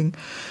calling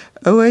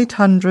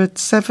 0800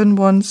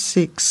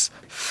 716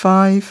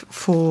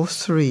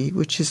 543,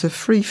 which is a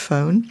free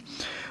phone,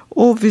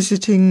 or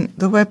visiting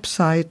the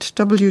website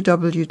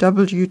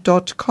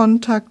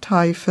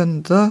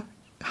www.contact-the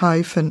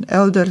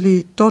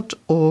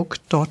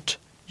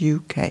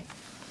work-elderly.org.uk.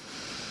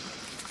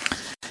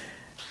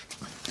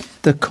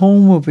 The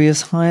corn will be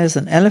as high as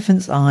an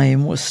elephant's eye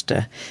in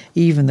Worcester,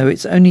 even though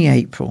it's only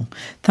April,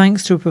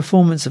 thanks to a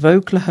performance of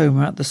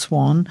Oklahoma at the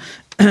Swan,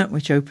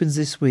 which opens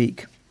this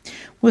week.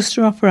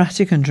 Worcester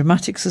Operatic and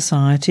Dramatic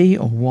Society,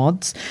 or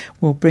WODS,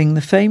 will bring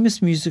the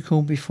famous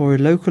musical before a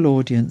local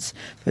audience,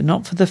 but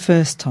not for the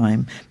first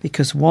time,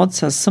 because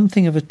WODS has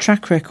something of a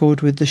track record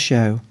with the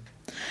show.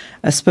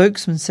 A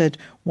spokesman said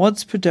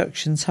WODS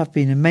productions have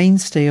been a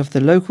mainstay of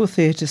the local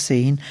theatre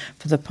scene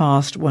for the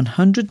past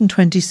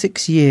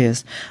 126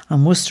 years,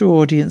 and Worcester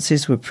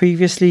audiences were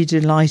previously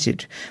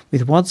delighted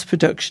with WODS'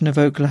 production of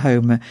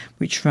Oklahoma,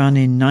 which ran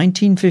in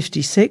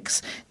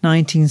 1956,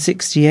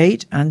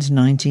 1968 and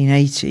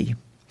 1980.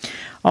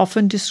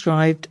 Often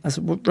described as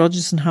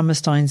Rodgers and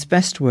Hammerstein's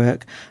best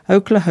work,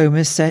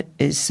 Oklahoma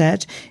is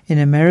set in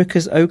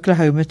America's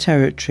Oklahoma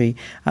Territory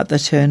at the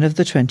turn of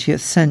the 20th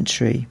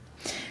century.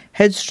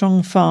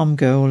 Headstrong farm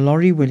girl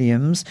Laurie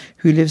Williams,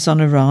 who lives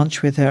on a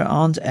ranch with her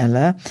Aunt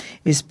Ella,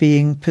 is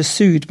being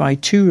pursued by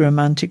two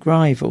romantic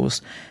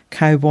rivals,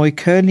 cowboy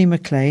Curly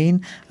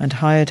McLean and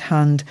hired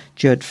hand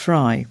Judd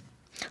Fry,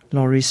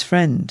 Laurie's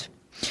friend.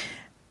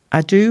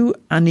 Adu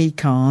Annie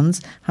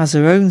Carnes has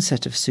her own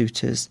set of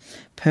suitors,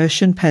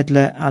 Persian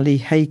peddler Ali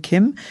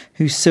Hakim,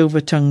 whose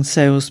silver-tongued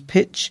sales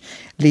pitch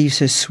leaves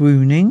her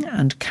swooning,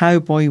 and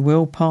cowboy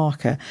Will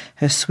Parker,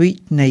 her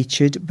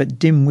sweet-natured but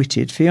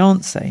dim-witted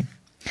fiancé.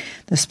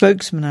 The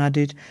spokesman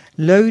added,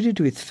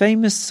 loaded with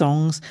famous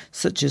songs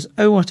such as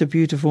Oh What a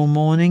Beautiful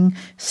Morning,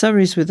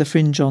 Surrey's with a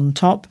Fringe on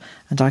Top,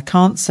 and I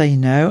Can't Say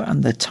No,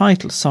 and the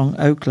title song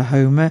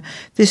Oklahoma,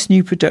 this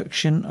new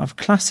production of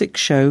classic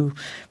show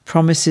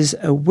promises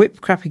a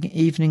whip-crapping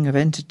evening of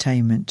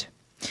entertainment.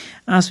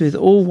 As with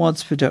all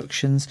WODS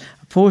productions,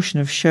 a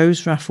portion of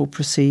show's raffle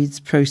proceeds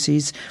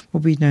will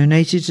be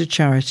donated to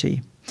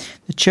charity.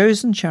 The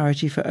chosen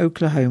charity for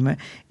Oklahoma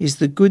is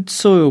the Good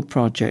Soil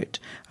Project,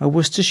 a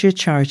Worcestershire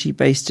charity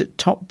based at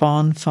Top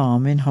Barn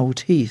Farm in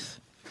Holt Heath.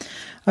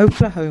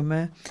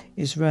 Oklahoma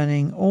is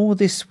running all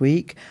this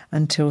week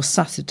until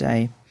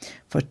Saturday.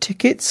 For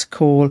tickets,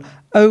 call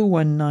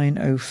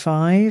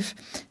 01905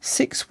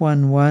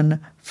 611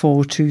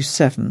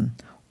 427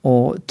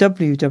 or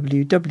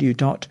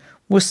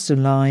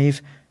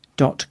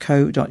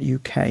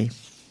www.worcesterlive.co.uk.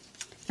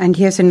 And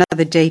here's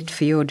another date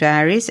for your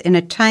diaries. In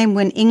a time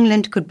when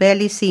England could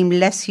barely seem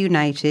less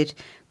united,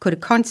 could a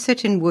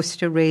concert in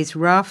Worcester raise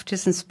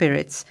rafters and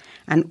spirits,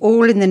 and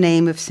all in the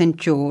name of St.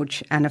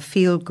 George and a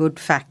feel-good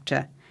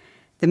factor.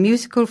 The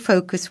musical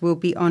focus will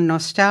be on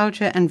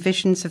nostalgia and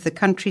visions of the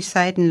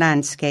countryside and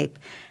landscape,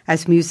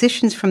 as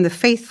musicians from the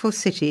faithful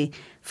city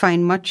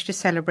find much to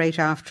celebrate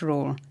after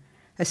all.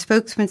 A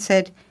spokesman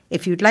said,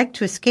 if you'd like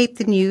to escape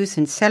the news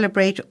and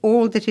celebrate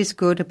all that is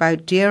good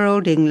about dear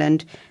old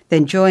England,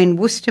 then join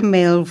Worcester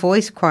Male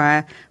Voice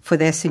Choir for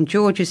their St.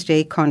 George's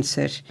Day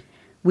concert.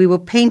 We will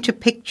paint a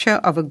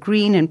picture of a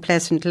green and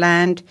pleasant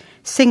land,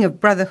 sing of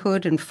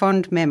brotherhood and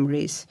fond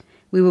memories.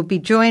 We will be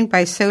joined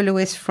by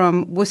soloists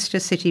from Worcester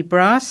City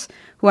Brass,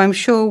 who I'm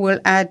sure will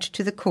add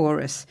to the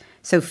chorus,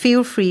 so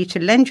feel free to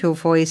lend your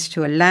voice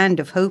to a land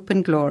of hope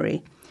and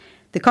glory.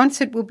 The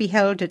concert will be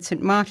held at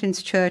St.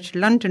 Martin's Church,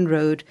 London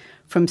Road,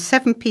 from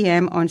 7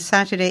 p.m. on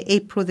Saturday,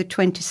 April the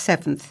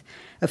 27th,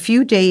 a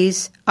few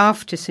days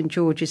after St.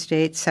 George's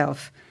Day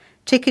itself.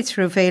 Tickets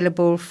are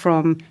available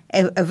from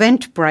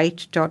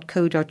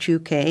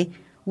eventbrite.co.uk,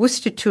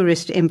 Worcester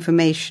Tourist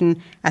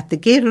information at the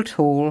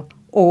Guildhall,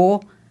 or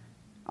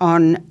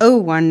on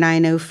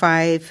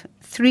 01905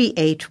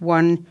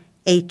 381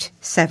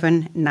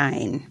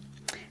 879.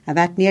 And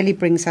that nearly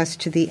brings us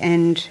to the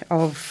end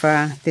of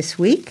this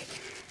week.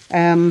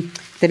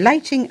 The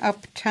lighting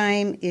up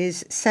time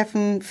is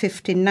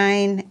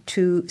 7:59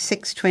 to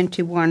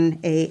 6:21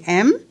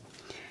 a.m.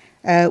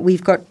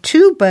 We've got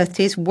two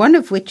birthdays, one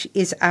of which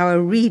is our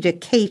reader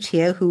Kate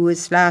here, who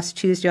was last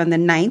Tuesday on the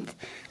 9th,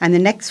 and the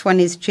next one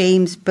is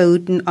James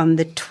Bowden on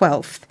the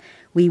 12th.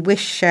 We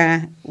wish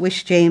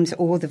James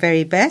all the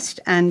very best,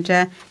 and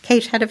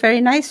Kate had a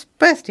very nice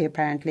birthday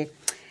apparently.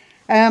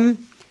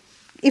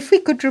 If we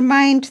could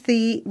remind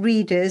the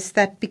readers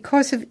that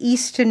because of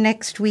Easter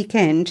next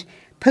weekend,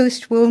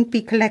 post won't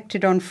be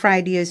collected on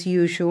Friday as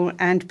usual,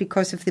 and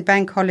because of the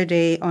bank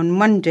holiday on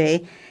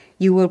Monday,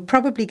 you will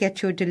probably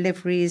get your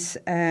deliveries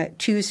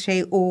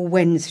Tuesday or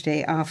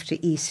Wednesday after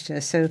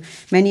Easter. So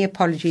many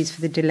apologies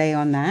for the delay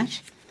on that.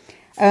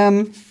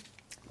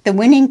 The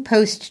Winning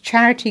Post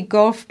Charity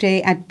Golf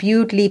Day at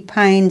Bewdley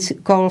Pines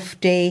Golf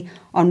Day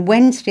on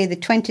Wednesday, the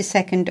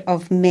 22nd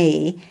of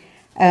May.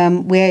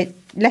 We're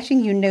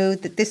letting you know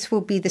that this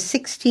will be the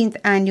 16th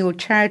annual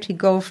Charity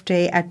Golf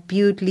Day at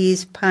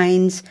Bewdley's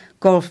Pines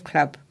Golf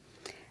Club.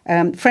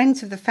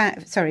 Friends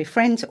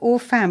or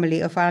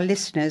family of our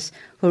listeners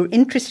who are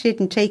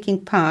interested in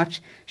taking part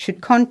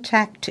should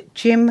contact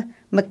Jim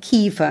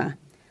McKeever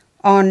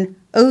on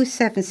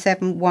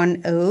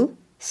 07710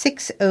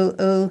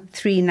 600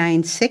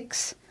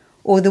 396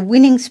 or the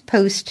Winnings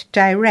Post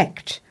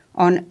direct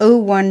on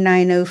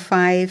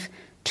 01905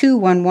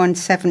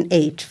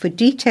 21178 for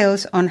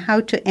details on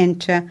how to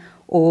enter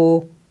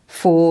or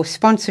for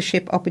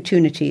sponsorship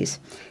opportunities.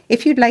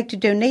 If you'd like to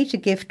donate a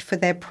gift for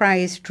their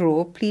prize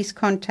draw, please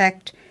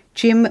contact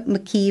Jim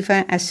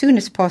McKeever as soon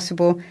as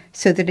possible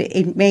so that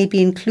it may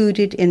be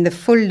included in the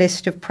full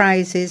list of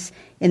prizes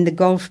in the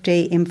Golf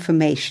Day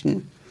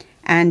information.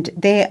 And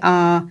there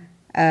are,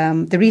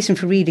 the reason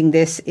for reading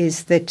this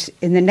is that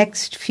in the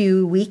next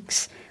few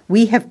weeks,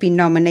 we have been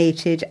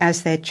nominated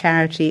as their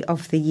Charity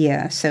of the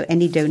Year. So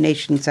any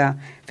donations are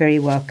very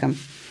welcome.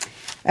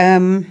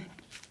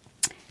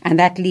 And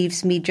that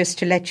leaves me just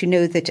to let you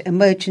know that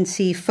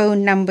emergency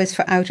phone numbers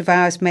for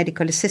out-of-hours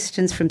medical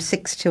assistance from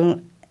 6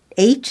 till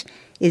 8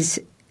 is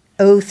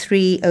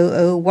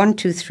 0300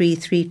 123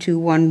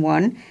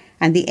 3211,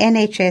 and the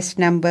NHS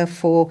number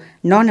for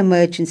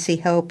non-emergency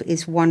help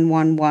is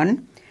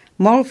 111.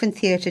 Malvern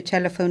Theatre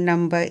telephone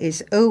number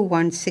is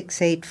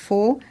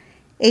 01684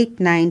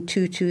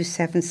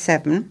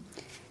 892277.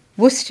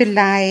 Worcester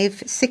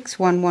Live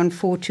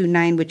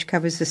 611429, which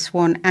covers the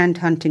Swan and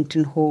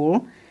Huntington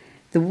Hall.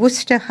 The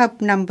Worcester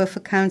Hub number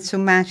for council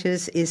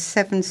matters is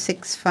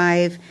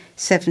 765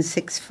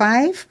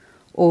 765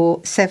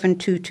 or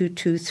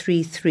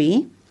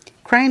 722233.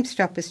 Crime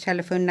Stoppers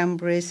telephone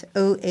number is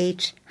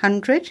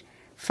 0800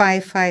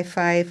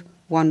 555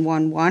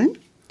 111.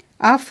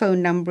 Our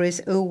phone number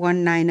is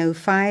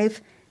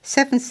 01905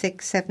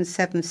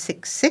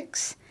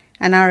 767766,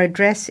 and our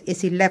address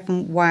is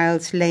 11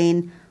 Wiles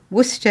Lane,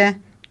 Worcester,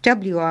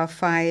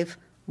 WR5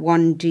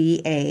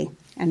 1DA.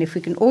 And if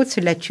we can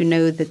also let you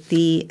know that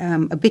the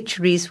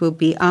obituaries will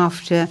be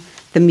after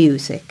the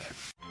music.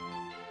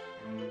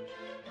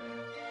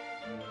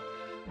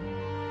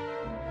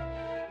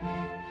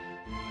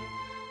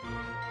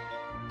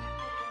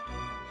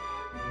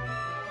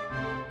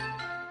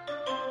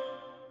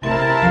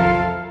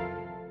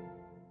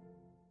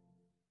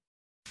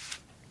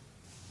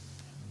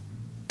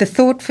 The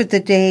thought for the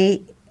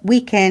day,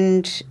 Luke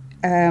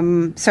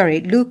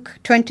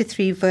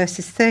 23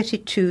 verses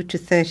 32 to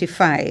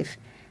 35.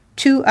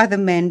 2 other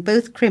men,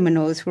 both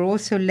criminals, were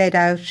also led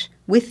out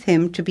with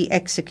him to be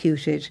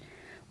executed.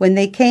 When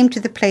they came to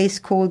the place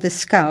called the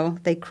Skull,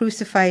 they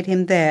crucified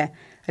him there,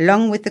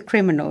 along with the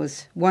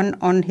criminals, one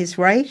on his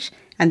right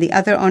and the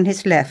other on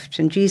his left.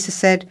 And Jesus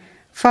said,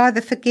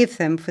 "Father, forgive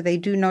them, for they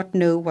do not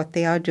know what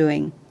they are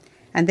doing."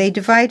 And they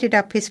divided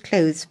up his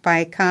clothes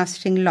by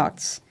casting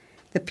lots.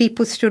 The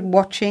people stood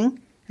watching,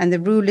 and the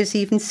rulers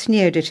even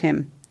sneered at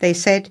him. They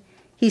said,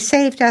 "He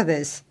saved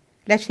others.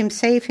 Let him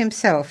save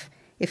himself,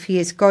 if he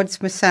is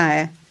God's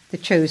Messiah, the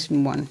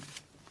chosen one."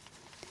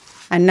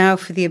 And now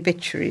for the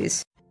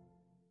obituaries.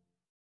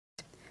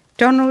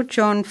 Donald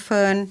John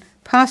Fern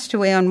passed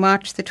away on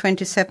March the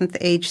 27th,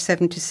 aged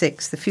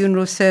 76. The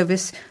funeral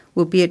service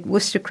will be at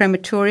Worcester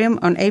Crematorium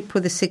on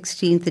April the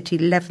 16th at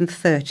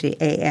 11:30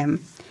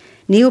 a.m.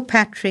 Neil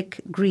Patrick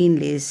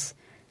Greenleys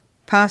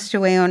passed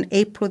away on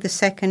April the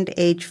 2nd,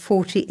 age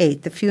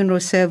 48. The funeral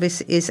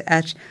service is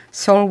at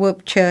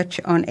Solwarp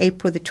Church on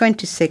April the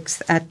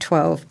 26th at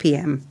 12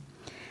 p.m.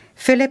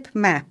 Philip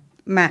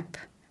Mapp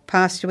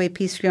passed away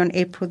peacefully on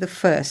April the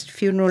 1st.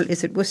 Funeral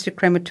is at Worcester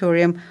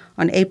Crematorium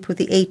on April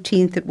the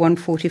 18th at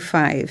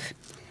 1:45.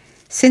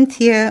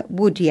 Cynthia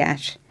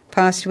Woodyat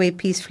passed away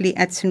peacefully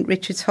at St.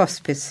 Richard's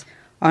Hospice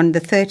on the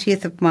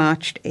 30th of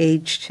March,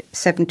 aged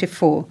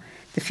 74.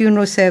 The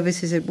funeral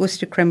service is at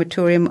Worcester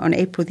Crematorium on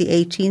April the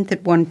 18th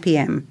at 1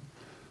 p.m.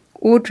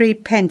 Audrey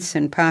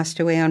Penson passed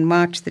away on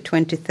March the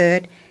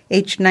 23rd,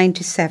 aged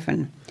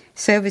 97.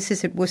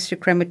 Services at Worcester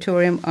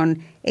Crematorium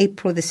on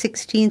April the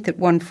 16th at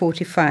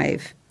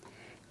 1:45.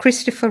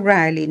 Christopher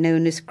Riley,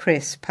 known as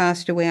Chris,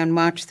 passed away on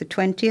March the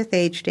 20th,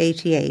 aged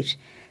 88.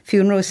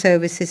 Funeral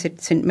services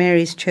at St.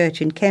 Mary's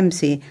Church in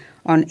Kemsey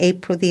on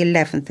April the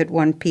 11th at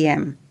 1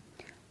 p.m.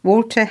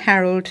 Walter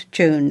Harold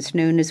Jones,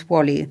 known as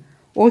Wally,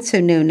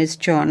 also known as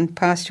John,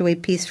 passed away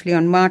peacefully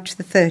on March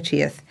the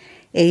 30th,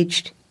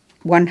 aged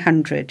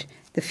 100.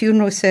 The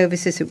funeral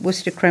service is at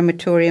Worcester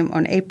Crematorium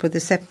on April the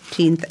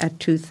 17th at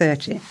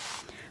 2:30.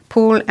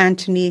 Paul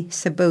Anthony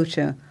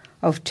Sabota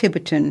of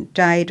Tiverton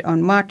died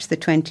on March the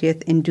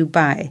 20th in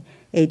Dubai,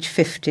 age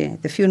 50.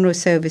 The funeral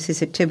service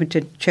is at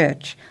Tiverton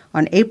Church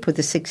on April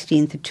the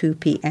 16th at 2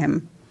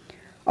 p.m.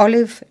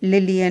 Olive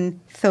Lillian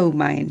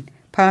Thomine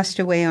passed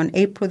away on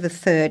April the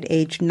 3rd,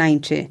 aged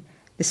 90.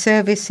 The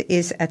service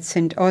is at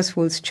St.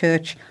 Oswald's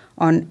Church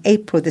on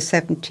April the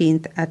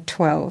 17th at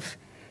 12.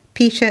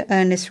 Peter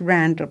Ernest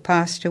Randall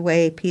passed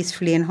away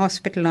peacefully in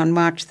hospital on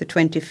March the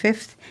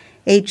 25th,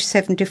 aged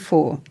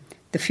 74.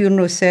 The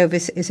funeral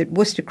service is at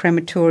Worcester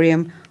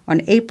Crematorium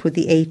on April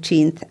the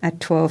 18th at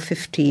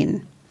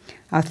 12:15.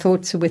 Our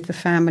thoughts are with the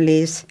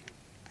families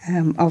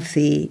of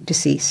the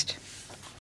deceased.